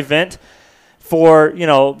All-Star event for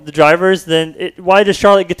the drivers, then why does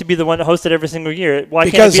Charlotte get to be the one that hosts it every single year? Why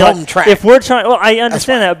because can't it be home track. If we're trying, well, I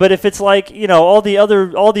understand that, but if it's like all the other,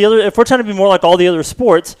 if we're trying to be more like all the other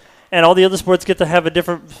sports, and all the other sports get to have a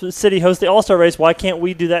different city host the All-Star race, why can't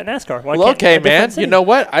we do that in NASCAR? Why well, can't okay, a different man. city? You know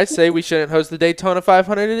what? I say we shouldn't host the Daytona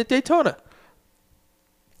 500 at Daytona.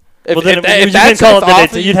 You'd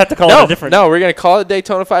have to call it a different. No, we're going to call it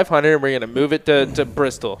Daytona 500, and we're going to move it to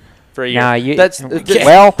Bristol for a year. Nah, that's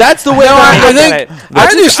the way. I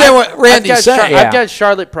understand what Randy's saying. I've got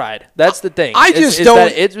Charlotte pride. That's the thing. I just don't.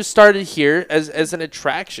 It was started here as an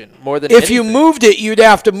attraction more than. If you moved it, you'd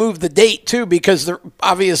have to move the date too, because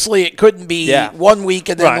obviously it couldn't be 1 week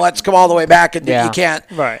and then let's come all the way back, and you can't.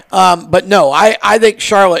 Right. But no, I think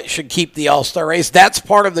Charlotte should keep the All-Star race. That's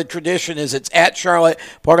part of the tradition. Is it's at Charlotte,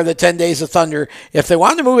 part of the 10 Days of Thunder. If they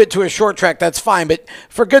want to move it to a short track, that's fine. But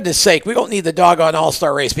for goodness sake, we don't need the doggone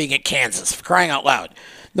All-Star race being at Kansas, for crying out loud.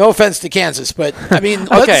 No offense to Kansas, but I mean,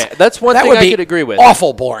 okay, that's one thing I could agree with.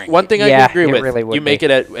 Awful boring. One thing I could agree with. Really would you make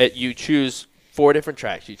it at you choose 4 different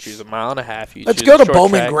tracks. You choose a mile and a half. Let's go to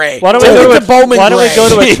Bowman Gray. Why don't we go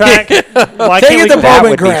to a track? Why can't we go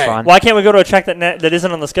Bowman Gray? Why can't we go to a track that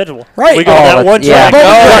isn't on the schedule? Right. We go to that one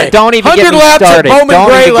track. Don't even get me 100 laps started. at Bowman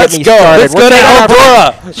Gray. Let's go. Let's go to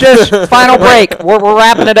Albora. Just final break. We're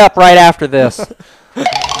wrapping it up right after this.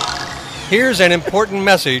 Here's an important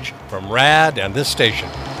message from RAD and this station.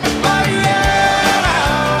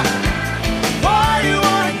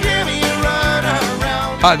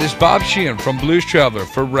 Hi, this is Bob Sheehan from Blues Traveler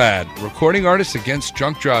for RAD, recording artists against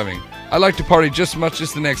drunk driving. I like to party just as much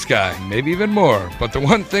as the next guy, maybe even more, but the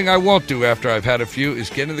one thing I won't do after I've had a few is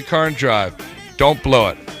get in the car and drive. Don't blow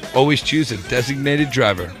it. Always choose a designated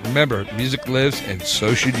driver. Remember, music lives and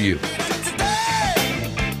so should you.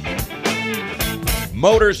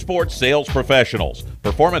 Motorsports Sales Professionals.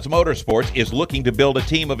 Performance Motorsports is looking to build a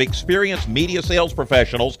team of experienced media sales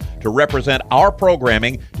professionals to represent our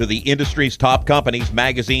programming to the industry's top companies,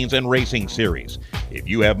 magazines, and racing series. If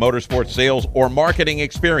you have motorsports sales or marketing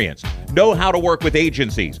experience, know how to work with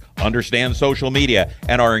agencies, understand social media,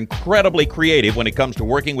 and are incredibly creative when it comes to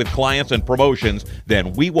working with clients and promotions,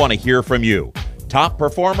 then we want to hear from you. Top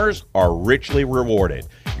performers are richly rewarded.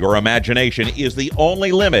 Your imagination is the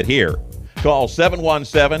only limit here. Call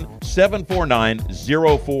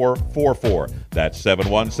 717-749-0444. That's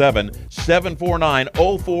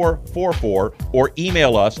 717-749-0444, or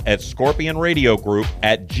email us at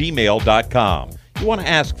scorpionradiogroup@gmail.com. You want to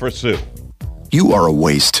ask for Sue. You are a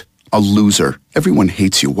waste. A loser. Everyone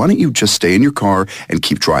hates you. Why don't you just stay in your car and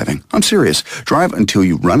keep driving? I'm serious. Drive until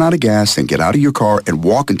you run out of gas, then get out of your car and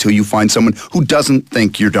walk until you find someone who doesn't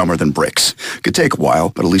think you're dumber than bricks. Could take a while,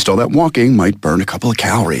 but at least all that walking might burn a couple of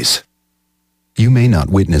calories. You may not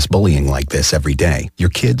witness bullying like this every day. Your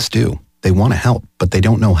kids do. They want to help, but they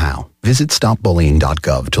don't know how. Visit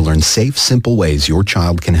stopbullying.gov to learn safe, simple ways your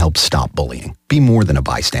child can help stop bullying. Be more than a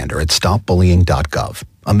bystander at stopbullying.gov.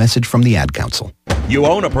 A message from the Ad Council. You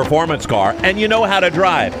own a performance car and you know how to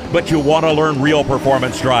drive, but you want to learn real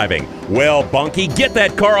performance driving. Well, Bunky, get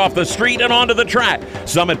that car off the street and onto the track.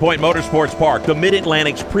 Summit Point Motorsports Park, the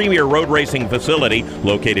Mid-Atlantic's premier road racing facility,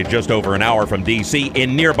 located just over an hour from D.C.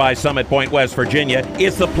 in nearby Summit Point, West Virginia,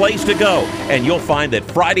 is the place to go. And you'll find that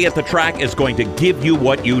Friday at the track is going to give you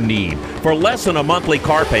what you need. For less than a monthly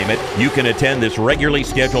car payment, you can attend this regularly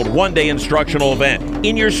scheduled one-day instructional event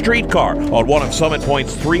in your street car on one of Summit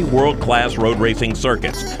Point's 3 world-class road racing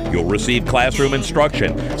circuits. You'll receive classroom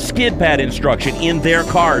instruction, skid pad instruction in their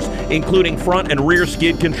cars, including front and rear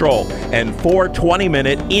skid control, and 4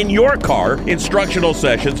 20-minute in-your-car instructional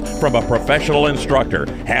sessions from a professional instructor.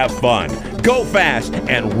 Have fun, go fast,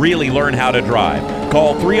 and really learn how to drive.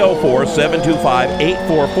 Call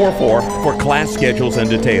 304-725-8444 for class schedules and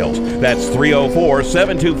details. That's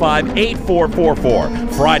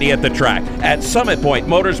 304-725-8444. Friday at the track at Summit Point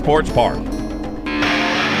Motorsports Park.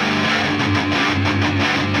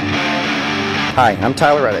 Hi, I'm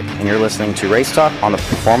Tyler Reddick, and you're listening to Race Talk on the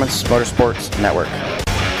Performance Motorsports Network.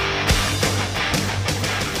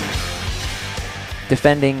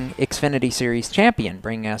 Defending Xfinity Series champion,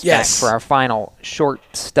 bringing us back for our final short,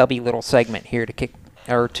 stubby little segment here to kick,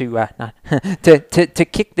 or to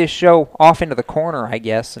kick this show off into the corner, I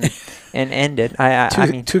guess, and end it. I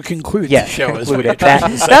mean, to conclude the show. Conclude it.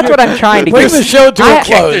 That's what I'm trying to bring the show to a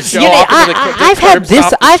close.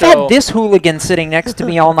 I've had this hooligan sitting next to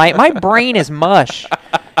me all night. My brain is mush.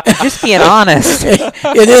 Just being honest.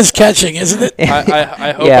 It is catching, isn't it?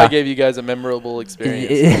 I hope I gave you guys a memorable experience.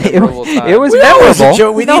 It was memorable.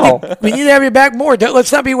 We need to have you back more.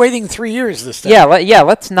 Let's not be waiting 3 years this time. Yeah,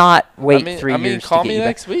 let's not wait 3 years. Call me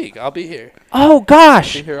next week. I'll be here. Oh,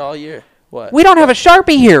 gosh. I'll be here all year. What? We don't have a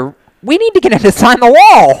Sharpie here. We need to get him to sign the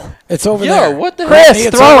wall. It's over there. What the Chris,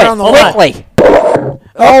 hell? throw it quickly.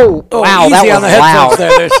 Oh, wow, that was on the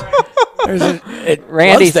loud.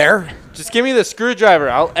 Randy's was there. Just give me the screwdriver.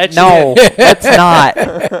 I'll etch it in. Let's not.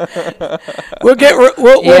 We'll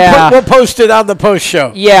post it on the post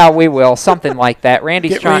show. Yeah, we will. Something like that.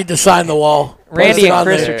 Randy's Get ready to sign the wall. Randy and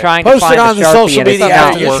Chris are trying to find it on the Sharpie social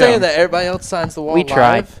media. You're saying that everybody else signs the wall We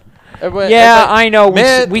tried. live? I know.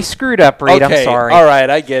 We screwed up, Reed. Okay, I'm sorry. all right,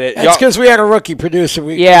 I get it. That's because we had a rookie producer.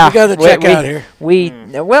 We got to check out here. We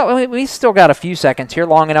still got a few seconds here,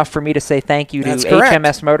 long enough for me to say thank you to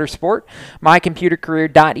HMS Motorsport,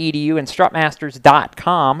 mycomputercareer.edu, and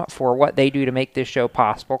strutmasters.com for what they do to make this show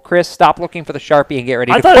possible. Chris, stop looking for the Sharpie and get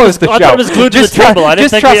ready to close the show. I thought it was glued to the table. I didn't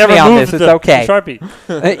think we ever moved It's okay. the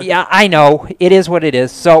Sharpie. Yeah, I know. It is what it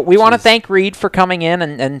is. So we want to thank Reed for coming in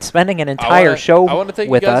and spending an entire show with us. I want to thank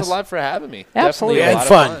you guys a lot for having me. Absolutely. Had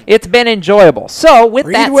fun. It's been enjoyable. So, with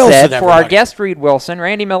Reed that Wilson, said, for our everybody. guest Reed Wilson,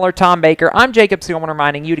 Randy Miller, Tom Baker, I'm Jacob Seelman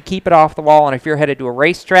reminding you to keep it off the wall, and if you're headed to a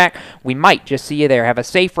racetrack, we might just see you there. Have a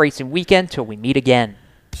safe racing weekend till we meet again.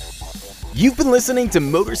 You've been listening to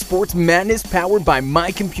Motorsports Madness powered by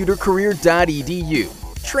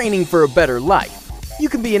mycomputercareer.edu. Training for a better life. You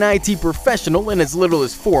can be an IT professional in as little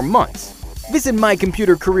as 4 months. Visit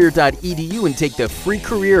mycomputercareer.edu and take the free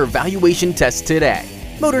career evaluation test today.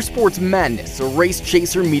 Motorsports Madness, a Race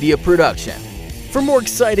Chaser media production. For more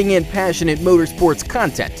exciting and passionate motorsports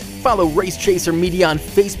content, follow Race Chaser Media on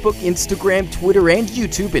Facebook, Instagram, Twitter, and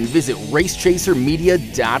YouTube, and visit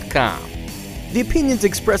racechasermedia.com. The opinions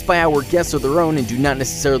expressed by our guests are their own and do not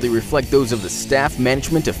necessarily reflect those of the staff,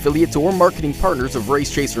 management, affiliates, or marketing partners of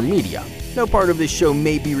Race Chaser Media. No part of this show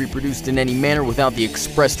may be reproduced in any manner without the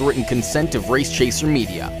expressed written consent of Race Chaser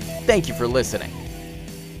Media. Thank you for listening.